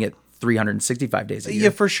same as doing it 365 days a year. Yeah,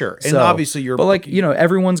 for sure. And obviously but like, you know,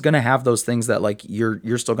 everyone's going to have those things that like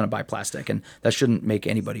you're still going to buy plastic, and that shouldn't make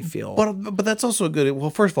anybody feel. But that's also a good.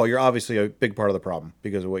 Well, first of all, you're obviously a big part of the problem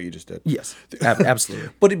because of what you just did. Yes, absolutely.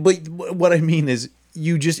 But what I mean is,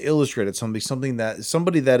 you just illustrated somebody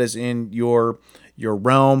that is in your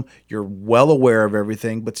realm. You're well aware of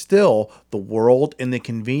everything, but still, the world and the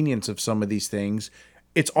convenience of some of these things.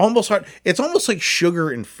 It's almost hard. It's almost like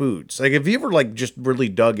sugar in foods. Like, have you ever like just really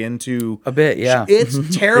dug into A bit, yeah. It's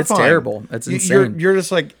terrifying. It's terrible. It's insane. You're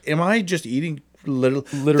just like, am I just eating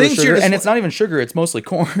literally sugar? And it's not even sugar. It's mostly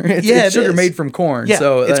corn. It's it sugar is. made from corn. Yeah,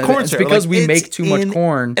 so it's corn it's syrup. because Like, we it's make too much in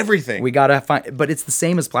corn. everything. We gotta find. But it's the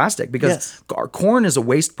same as plastic, because Yes. our corn is a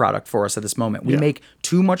waste product for us at this moment. We make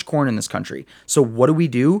too much corn in this country. So what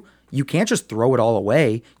do? You can't just throw it all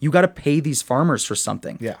away. You got to pay these farmers for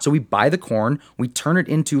something. Yeah. So we buy the corn, we turn it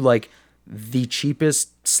into like the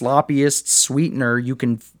cheapest, sloppiest sweetener you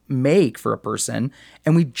can make for a person,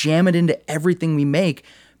 and we jam it into everything we make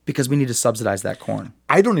because we need to subsidize that corn.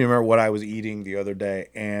 I don't even remember what I was eating the other day,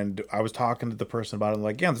 and I was talking to the person about it. I'm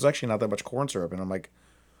like, yeah, there's actually not that much corn syrup, and I'm like,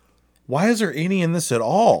 why is there any in this at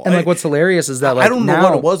all? And like, what's hilarious is that like, I don't know now,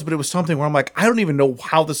 what it was, but it was something where I'm like, I don't even know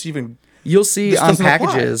how this even. You'll see This on doesn't apply.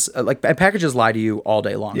 packages, packages lie to you all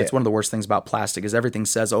day long. Yeah. It's one of the worst things about plastic is everything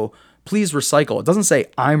says, oh, please recycle. It doesn't say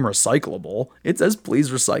I'm recyclable. It says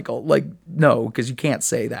please recycle. Like, no, because you can't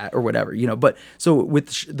say that or whatever, you know. But so with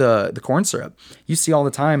the corn syrup, you see all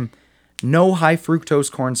the time, no high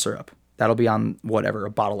fructose corn syrup. That'll be on whatever,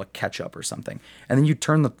 a bottle of ketchup or something. And then you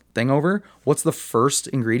turn the thing over. What's the first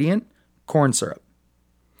ingredient? Corn syrup.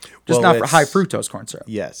 Just Well, not for high fructose corn syrup.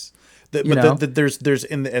 Yes. You know? There's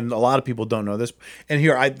and a lot of people don't know this. And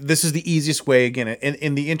here, this is the easiest way, again,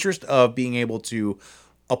 in the interest of being able to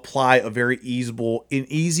apply a very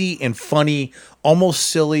easy and funny, almost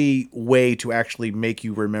silly way to actually make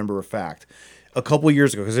you remember a fact. A couple of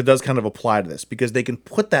years ago, because it does kind of apply to this, because they can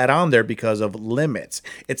put that on there because of limits.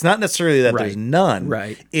 It's not necessarily that there's none.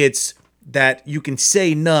 Right. It's that you can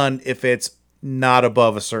say none if it's not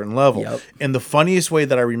above a certain level. Yep. And the funniest way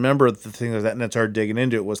that I remember the thing of that, and I started digging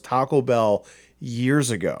into it, was Taco Bell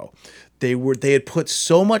years ago. They had put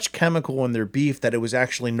so much chemical in their beef that it was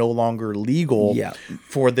actually no longer legal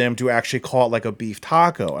for them to actually call it like a beef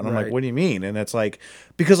taco. And I'm like, what do you mean? And it's like,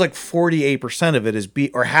 because like 48% of it is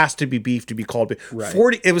beef, or has to be beef to be called beef. Right.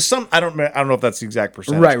 40. It was some. I don't know if that's the exact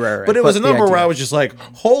percentage. Right. But it was a But the number where idea. I was just like,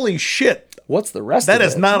 holy shit. What's the rest That of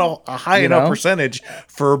is it? not a high enough percentage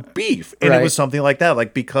for beef. And it was something like that,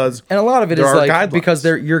 like, because And a lot of it there is are like guidelines. because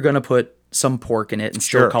you're going to put some pork in it and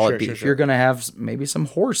still call it beef. You're going to have maybe some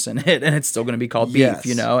horse in it and it's still going to be called beef,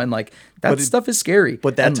 you know? And like that stuff is scary.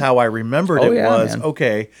 But that's how I remembered it was. Man.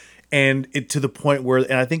 Okay. And it to the point where,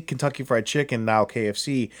 and I think Kentucky Fried Chicken, now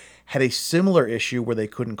KFC, had a similar issue where they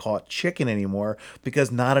couldn't call it chicken anymore because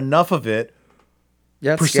not enough of it,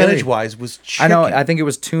 percentage-wise, was chicken. I know. I think it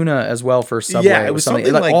was tuna as well for Subway. Yeah, it was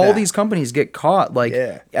something like all that. These companies get caught. Like,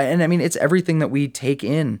 and I mean, it's everything that we take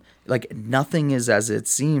in. Like, nothing is as it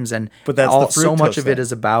seems. And but that's so much of it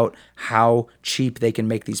is about how cheap they can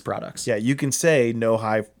make these products. Yeah, you can say no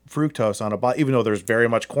high fructose on a bottle, even though there's very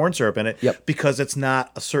much corn syrup in it, because it's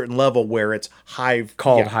not a certain level where it's high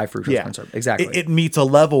fructose corn syrup. Exactly, it meets a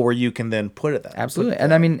level where you can then put it that. Absolutely,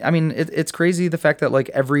 and I mean, it's crazy the fact that like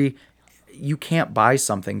you can't buy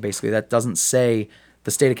something basically that doesn't say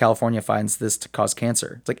the state of California finds this to cause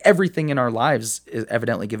cancer. It's like everything in our lives is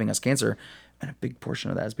evidently giving us cancer. And a big portion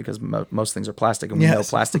of that is because most things are plastic, and we know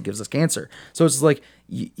plastic gives us cancer. So it's like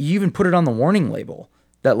you even put it on the warning label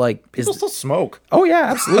that like people still smoke. Oh yeah,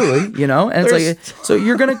 absolutely. You know, and it's like so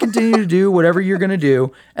you're gonna continue to do whatever you're gonna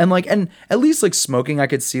do, and at least like smoking, I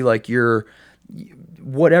could see like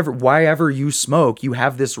why ever you smoke, you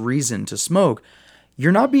have this reason to smoke.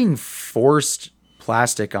 You're not being forced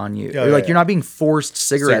plastic on you. You're not being forced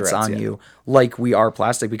cigarettes on you like we are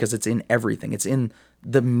plastic, because it's in everything. It's in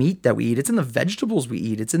the meat that we eat. It's in the vegetables we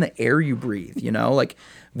eat. It's in the air you breathe, you know? Like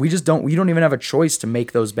you don't even have a choice to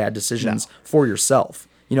make those bad decisions for yourself.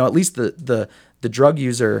 You know, at least the drug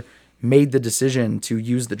user made the decision to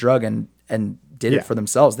use the drug and did it for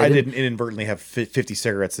themselves. I didn't inadvertently have 50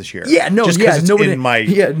 cigarettes this year. Yeah, no, just it's in my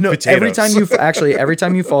potatoes. Every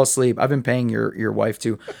time you fall asleep, I've been paying your wife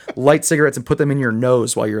to light cigarettes and put them in your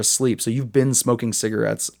nose while you're asleep. So you've been smoking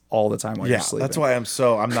cigarettes all the time while you're sleeping. That's why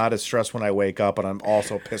I'm not as stressed when I wake up, and I'm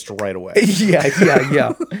also pissed right away.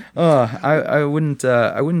 yeah. I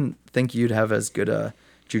wouldn't think you'd have as good a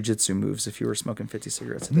jiu-jitsu moves if you were smoking 50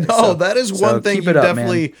 cigarettes a day. No, that is one thing you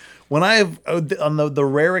definitely, man. When I have, on the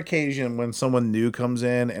rare occasion when someone new comes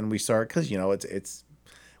in and we start, because, you know, it's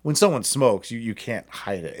when someone smokes, you can't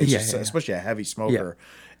hide it. It's especially a heavy smoker. Yeah.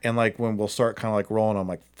 And like when we'll start kind of like rolling, I'm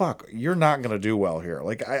like, fuck, you're not going to do well here.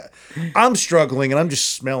 Like I'm struggling and I'm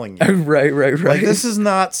just smelling you. Right. Like this is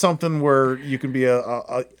not something where you can be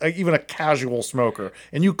even a casual smoker.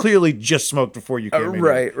 And you clearly just smoked before you came in.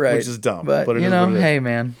 Right. Which is dumb. But you know, hey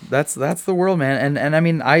man, that's the world, man. And I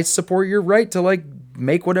mean, I support your right to like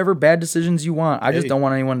make whatever bad decisions you want. I just don't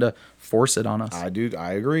want anyone to force it on us.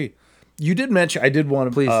 I agree. You did mention, I did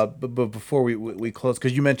want to, please, but before we close,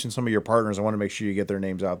 because you mentioned some of your partners, I want to make sure you get their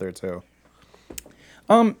names out there too.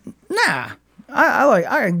 Nah,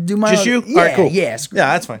 I do my just own, you. Yeah, all right, cool. Yes,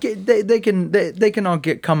 yeah, that's fine. They can all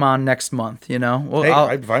come on next month. You know, well, hey,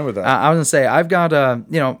 I'm fine with that. I was gonna say I've got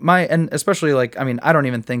and especially like I mean I don't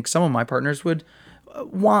even think some of my partners would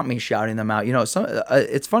want me shouting them out. You know,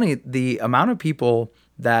 it's funny the amount of people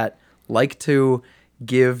that like to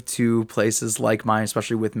give to places like mine,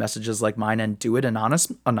 especially with messages like mine, and do it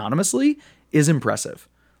anonymously is impressive.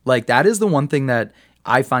 Like that is the one thing that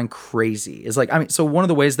I find crazy is like, I mean, so one of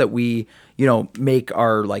the ways that we, you know, make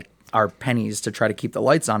our pennies to try to keep the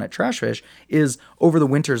lights on at Trash Fish is over the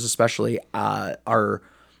winters, especially our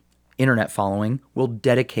internet following will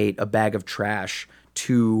dedicate a bag of trash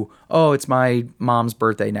to, oh, it's my mom's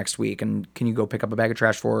birthday next week, and can you go pick up a bag of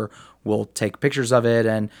trash for her? We'll take pictures of it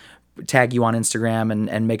and tag you on Instagram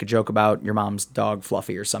and make a joke about your mom's dog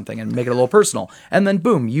Fluffy or something and make it a little personal. And then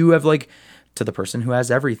boom, you have like, to the person who has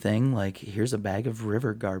everything, like here's a bag of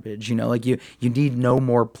river garbage, you know, like you need no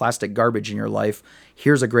more plastic garbage in your life.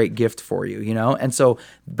 Here's a great gift for you, you know? And so,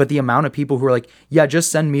 but the amount of people who are like, yeah, just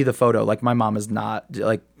send me the photo. Like my mom is not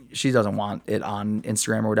like, she doesn't want it on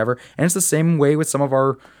Instagram or whatever. And it's the same way with some of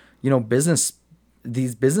our, you know,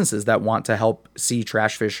 these businesses that want to help see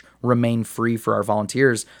Trash Fish remain free for our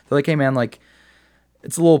volunteers. They're like, hey man, like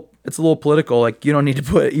it's a little political. Like you don't need to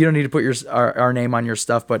put our name on your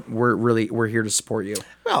stuff, but we're here to support you.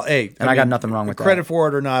 Well, hey, I got nothing wrong with credit that. for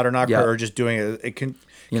it or not credit, or just doing it.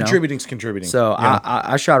 Contributing's contributing. So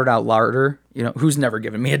I shouted out Larder, you know, who's never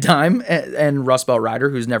given me a dime, and Rust Belt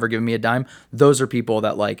Rider, who's never given me a dime. Those are people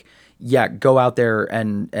that like, yeah, go out there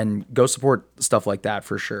and go support stuff like that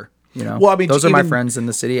for sure. You know, well, I mean, those are my friends in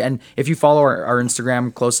the city, and if you follow our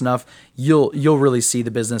Instagram close enough, you'll really see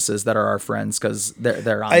the businesses that are our friends because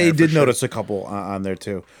they're on there. I did notice a couple on there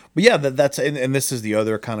too, but yeah, that's and this is the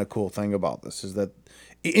other kind of cool thing about this is that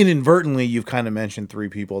inadvertently you've kind of mentioned 3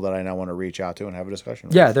 people that I now want to reach out to and have a discussion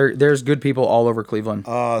with. Yeah, there's good people all over Cleveland.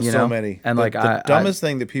 So many, and the dumbest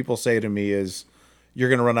thing that people say to me is, "You're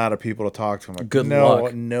going to run out of people to talk to." I'm like, good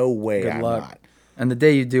luck. No way, I'm not. And the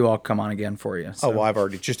day you do, I'll come on again for you. So. Oh, well, I've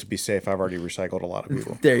already, just to be safe, I've already recycled a lot of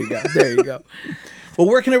people. There you go. There you go. Well,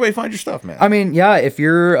 where can everybody find your stuff, man? I mean, yeah, if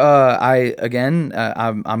you're,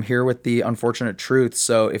 I'm here with the unfortunate truth.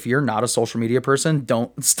 So if you're not a social media person,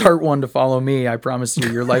 don't start one to follow me. I promise you,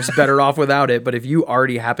 your life's better off without it. But if you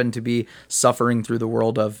already happen to be suffering through the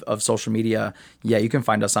world of social media, yeah, you can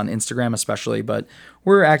find us on Instagram especially. But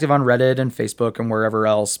we're active on Reddit and Facebook and wherever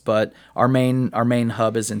else. But our main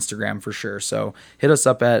hub is Instagram for sure. So hit us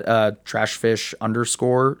up at Trash Fish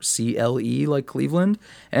 _CLE, like Cleveland,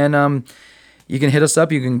 and you can hit us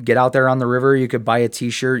up. You can get out there on the river. You could buy a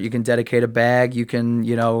T-shirt. You can dedicate a bag. You can,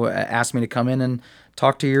 ask me to come in and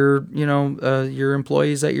talk to your, your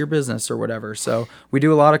employees at your business or whatever. So we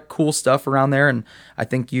do a lot of cool stuff around there, and I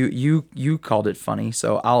think you called it funny.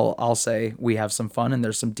 So I'll say we have some fun, and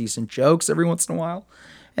there's some decent jokes every once in a while,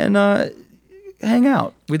 and hang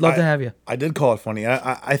out. We'd love to have you. I did call it funny.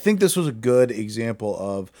 I think this was a good example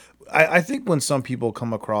of. I think when some people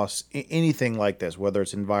come across anything like this, whether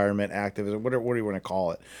it's environment, activism, whatever, what do you want to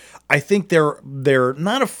call it, I think they're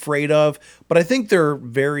not afraid of, but I think they're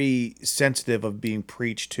very sensitive of being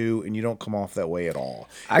preached to, and you don't come off that way at all.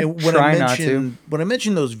 When I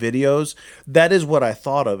mention those videos, that is what I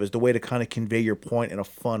thought of as the way to kind of convey your point in a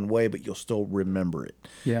fun way, but you'll still remember it.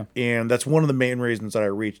 Yeah. And that's one of the main reasons that I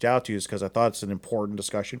reached out to you, is because I thought it's an important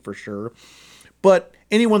discussion for sure. But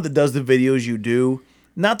anyone that does the videos you do,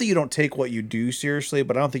 not that you don't take what you do seriously,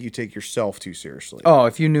 but I don't think you take yourself too seriously. Oh,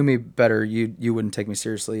 if you knew me better, you wouldn't take me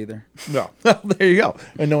seriously either. No. There you go.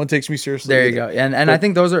 And no one takes me seriously There either. you go. And I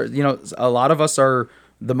think those are, a lot of us are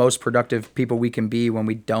the most productive people we can be when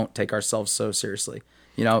we don't take ourselves so seriously.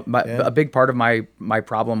 A big part of my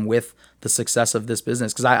problem with the success of this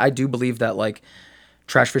business, because I do believe that, like,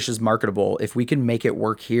 Trash Fish is marketable. If we can make it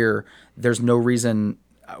work here, there's no reason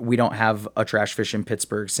we don't have a Trash Fish in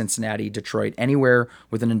Pittsburgh, Cincinnati, Detroit, anywhere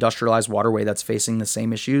with an industrialized waterway that's facing the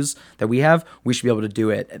same issues that we have. We should be able to do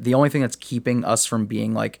it. The only thing that's keeping us from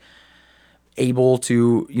being, like, able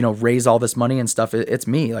to, raise all this money and stuff, it's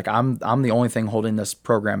me. Like, I'm the only thing holding this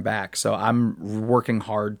program back. So I'm working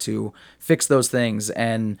hard to fix those things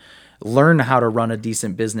and learn how to run a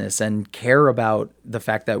decent business and care about the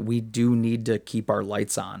fact that we do need to keep our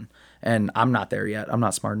lights on. And I'm not there yet. I'm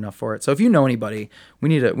not smart enough for it. So if you know anybody, we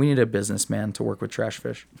need a businessman to work with Trash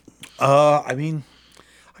Fish. I mean,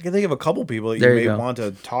 I can think of a couple people that you may want to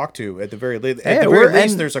talk to at the very least. Hey, at the very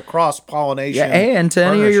least, there's a cross-pollination. Yeah, and to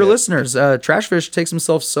any of your listeners, Trash Fish takes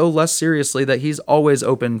himself so less seriously that he's always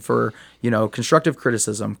open for, constructive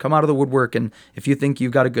criticism. Come out of the woodwork, and if you think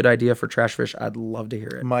you've got a good idea for Trash Fish, I'd love to hear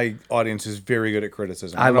it. My audience is very good at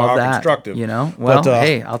criticism. I love that. Constructive. Well, but,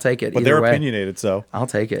 hey, I'll take it. But they're opinionated, so I'll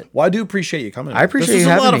take it. Well, I do appreciate you coming. I appreciate you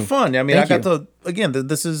having me. This was a lot of fun. I mean, I got to, again,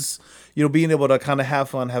 this is, being able to kind of have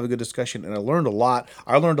fun, have a good discussion, and I learned a lot.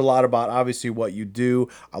 I learned a lot about, obviously, what you do.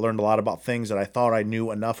 I learned a lot about things that I thought I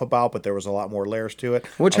knew enough about, but there was a lot more layers to it.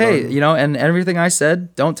 Which, and everything I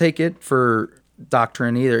said, don't take it for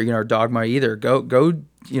doctrine either, or dogma either. Go,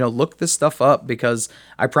 look this stuff up, because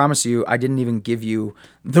I promise you, I didn't even give you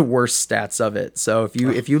the worst stats of it. So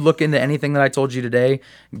if you look into anything that I told you today,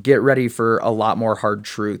 get ready for a lot more hard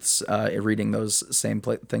truths reading those same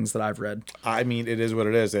things that I've read. I mean, it is what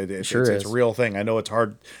it is. It's a real thing. I know it's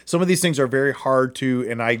hard. Some of these things are very hard to,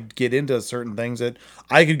 and I get into certain things that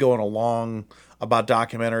I could go on a long about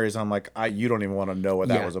documentaries. I'm like, you don't even want to know what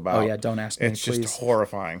that was about. Oh yeah, don't ask me. It's please. just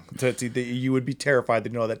horrifying. You would be terrified to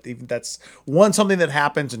know that even that's one, something that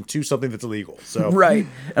happens, and two, something that's illegal. So right,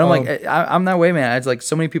 and I'm like, I'm that way, man. It's like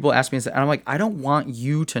so many people ask me, and I'm like, I don't want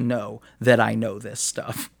you to know that I know this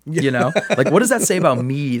stuff. Like, what does that say about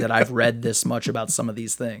me that I've read this much about some of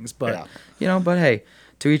these things? But but hey.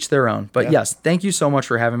 To each their own. But yes, thank you so much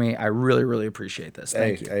for having me. I really, really appreciate this.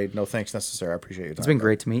 Thank you. Hey, no thanks necessary. I appreciate your time. It's been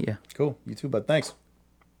great to meet you. Cool. You too, bud. Thanks.